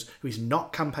rounds, who is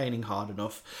not campaigning hard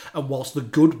enough. And whilst the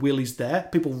goodwill is there,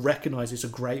 people recognise it's a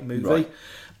great movie. Right.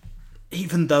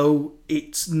 Even though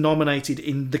it's nominated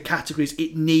in the categories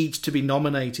it needs to be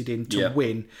nominated in to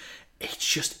win, it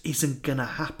just isn't going to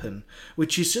happen.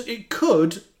 Which is, it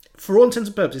could, for all intents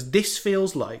and purposes, this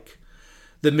feels like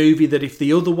the movie that if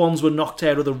the other ones were knocked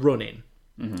out of the running,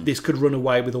 this could run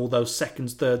away with all those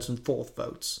seconds, thirds and fourth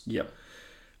votes. Yep.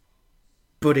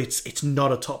 but it's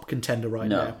not a top contender right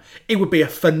No. now. It would be a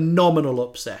phenomenal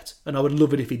upset, and I would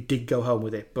love it if he did go home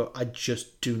with it, but I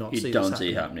just do not see You this don't see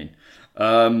it happening.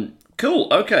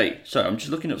 Cool, okay. So I'm just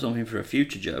looking up something for a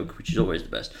future joke, which is always the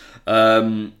best.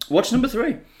 What's number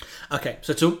 3? Okay,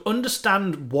 so to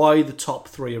understand why the top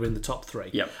 3 are in the top 3,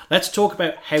 Yep. let's talk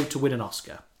about how to win an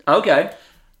Oscar. Okay.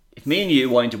 If me and you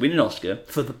wanting to win an Oscar...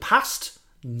 For the past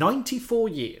 94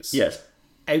 years, Yes.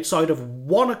 outside of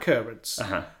one occurrence,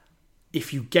 Uh-huh.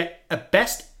 if you get a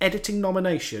Best Editing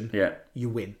nomination, Yeah. you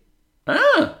win.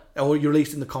 Ah! Or you're at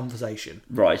least in the conversation.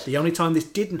 Right. The only time this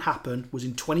didn't happen was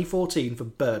in 2014 for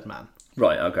Birdman.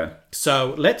 Right, okay.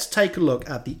 So let's take a look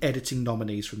at the editing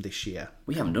nominees from this year.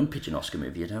 We haven't done Pitch an Oscar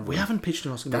movie yet, have we? We haven't pitched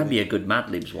an Oscar That'd movie. be a good Mad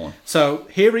Libs one. So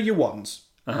here are your ones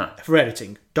Uh-huh. for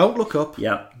editing. Don't Look Up,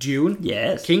 Yeah. Dune,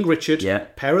 Yes. King Richard, Yeah.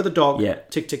 Power of the Dog, Yeah.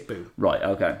 Tick Tick Boom. Right,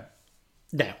 okay.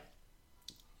 Now,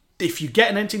 if you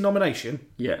get an editing nomination,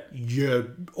 Yeah. you're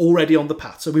already on the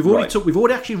path. So we've already Right. we've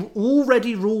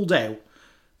already ruled out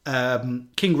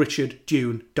King Richard,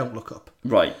 Dune, Don't Look Up.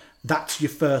 Right. That's your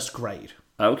first grade.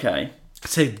 Okay.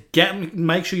 To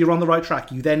make sure you're on the right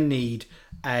track, you then need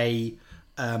a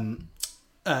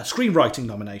screenwriting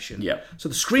nomination. Yeah. So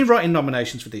the screenwriting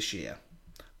nominations for this year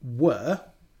were,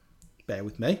 bear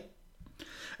with me,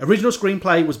 original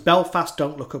screenplay was Belfast,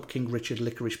 Don't Look Up, King Richard,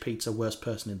 Licorice Pizza, Worst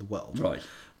Person in the World. Right.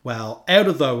 Well, out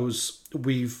of those,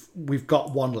 we've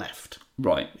got one left.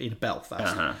 Right. In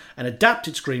Belfast. Uh-huh. An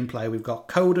adapted screenplay, we've got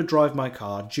Coda, Drive My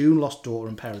Car, June, Lost Daughter,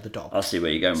 and Power of the Dog. I'll see where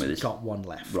you're going with We've this. got one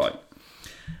left. Right.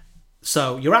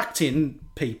 So your acting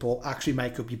people actually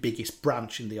make up your biggest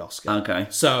branch in the Oscar. Okay.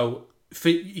 So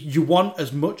you want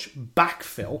as much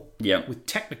backfill Yeah. with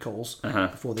technicals Uh-huh.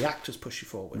 before the actors push you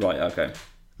forward. Right, okay.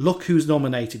 Look who's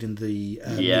nominated in the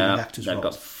leading Yeah, actors they've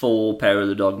roles. got 4 Power of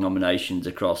the Dog nominations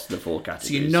across the 4 categories.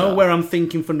 So you know where I'm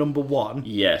thinking for number 1,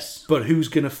 Yes. but who's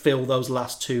going to fill those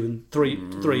last 2 and 3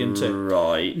 and 2?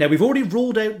 Right. Now, we've already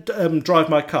ruled out Drive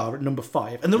My Car at number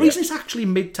 5. And the reason it's actually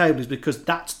mid-table is because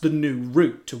that's the new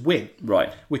route to win.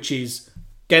 Right. Which is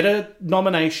get a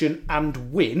nomination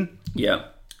and win Yeah.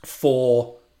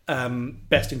 for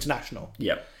Best International.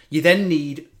 Yeah. You then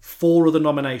need 4 other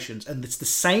nominations. And it's the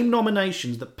same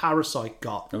nominations that Parasite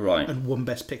got Right. and won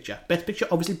Best Picture. Best Picture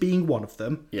obviously being one of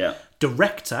them. Yeah.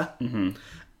 Director. And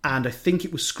I think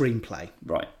it was Screenplay.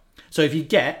 Right. So if you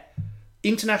get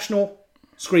International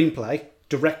Screenplay,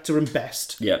 Director and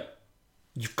Best, Yeah.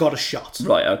 you've got a shot.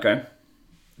 Right, okay.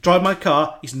 Drive My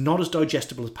Car is not as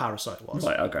digestible as Parasite was.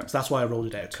 Right, okay. So that's why I rolled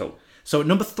it out. Cool. So at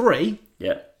number 3,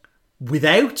 Yeah.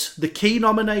 without the key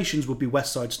nominations, would be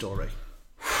West Side Story.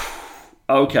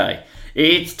 Okay.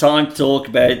 It's time to talk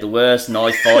about the worst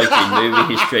knife fight in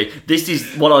movie history. This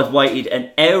is what I've waited an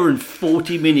hour and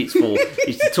 40 minutes for,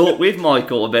 is to talk with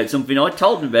Michael about something I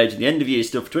told him about in the end of year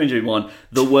stuff for 2021,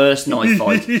 the worst knife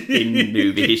fight in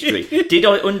movie history. Did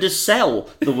I undersell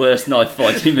the worst knife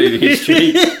fight in movie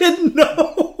history? No!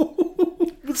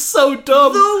 It's so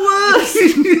dumb! The worst!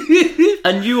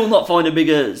 And you will not find a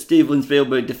bigger Steven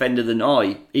Spielberg defender than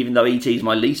I, even though E.T. is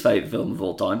my least favourite film of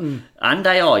all time. And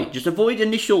AI. Just avoid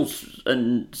initials,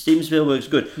 and Steven Spielberg's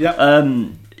good. Yeah.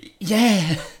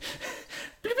 Yeah.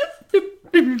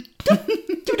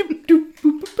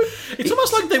 It's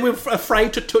almost like they were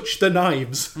afraid to touch the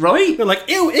knives. Right? They're like,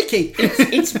 ew, icky!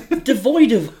 It's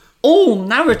devoid of all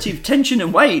narrative tension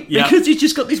and weight, Yeah. because it's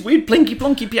just got this weird plinky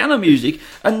plonky piano music,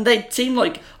 and they seem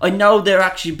like, I know they're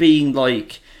actually being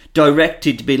like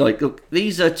directed to be like, look,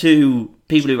 these are 2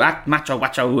 people who act macho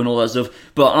and all that stuff,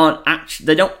 but aren't actually,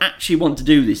 they don't actually want to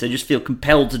do this. They just feel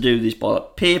compelled to do this by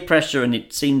like peer pressure, and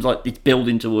it seems like it's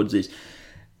building towards this.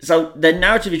 So their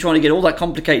narrative is trying to get all that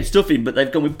complicated stuff in, but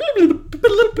they've gone with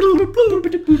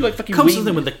like fucking Comes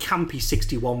something when the campy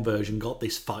 61 version got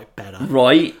this fight better.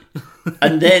 right.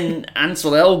 And then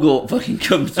Ansel Elgort fucking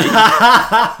comes in.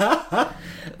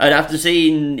 And after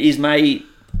seeing his mate,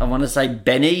 I want to say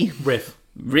Benny Riff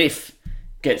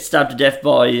get stabbed to death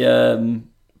by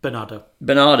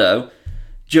Bernardo,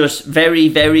 just very,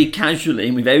 very casually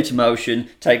and without emotion,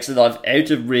 takes the knife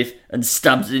out of Riff and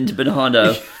stabs it into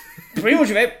Bernardo. Pretty much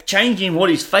without changing what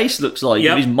his face looks like.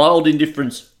 Yep. With his mild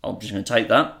indifference. I'm just going to take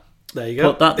that. There you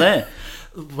go. Put that there.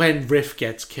 When Riff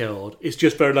gets killed, it's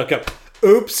just very like a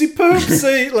oopsie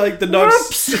poopsie, like the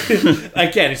knives.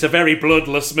 Again, it's a very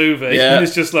bloodless movie. Yeah. And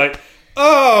it's just like,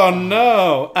 oh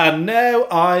no, and now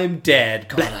I'm dead.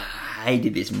 God, I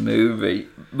hated this movie.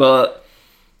 But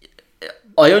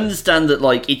I understand that,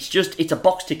 like, it's a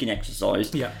box ticking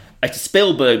exercise. Yeah. It's a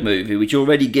Spielberg movie, which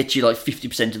already gets you like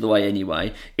 50% of the way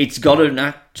anyway. It's got an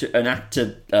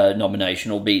actor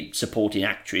nomination, albeit supporting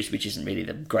actress, which isn't really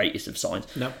the greatest of signs.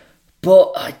 No.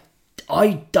 But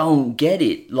I don't get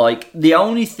it. Like, the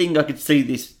only thing I could see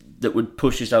this that would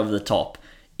push us over the top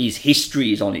is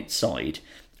history is on its side.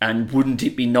 And wouldn't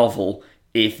it be novel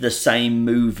if the same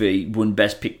movie won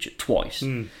Best Picture twice?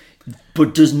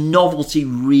 But does novelty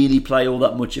really play all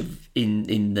that much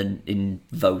in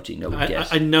voting, I would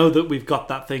guess? I know that we've got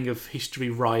that thing of history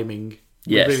rhyming.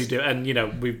 Yes. We really do. And, you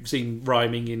know, we've seen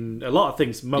rhyming in a lot of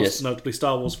things, most notably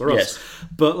Star Wars for us.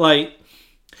 But, like,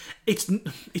 it's an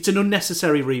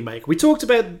unnecessary remake. We talked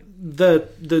about the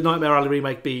Nightmare Alley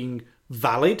remake being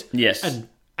valid. Yes. And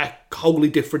a wholly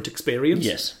different experience.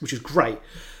 Yes. Which is great.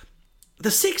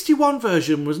 The 61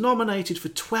 version was nominated for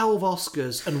 12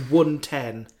 Oscars and won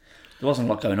 10. There wasn't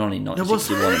a lot going on in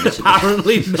 1961.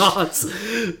 Apparently not.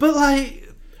 But, like,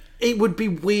 it would be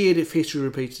weird if history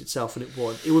repeated itself and it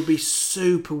won. It would be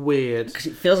super weird. Because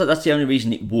it feels like that's the only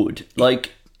reason it would.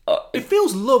 Like, it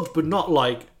feels loved, but not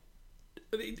like...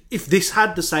 If this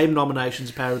had the same nominations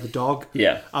as Power of the Dog,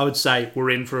 I would say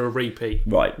we're in for a repeat.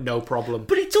 Right. No problem.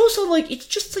 But it's also like, it's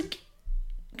just like...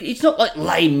 It's not like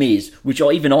Les Mis, which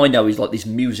I know is like this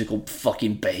musical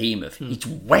fucking behemoth. It's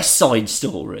West Side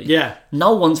Story. Yeah.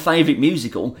 No one's favourite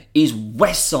musical is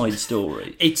West Side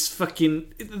Story. It's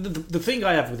fucking... The thing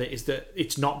I have with it is that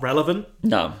it's not relevant.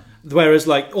 No. Whereas,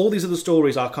 like, all these other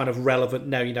stories are kind of relevant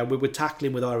now. You know, we're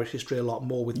tackling with Irish history a lot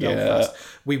more with Belfast.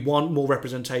 We want more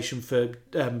representation for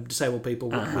disabled people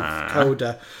with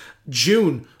CODA.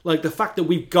 June, like, the fact that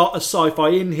we've got a sci-fi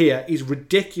in here is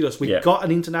ridiculous. We've got an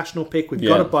international pick, we've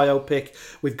got a biopic,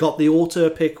 we've got the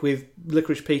auteur pick with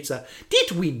Licorice Pizza.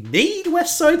 Did we need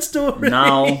West Side Story?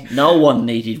 No one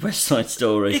needed West Side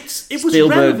Story. It was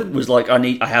Spielberg relevant. was like,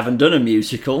 I haven't done a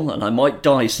musical and I might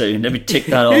die soon. Let me tick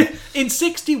that off. In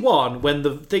 61, when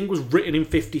the thing was written in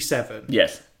 57,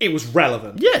 Yes. it was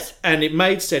relevant. Yes. And it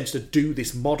made sense to do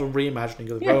this modern reimagining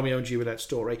of the Romeo and Juliet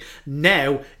story.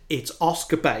 Now, it's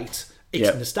Oscar bait,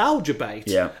 it's nostalgia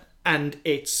bait, and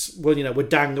it's, well, you know, we're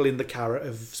dangling the carrot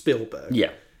of Spielberg.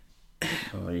 Yeah.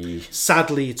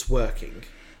 Sadly, it's working.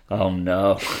 Oh,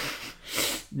 no.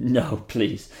 No,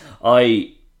 please.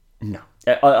 I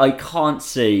can't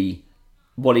see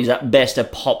what is at best a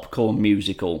popcorn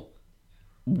musical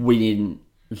winning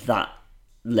that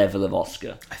level of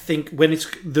Oscar. I think when it's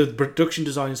the production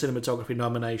design and cinematography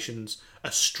nominations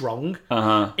are strong,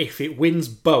 if it wins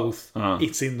both,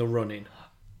 it's in the running.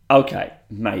 Okay,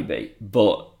 maybe,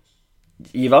 but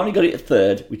you've only got it at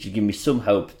third, which is giving me some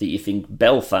hope that you think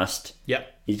Belfast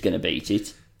is going to beat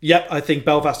it. Yep, I think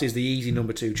Belfast is the easy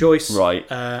number 2 choice. Right.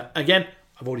 Again,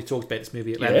 I've already talked about this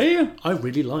movie at length. Yeah. I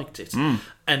really liked it.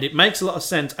 And it makes a lot of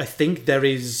sense. I think there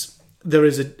is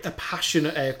a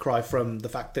passionate outcry from the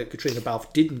fact that Katrina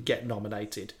Balfe didn't get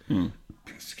nominated.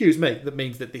 Excuse me. That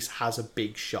means that this has a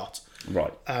big shot.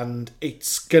 Right. And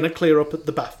it's going to clear up at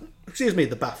the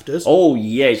BAFTAs. Oh,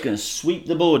 yeah, it's going to sweep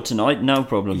the board tonight, no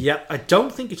problem. Yeah, I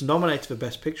don't think it's nominated for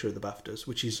Best Picture at the BAFTAs,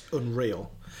 which is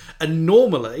unreal. And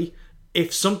normally,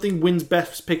 if something wins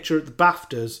Best Picture at the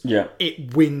BAFTAs,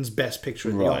 it wins Best Picture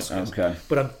at the Oscars. Okay.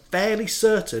 But I'm fairly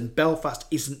certain Belfast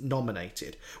isn't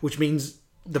nominated, which means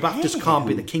the BAFTAs can't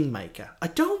be the kingmaker. I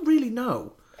don't really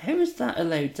know. How is that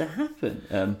allowed to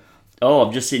happen?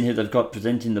 I'm just seeing here they've got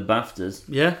presenting the BAFTAs.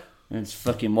 Yeah. It's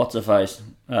fucking what's-her-face.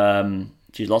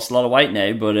 She's lost a lot of weight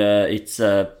now, but it's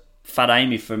Fat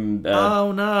Amy from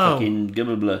oh no, fucking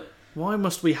Gubbleblur. Why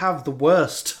must we have the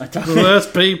worst? The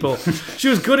worst people. She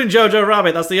was good in Jojo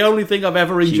Rabbit. That's the only thing I've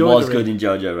ever enjoyed. She was good in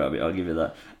Jojo Rabbit, I'll give you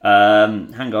that.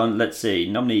 Hang on, let's see.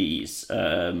 Nominees.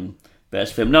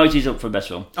 Best film. No, it is up for best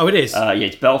film. Oh, it is?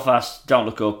 It's Belfast, Don't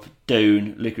Look Up,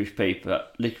 Dune,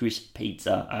 Licorice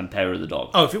Pizza, and Power of the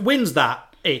Dog. Oh, if it wins that,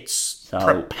 it's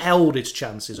propelled its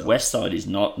chances up. West Side is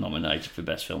not nominated for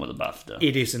best film at the BAFTA.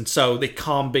 It isn't, so they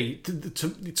can't be.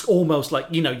 It's almost like,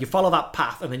 you know, you follow that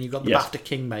path and then you've got the BAFTA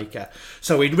Kingmaker.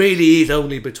 So it really is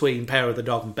only between Power of the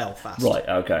Dog and Belfast. Right,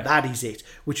 okay. That is it.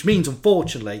 Which means,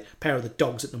 unfortunately, Power of the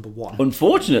Dog's at number 1.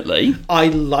 Unfortunately? I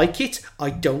like it.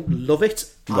 I don't love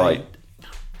it. Right.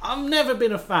 I've never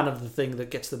been a fan of the thing that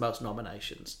gets the most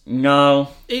nominations. No.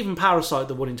 Even Parasite,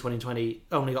 that won in 2020,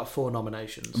 only got 4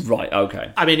 nominations. Right,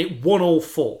 okay. I mean, it won all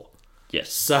 4.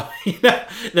 Yes. So, you know,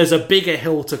 there's a bigger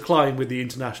hill to climb with the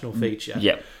international feature.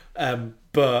 Yeah.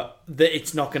 But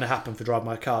it's not going to happen for Drive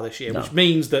My Car this year, which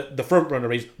means that the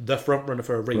frontrunner is the frontrunner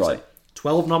for a reason. Right.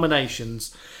 12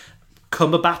 nominations.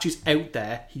 Cumberbatch is out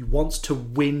there. He wants to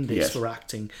win this for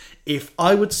acting.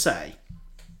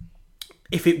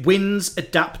 If it wins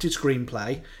adapted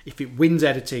screenplay, if it wins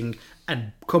editing,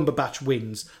 and Cumberbatch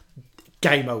wins,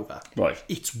 game over. Right.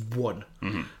 It's won.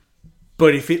 Mm-hmm.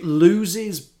 But if it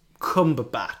loses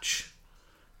Cumberbatch,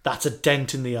 that's a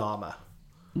dent in the armour.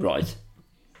 Right.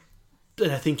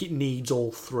 and I think it needs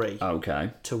all three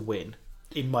Okay. to win,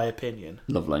 in my opinion.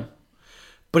 Lovely.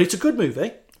 But it's a good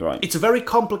movie. Right. It's a very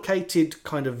complicated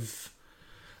kind of,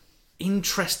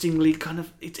 interestingly kind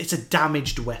of. It's a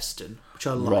damaged western, which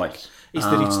I like. Right. Is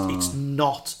that it's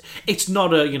not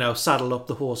a saddle up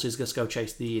the horses, let's go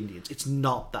chase the Indians. It's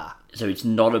not that. So it's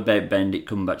not about Benedict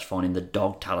Cumberbatch finding the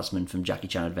dog talisman from Jackie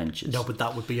Chan Adventures. No, but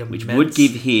that would be immense. Which would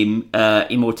give him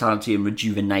immortality and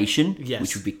rejuvenation, Yes.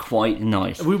 which would be quite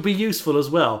nice. It would be useful as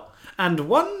well. And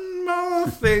one more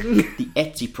thing. The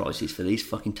Etsy prices for these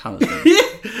fucking talismans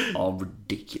are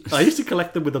ridiculous. I used to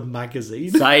collect them with a magazine.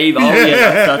 Save. Oh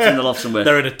yeah, that's in the loft somewhere.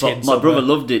 They're in a tin But my somewhere. brother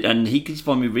loved it, and he could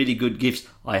find me really good gifts.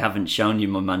 I haven't shown you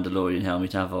my Mandalorian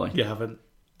helmet, have I? You haven't.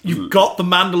 You've got the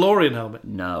Mandalorian helmet.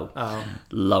 No. Oh.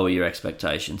 Lower your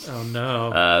expectations. Oh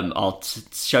no. I'll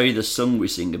show you the song we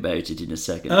sing about it in a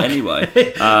second. Anyway,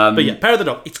 But yeah, Power of the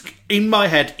Dog. It's in my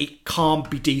head. It can't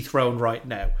be dethroned right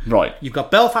now. Right. You've got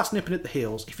Belfast nipping at the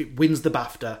heels. If it wins the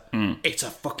BAFTA, it's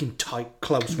a fucking tight,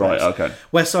 close Right, race. okay.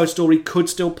 West Side Story could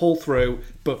still pull through,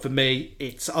 but for me,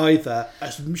 it's either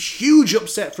a huge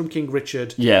upset from King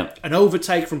Richard, Yeah. an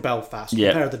overtake from Belfast,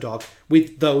 Yeah. Power of the Dog,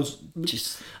 with those.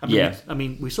 just I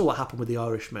mean, we saw what happened with The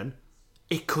Irishman.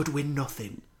 It could win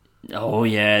nothing. Oh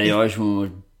yeah, the Irishman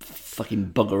would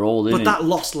fucking bugger all, didn't But that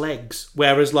lost legs.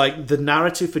 Whereas, like, the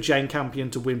narrative for Jane Campion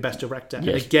to win Best Director, and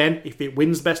Yes. again, if it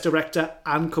wins Best Director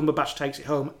and Cumberbatch takes it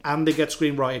home and they get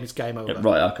screenwriting, it's game over.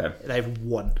 Right, okay. They've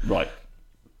won. Right.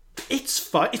 It's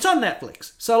fine. It's on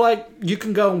Netflix. So, like, you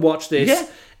can go and watch this. Yeah.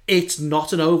 It's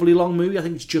not an overly long movie. I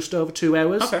think it's just over 2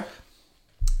 hours. Okay.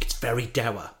 It's very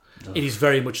dour. It is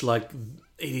very much like,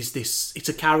 it's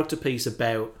a character piece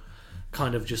about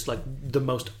kind of just like the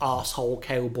most arsehole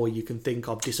cowboy you can think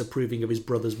of disapproving of his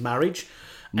brother's marriage.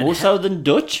 More so than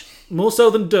Dutch? More so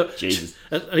than Dutch. Jesus.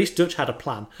 At least Dutch had a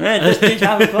plan. Yeah, Dutch did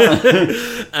have a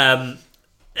plan.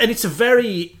 And it's a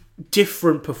very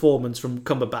different performance from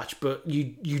Cumberbatch, but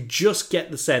you just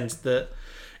get the sense that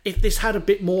if this had a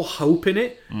bit more hope in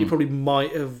it, it probably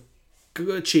might have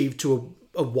achieved to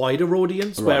a wider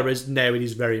audience, whereas now it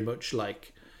is very much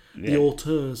like the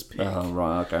auteur's pick. Oh,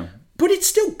 right, okay. But it's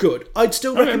still good. I'd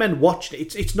still recommend watching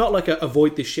it. It's not like a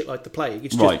avoid this shit like the plague.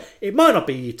 It's just, Right. it might not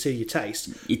be to your taste,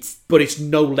 It's but it's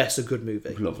no less a good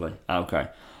movie. lovely. Okay.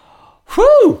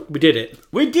 Whew! We did it.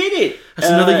 We did it! That's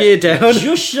another year down.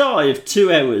 Just shy of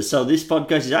 2 hours, so this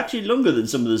podcast is actually longer than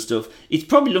some of the stuff. It's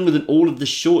probably longer than all of the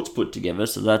shorts put together,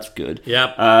 so that's good.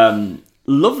 Yep.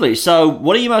 Lovely. So,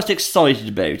 what are you most excited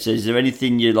about? Is there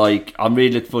anything you like? I'm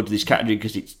really looking forward to this category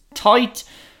because it's tight.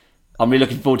 I'm really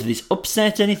looking forward to this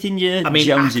upset. Anything you're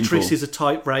jonesing actress for? is a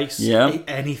tight race. Yeah.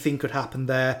 Anything could happen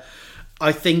there.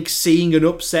 I think seeing an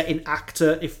upset in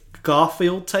actor if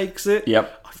Garfield takes it.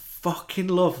 Yep. I fucking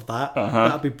love that.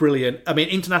 That'd be brilliant. I mean,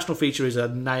 international feature is a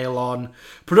nail on.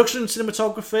 Production and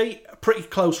cinematography, a pretty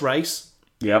close race.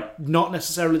 Yep. Not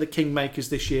necessarily the kingmakers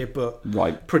this year, but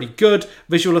Right. pretty good.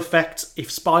 Visual effects,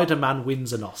 if Spider-Man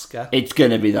wins an Oscar. It's going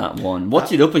to be that one.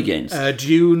 What's it up against?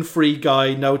 Dune, Free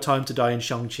Guy, No Time to Die, and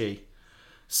Shang-Chi.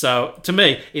 So, to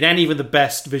me, it ain't even the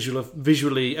best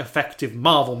visually effective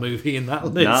Marvel movie in that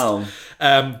list. No.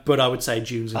 But I would say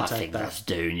Dune's going I to take think that. that's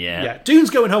Dune, yeah. Yeah, Dune's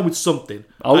going home with something.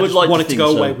 I would just like want to it to think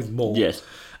go so. away with more. Yes.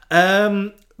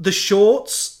 The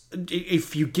shorts,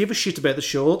 if you give a shit about the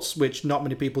shorts, which not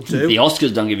many people do. The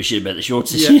Oscars don't give a shit about the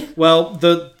shorts this Yeah, year. well,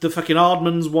 the fucking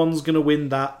Aardman's one's going to win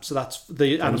that, so that's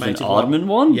the animated Aardman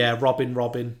one? Yeah, Robin.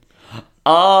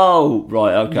 Oh,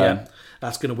 right, okay. Yeah,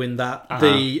 that's going to win that.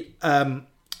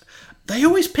 They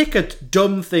always pick a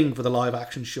dumb thing for the live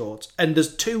action shorts, and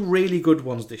there's 2 really good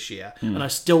ones this year, and I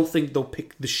still think they'll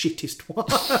pick the shittest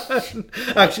one.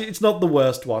 Actually, it's not the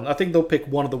worst one. I think they'll pick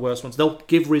one of the worst ones. They'll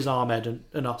give Riz Ahmed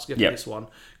an Oscar for this one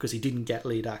because he didn't get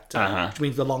lead actor, which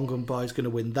means The Long Goodbye is going to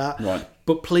win that. Right.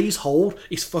 But please hold,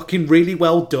 it's fucking really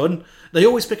well done. They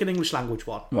always pick an English language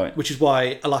one, Right. which is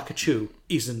why Alaka Chu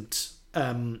isn't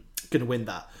going to win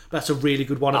that. But that's a really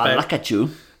good one about. I like you.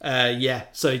 Yeah,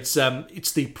 so it's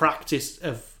the practice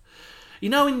of,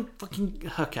 in fucking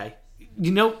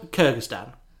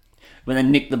Kyrgyzstan. When they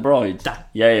nick the brides. That,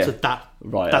 Yeah. So that's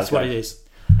okay. what it is.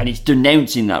 And it's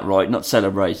denouncing that, right? Not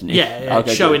celebrating it. Yeah,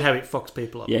 Okay, showing good. how it fucks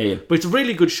people up. Yeah. But it's a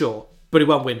really good show, but it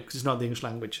won't win because it's not the English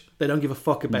language. They don't give a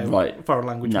fuck about foreign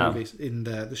language movies in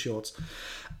the shorts.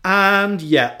 And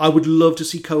yeah, I would love to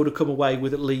see Coda come away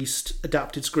with at least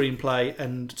adapted screenplay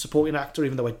and supporting actor,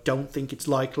 even though I don't think it's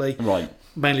likely. Right.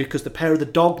 Mainly because The Power of the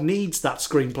Dog needs that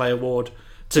screenplay award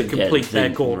to complete their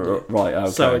gauntlet. Right,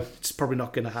 okay. So it's probably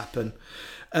not going to happen.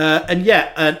 And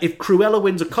if Cruella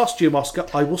wins a costume Oscar,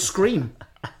 I will scream.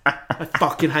 I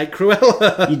fucking hate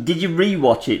Cruella. Did you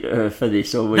rewatch it for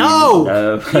this? Or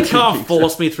No! You can't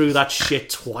force me through that shit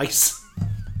twice.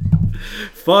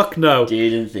 Fuck no.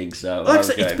 Didn't think so. Like I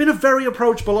said, it's been a very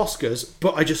approachable Oscars,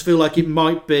 but I just feel like it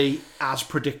might be as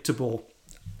predictable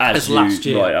as last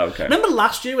year. Right, okay. Remember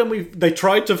last year when they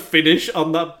tried to finish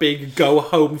on that big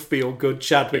go-home feel-good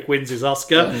Chadwick wins his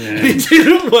Oscar? It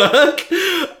didn't work.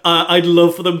 I'd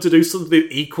love for them to do something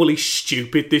equally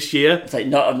stupid this year. It's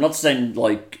like, I'm not saying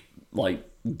like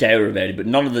dour about it, but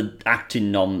none of the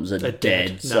acting noms are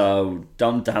dead, so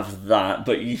don't have that.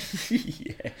 But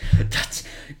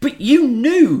but you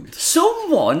knew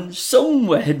someone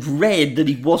somewhere had read that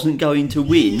he wasn't going to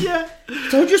win. Yeah.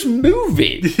 So just move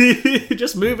it.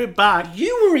 Just move it back.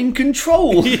 You were in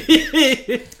control.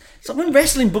 So when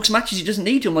wrestling books matches he doesn't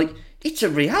need to, I'm like, it's a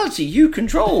reality you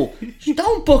control.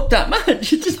 Don't book that match.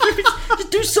 Just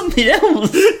do something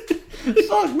else.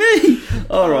 Fuck me.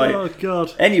 Alright. Oh,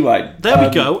 God. Anyway. There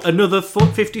we go. Another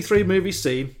 53 movie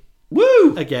scene.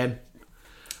 Woo! Again.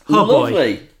 Oh,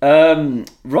 lovely.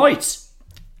 Right.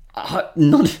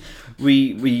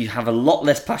 We have a lot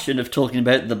less passion of talking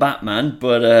about the Batman,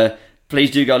 but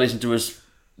please do go listen to us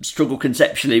struggle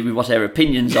conceptually with what our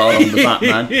opinions are on the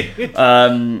Batman.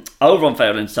 Over on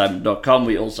failentertainment.com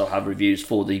we also have reviews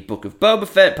for the Book of Boba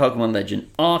Fett, Pokemon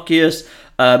Legend Arceus.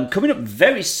 Coming up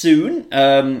very soon,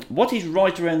 what is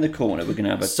right around the corner? We're going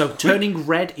to have Turning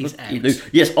Red is out.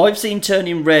 Yes, I've seen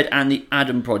Turning Red and the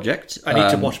Adam Project. I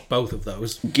need to watch both of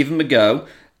those. Give them a go.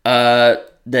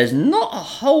 There's not a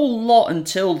whole lot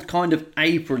until kind of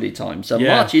April-y time. So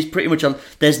March is pretty much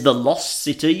there's The Lost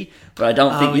City, but I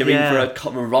don't think you're in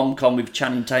for a rom-com with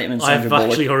Channing Tatum and Sandra Bullock. I've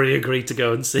actually already agreed to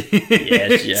go and see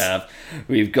Yes, you have.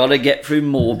 We've got to get through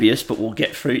Morbius, but we'll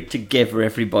get through it together,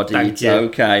 everybody. Thank you.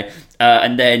 Okay.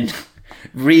 And then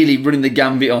really running the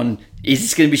gambit on, is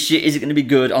this going to be shit? Is it going to be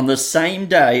good? On the same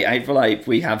day, April 8th,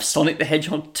 we have Sonic the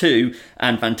Hedgehog 2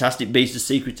 and Fantastic Beasts: The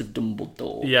Secrets of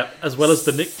Dumbledore. Yeah, as well as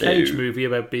the Nick Cage movie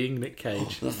about being Nick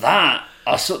Cage. That,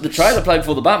 I saw the trailer played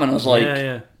before the Batman, I was like,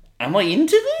 am I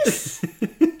into this?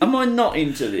 Am I not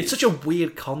into this? It's such a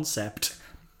weird concept.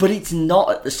 But it's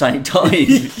not at the same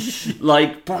time.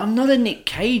 But I'm not a Nick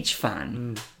Cage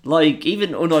fan.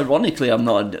 Even unironically, I'm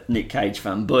not a Nick Cage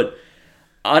fan, but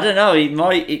I don't know.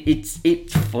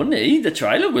 It's funny. The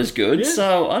trailer was good,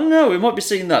 so I don't know. We might be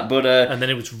seeing that, but and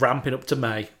then it was ramping up to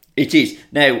May. It is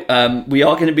now. We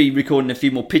are going to be recording a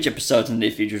few more pitch episodes in the near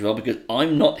future as well, because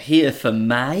I'm not here for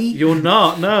May. You're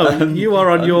not. No, you are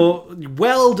on your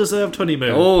well-deserved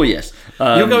honeymoon. Oh yes,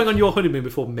 you're going on your honeymoon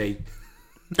before me.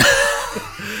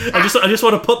 I just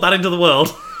want to put that into the world.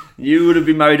 You would have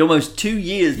been married almost 2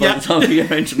 years by the time we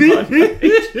go into my marriage.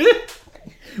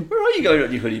 Where are you going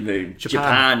on your honeymoon?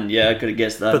 Japan. Yeah, I could have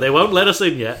guessed that. But they won't let us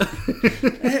in yet.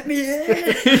 Let me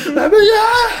in.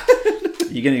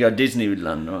 You're going to go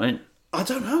Disneyland, right? I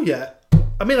don't know yet.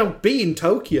 I mean, I'll be in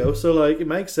Tokyo, so it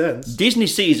makes sense. Disney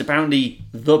Sea is apparently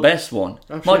the best one.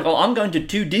 Michael, I'm going to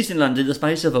 2 Disneylands in the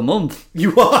space of a month.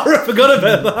 You are? I forgot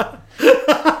about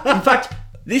that. In fact,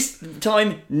 this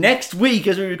time next week,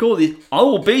 as we record this, I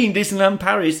will be in Disneyland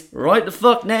Paris right the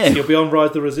fuck now. You'll be on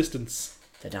Rise the Resistance.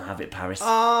 They don't have it Paris.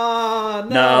 Ah,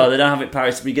 no, they don't have it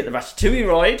Paris. We get the Ratatouille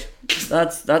ride.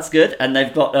 That's good. And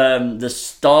they've got the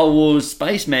Star Wars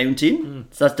Space Mountain.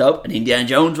 So that's dope. An Indiana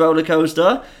Jones roller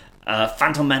coaster.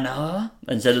 Phantom Manor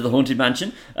instead of the Haunted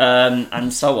Mansion,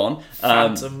 and so on.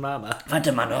 Phantom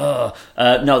Manor.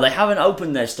 No, they haven't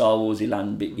opened their Star Warsy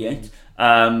land bit yet.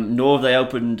 Nor have they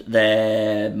opened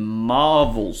their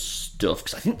Marvel stuff,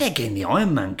 because I think they're getting the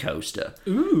Iron Man coaster,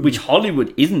 which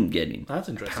Hollywood isn't getting. That's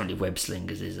interesting. Apparently Web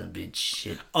Slingers is a bit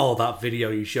shit. Oh, that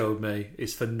video you showed me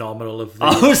is phenomenal.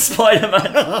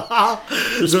 Spider-Man.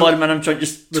 The Spider-Man I'm trying to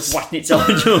just swatting its own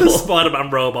jaw. The Spider-Man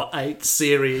robot ate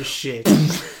serious shit.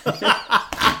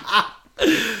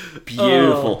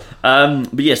 Beautiful.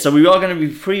 But yeah, so we are going to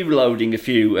be preloading a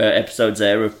few episodes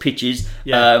there of pitches.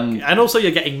 Yeah. And also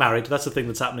you're getting married. That's the thing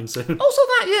that's happening soon. Also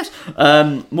that, yes.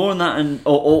 More on that and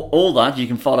all that you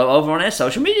can follow over on our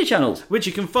social media channels. Which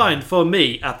you can find for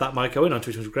me at that Mike Owen on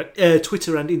Twitter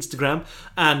and Instagram,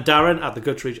 and Darren at the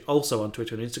Guttridge also on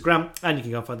Twitter and Instagram. And you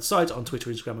can go and find the site on Twitter,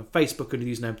 Instagram and Facebook under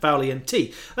the username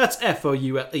FoulENT. That's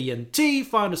FOULENT.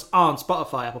 Find us on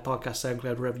Spotify, Apple Podcasts,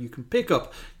 SoundCloud, wherever you can pick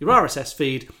up your RSS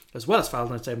feed, as well as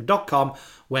FoulEntertainment.com,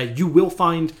 where you will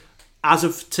find, as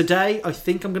of today, I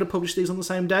think I'm going to publish these on the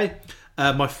same day,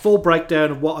 my full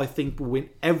breakdown of what I think will win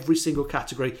every single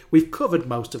category. We've covered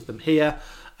most of them here,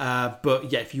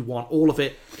 but yeah, if you want all of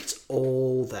it, it's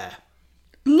all there.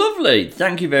 Lovely.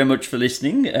 Thank you very much for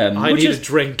listening. I need a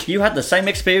drink. You had the same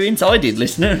experience I did,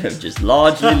 listener, of just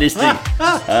largely listening.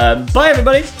 Bye,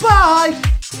 everybody. Bye.